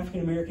put an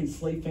African-American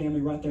slave family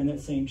right there in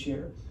that same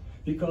chair.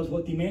 Because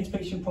what the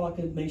Emancipation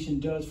Proclamation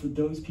does for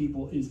those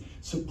people is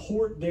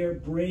support their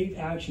brave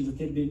actions that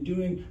they've been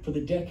doing for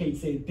the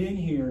decades they've been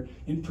here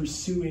in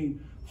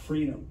pursuing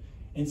freedom.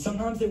 And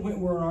sometimes they went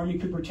where an army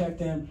could protect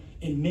them,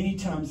 and many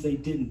times they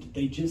didn't.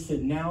 They just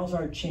said, now's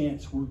our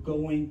chance, we're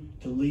going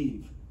to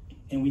leave.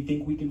 And we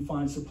think we can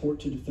find support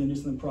to defend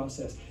us in the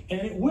process.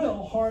 And it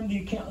will harm the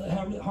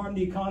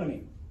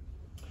economy.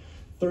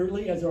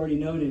 Thirdly, as I already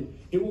noted,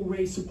 it will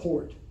raise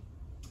support.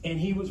 And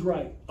he was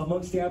right.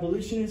 Amongst the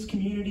abolitionist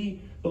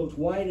community, both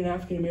white and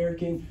African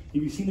American,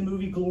 if you've seen the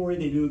movie Glory,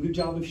 they do a good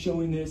job of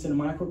showing this in a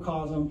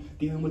microcosm,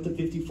 dealing with the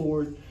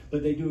 54th,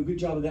 but they do a good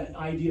job of that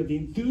idea of the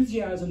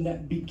enthusiasm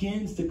that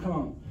begins to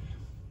come.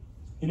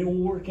 And it will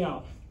work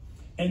out.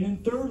 And then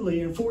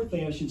thirdly, and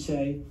fourthly, I should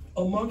say,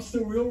 amongst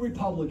the real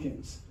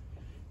Republicans,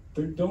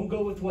 don't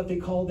go with what they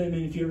call them,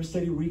 and if you ever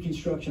study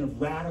Reconstruction, of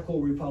radical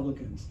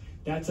Republicans.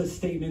 That's a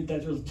statement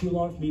that's too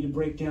long for me to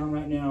break down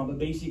right now, but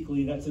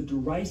basically that's a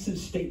derisive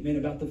statement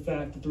about the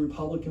fact that the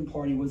Republican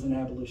Party was an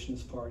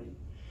abolitionist party.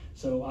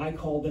 So I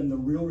call them the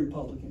real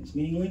Republicans,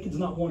 meaning Lincoln's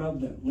not one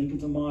of them.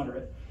 Lincoln's a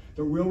moderate.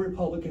 The real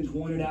Republicans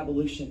wanted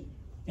abolition,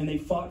 and they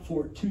fought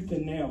for it tooth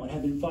and nail and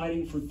have been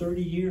fighting for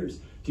 30 years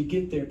to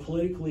get there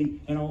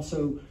politically and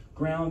also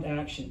ground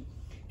action.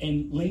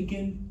 And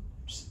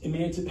Lincoln's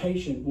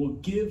Emancipation will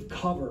give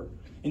cover.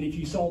 And if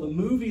you saw the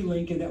movie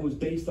Lincoln that was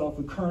based off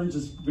of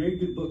Kearns' very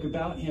good book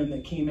about him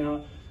that came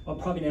out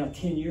probably now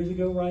 10 years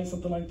ago, right?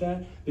 Something like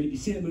that. But if you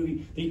see that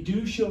movie, they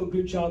do show a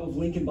good job of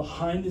Lincoln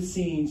behind the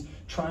scenes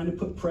trying to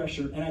put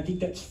pressure, and I think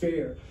that's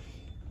fair.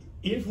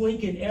 If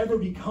Lincoln ever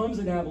becomes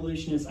an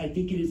abolitionist, I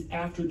think it is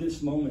after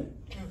this moment.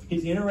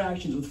 His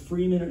interactions with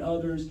Freeman and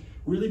others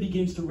really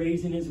begins to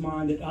raise in his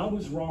mind that I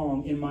was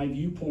wrong in my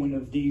viewpoint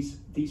of these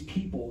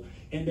people,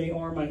 and they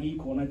are my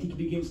equal. And I think he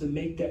begins to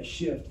make that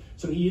shift.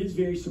 So he is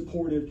very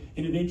supportive,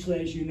 and eventually,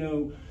 as you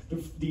know,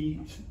 the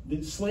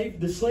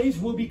slaves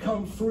will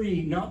become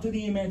free, not through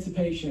the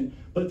Emancipation,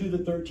 but through the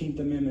 13th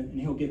Amendment, and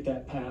he'll get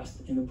that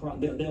passed.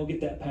 They'll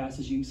get that passed,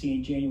 as you can see,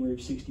 in January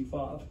of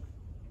 65.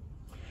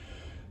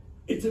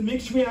 It's a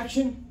mixed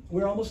reaction.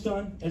 We're almost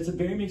done. It's a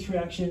very mixed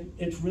reaction.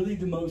 It's really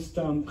the most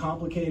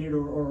complicated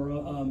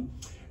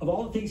of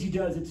all the things he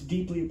does, it's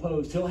deeply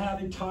opposed. He'll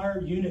have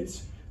entire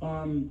units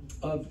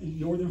of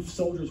Northern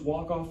soldiers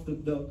walk off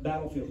the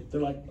battlefield.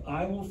 They're like,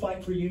 I will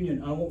fight for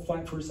Union. I won't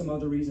fight for some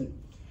other reason.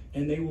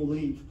 And they will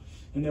leave,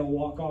 and they'll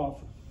walk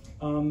off.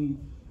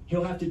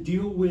 He'll have to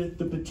deal with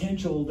the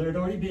potential. There had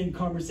already been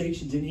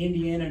conversations in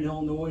Indiana and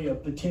Illinois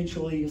of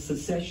potentially a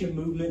secession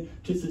movement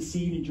to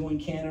secede and join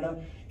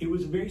Canada. It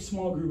was a very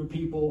small group of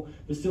people,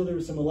 but still there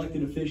were some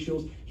elected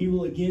officials. He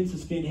will again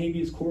suspend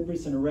habeas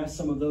corpus and arrest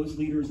some of those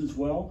leaders as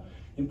well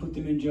and put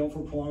them in jail for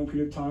a prolonged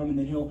period of time. And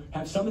then he'll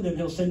have some of them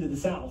he'll send to the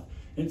South,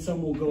 and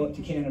some will go up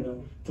to Canada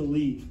to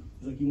leave.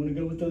 He's like, you want to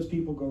go with those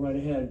people? Go right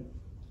ahead.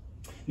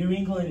 New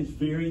England is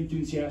very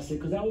enthusiastic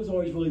because that was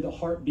always really the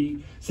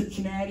heartbeat.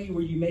 Cincinnati,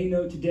 where you may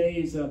know today,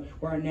 is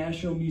where our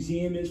National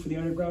Museum is for the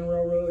Underground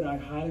Railroad. I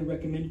highly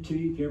recommend it to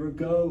you. If you ever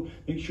go,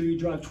 make sure you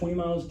drive 20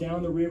 miles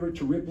down the river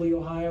to Ripley,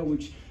 Ohio,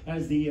 which,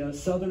 as the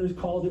Southerners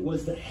called it,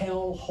 was the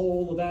hell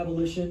hole of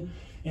abolition.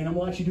 And I'm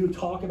going to actually do a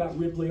talk about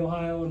Ripley,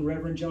 Ohio, and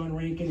Reverend John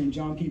Rankin and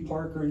John P.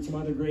 Parker and some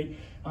other great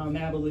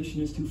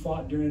abolitionists who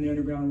fought during the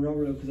Underground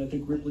Railroad, because I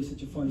think Ripley's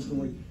such a fun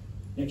story.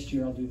 Next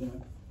year I'll do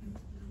that.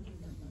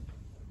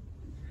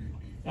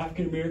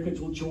 African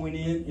Americans will join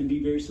in and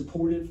be very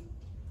supportive.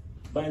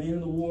 By the end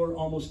of the war,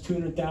 almost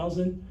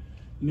 200,000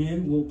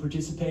 men will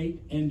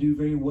participate and do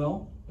very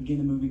well. Again,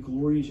 the movie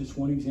Glory is just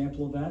one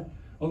example of that.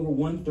 Over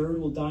 1/3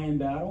 will die in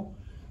battle.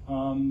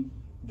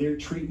 Their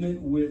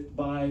treatment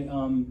by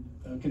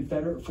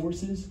Confederate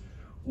forces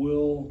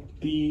will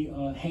be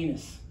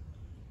heinous.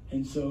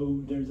 And so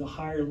there's a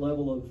higher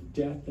level of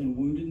death and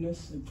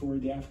woundedness for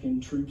the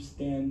African troops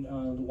than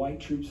the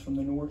white troops from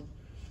the north.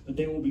 But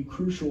they will be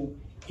crucial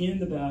in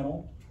the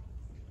battle.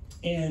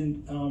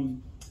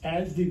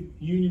 As the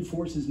Union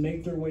forces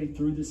make their way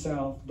through the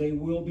South, they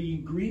will be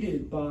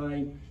greeted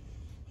by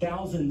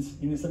thousands,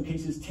 and in some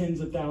cases tens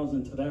of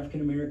thousands of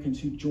African Americans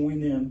who join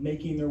them,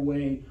 making their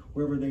way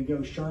wherever they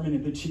go. Sherman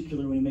in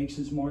particular, when he makes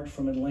his march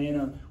from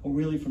Atlanta, or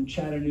really from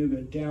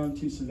Chattanooga down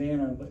to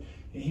Savannah, but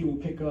he will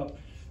pick up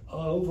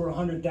over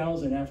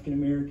 100,000 African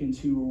Americans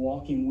who are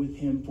walking with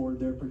him for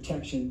their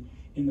protection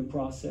in the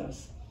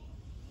process.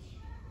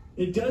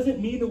 It doesn't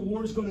mean the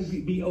war is going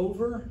to be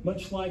over,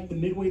 much like the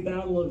Midway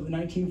Battle of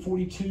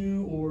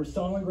 1942 or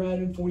Stalingrad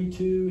in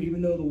 42,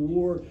 even though the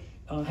war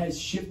has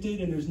shifted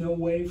and there's no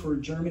way for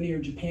Germany or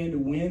Japan to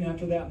win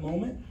after that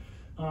moment.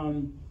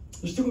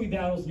 There's still going to be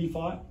battles to be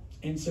fought.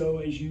 And so,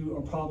 as you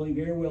are probably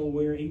very well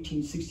aware,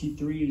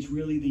 1863 is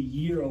really the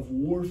year of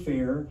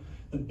warfare.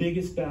 The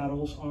biggest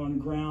battles on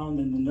ground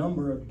and the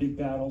number of big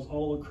battles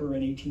all occur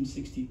in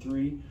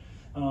 1863.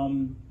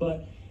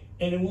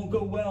 And it won't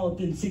go well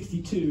in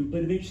 62,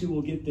 but eventually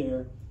we'll get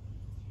there.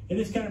 And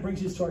this kind of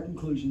brings us to our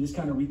conclusion. This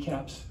kind of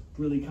recaps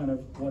really kind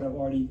of what I've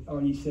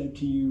already said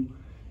to you.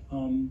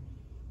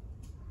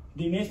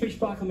 The Emancipation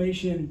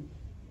Proclamation,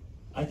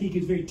 I think,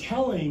 is very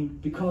telling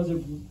because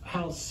of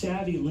how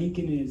savvy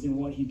Lincoln is in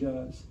what he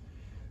does.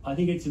 I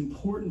think it's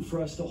important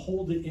for us to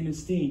hold it in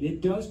esteem.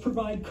 It does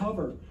provide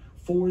cover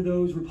for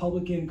those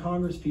Republican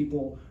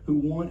congresspeople who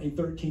want a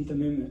 13th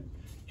Amendment,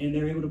 and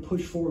they're able to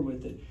push forward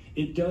with it.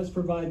 It does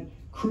provide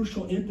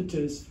crucial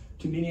impetus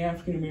to many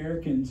African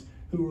Americans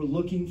who are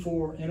looking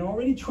for and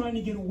already trying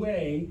to get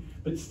away,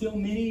 but still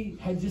many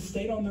had just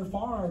stayed on their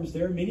farms.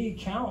 There are many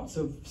accounts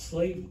of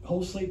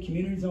whole slave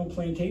communities on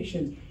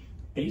plantations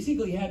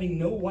basically having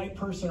no white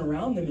person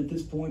around them at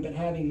this point, but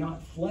having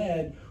not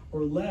fled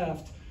or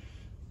left,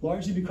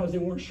 largely because they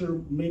weren't sure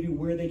maybe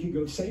where they could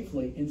go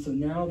safely. And so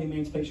now the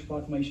Emancipation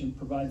Proclamation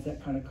provides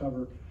that kind of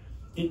cover.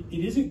 It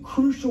isn't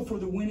crucial for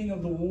the winning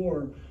of the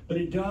war, but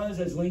it does,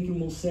 as Lincoln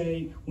will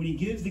say when he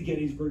gives the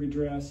Gettysburg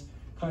Address,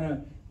 kind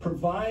of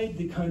provide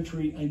the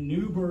country a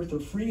new birth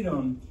of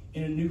freedom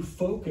and a new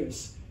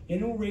focus.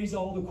 And it will raise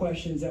all the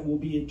questions that will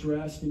be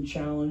addressed and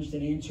challenged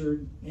and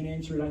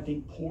answered, I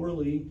think,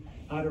 poorly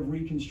out of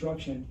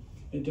Reconstruction.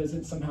 It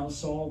doesn't somehow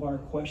solve our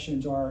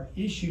questions or our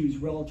issues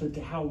relative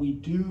to how we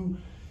do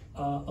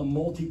a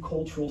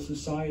multicultural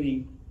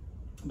society.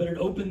 But it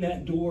opened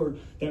that door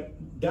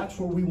that's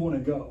where we want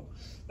to go.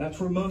 That's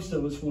where most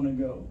of us want to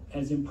go,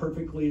 as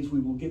imperfectly as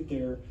we will get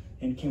there,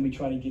 and can we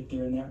try to get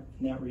there in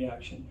that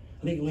reaction.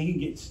 I think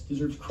Lincoln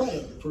deserves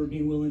credit for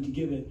being willing to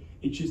give it.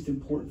 It's just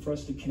important for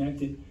us to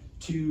connect it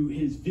to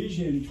his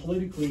vision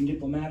politically and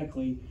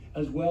diplomatically,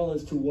 as well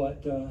as to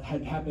what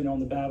had happened on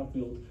the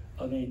battlefield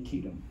of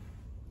Antietam.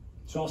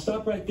 So I'll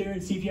stop right there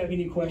and see if you have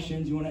any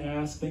questions you want to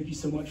ask. Thank you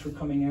so much for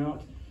coming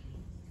out.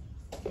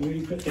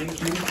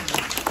 Thank you.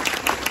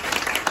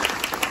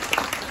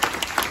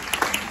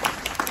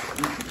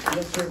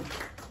 Yes, sir.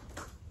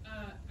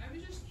 I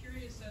was just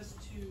curious as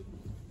to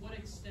what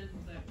extent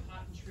the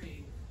cotton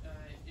trade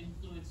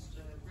influenced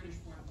British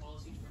foreign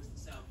policy towards the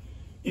South.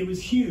 It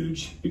was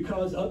huge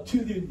because up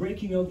to the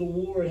breaking of the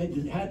war,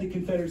 had the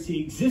Confederacy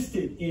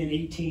existed in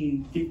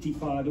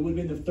 1855, it would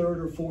have been the third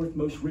or fourth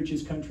most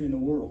richest country in the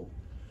world.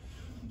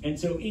 And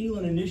so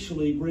England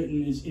initially,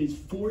 Britain, is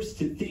forced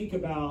to think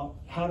about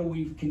how do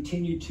we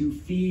continue to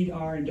feed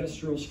our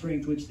industrial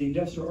strength, which the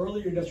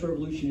earlier industrial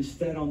revolution is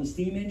fed on the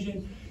steam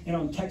engine and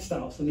on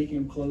textiles, so making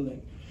them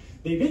clothing.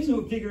 They eventually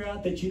would figure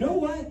out that, you know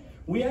what,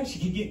 we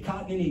actually can get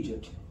cotton in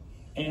Egypt.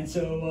 And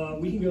so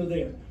we can go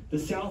there. The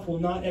South will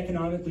not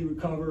economically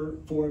recover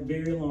for a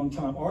very long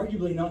time,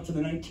 arguably not to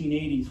the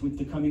 1980s with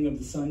the coming of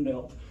the Sun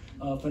Belt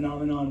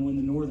phenomenon when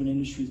the northern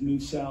industries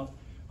moved south.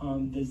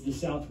 Does the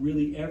South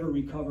really ever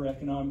recover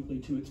economically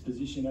to its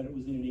position that it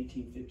was in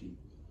 1850?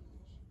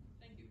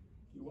 Thank you.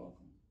 You're welcome.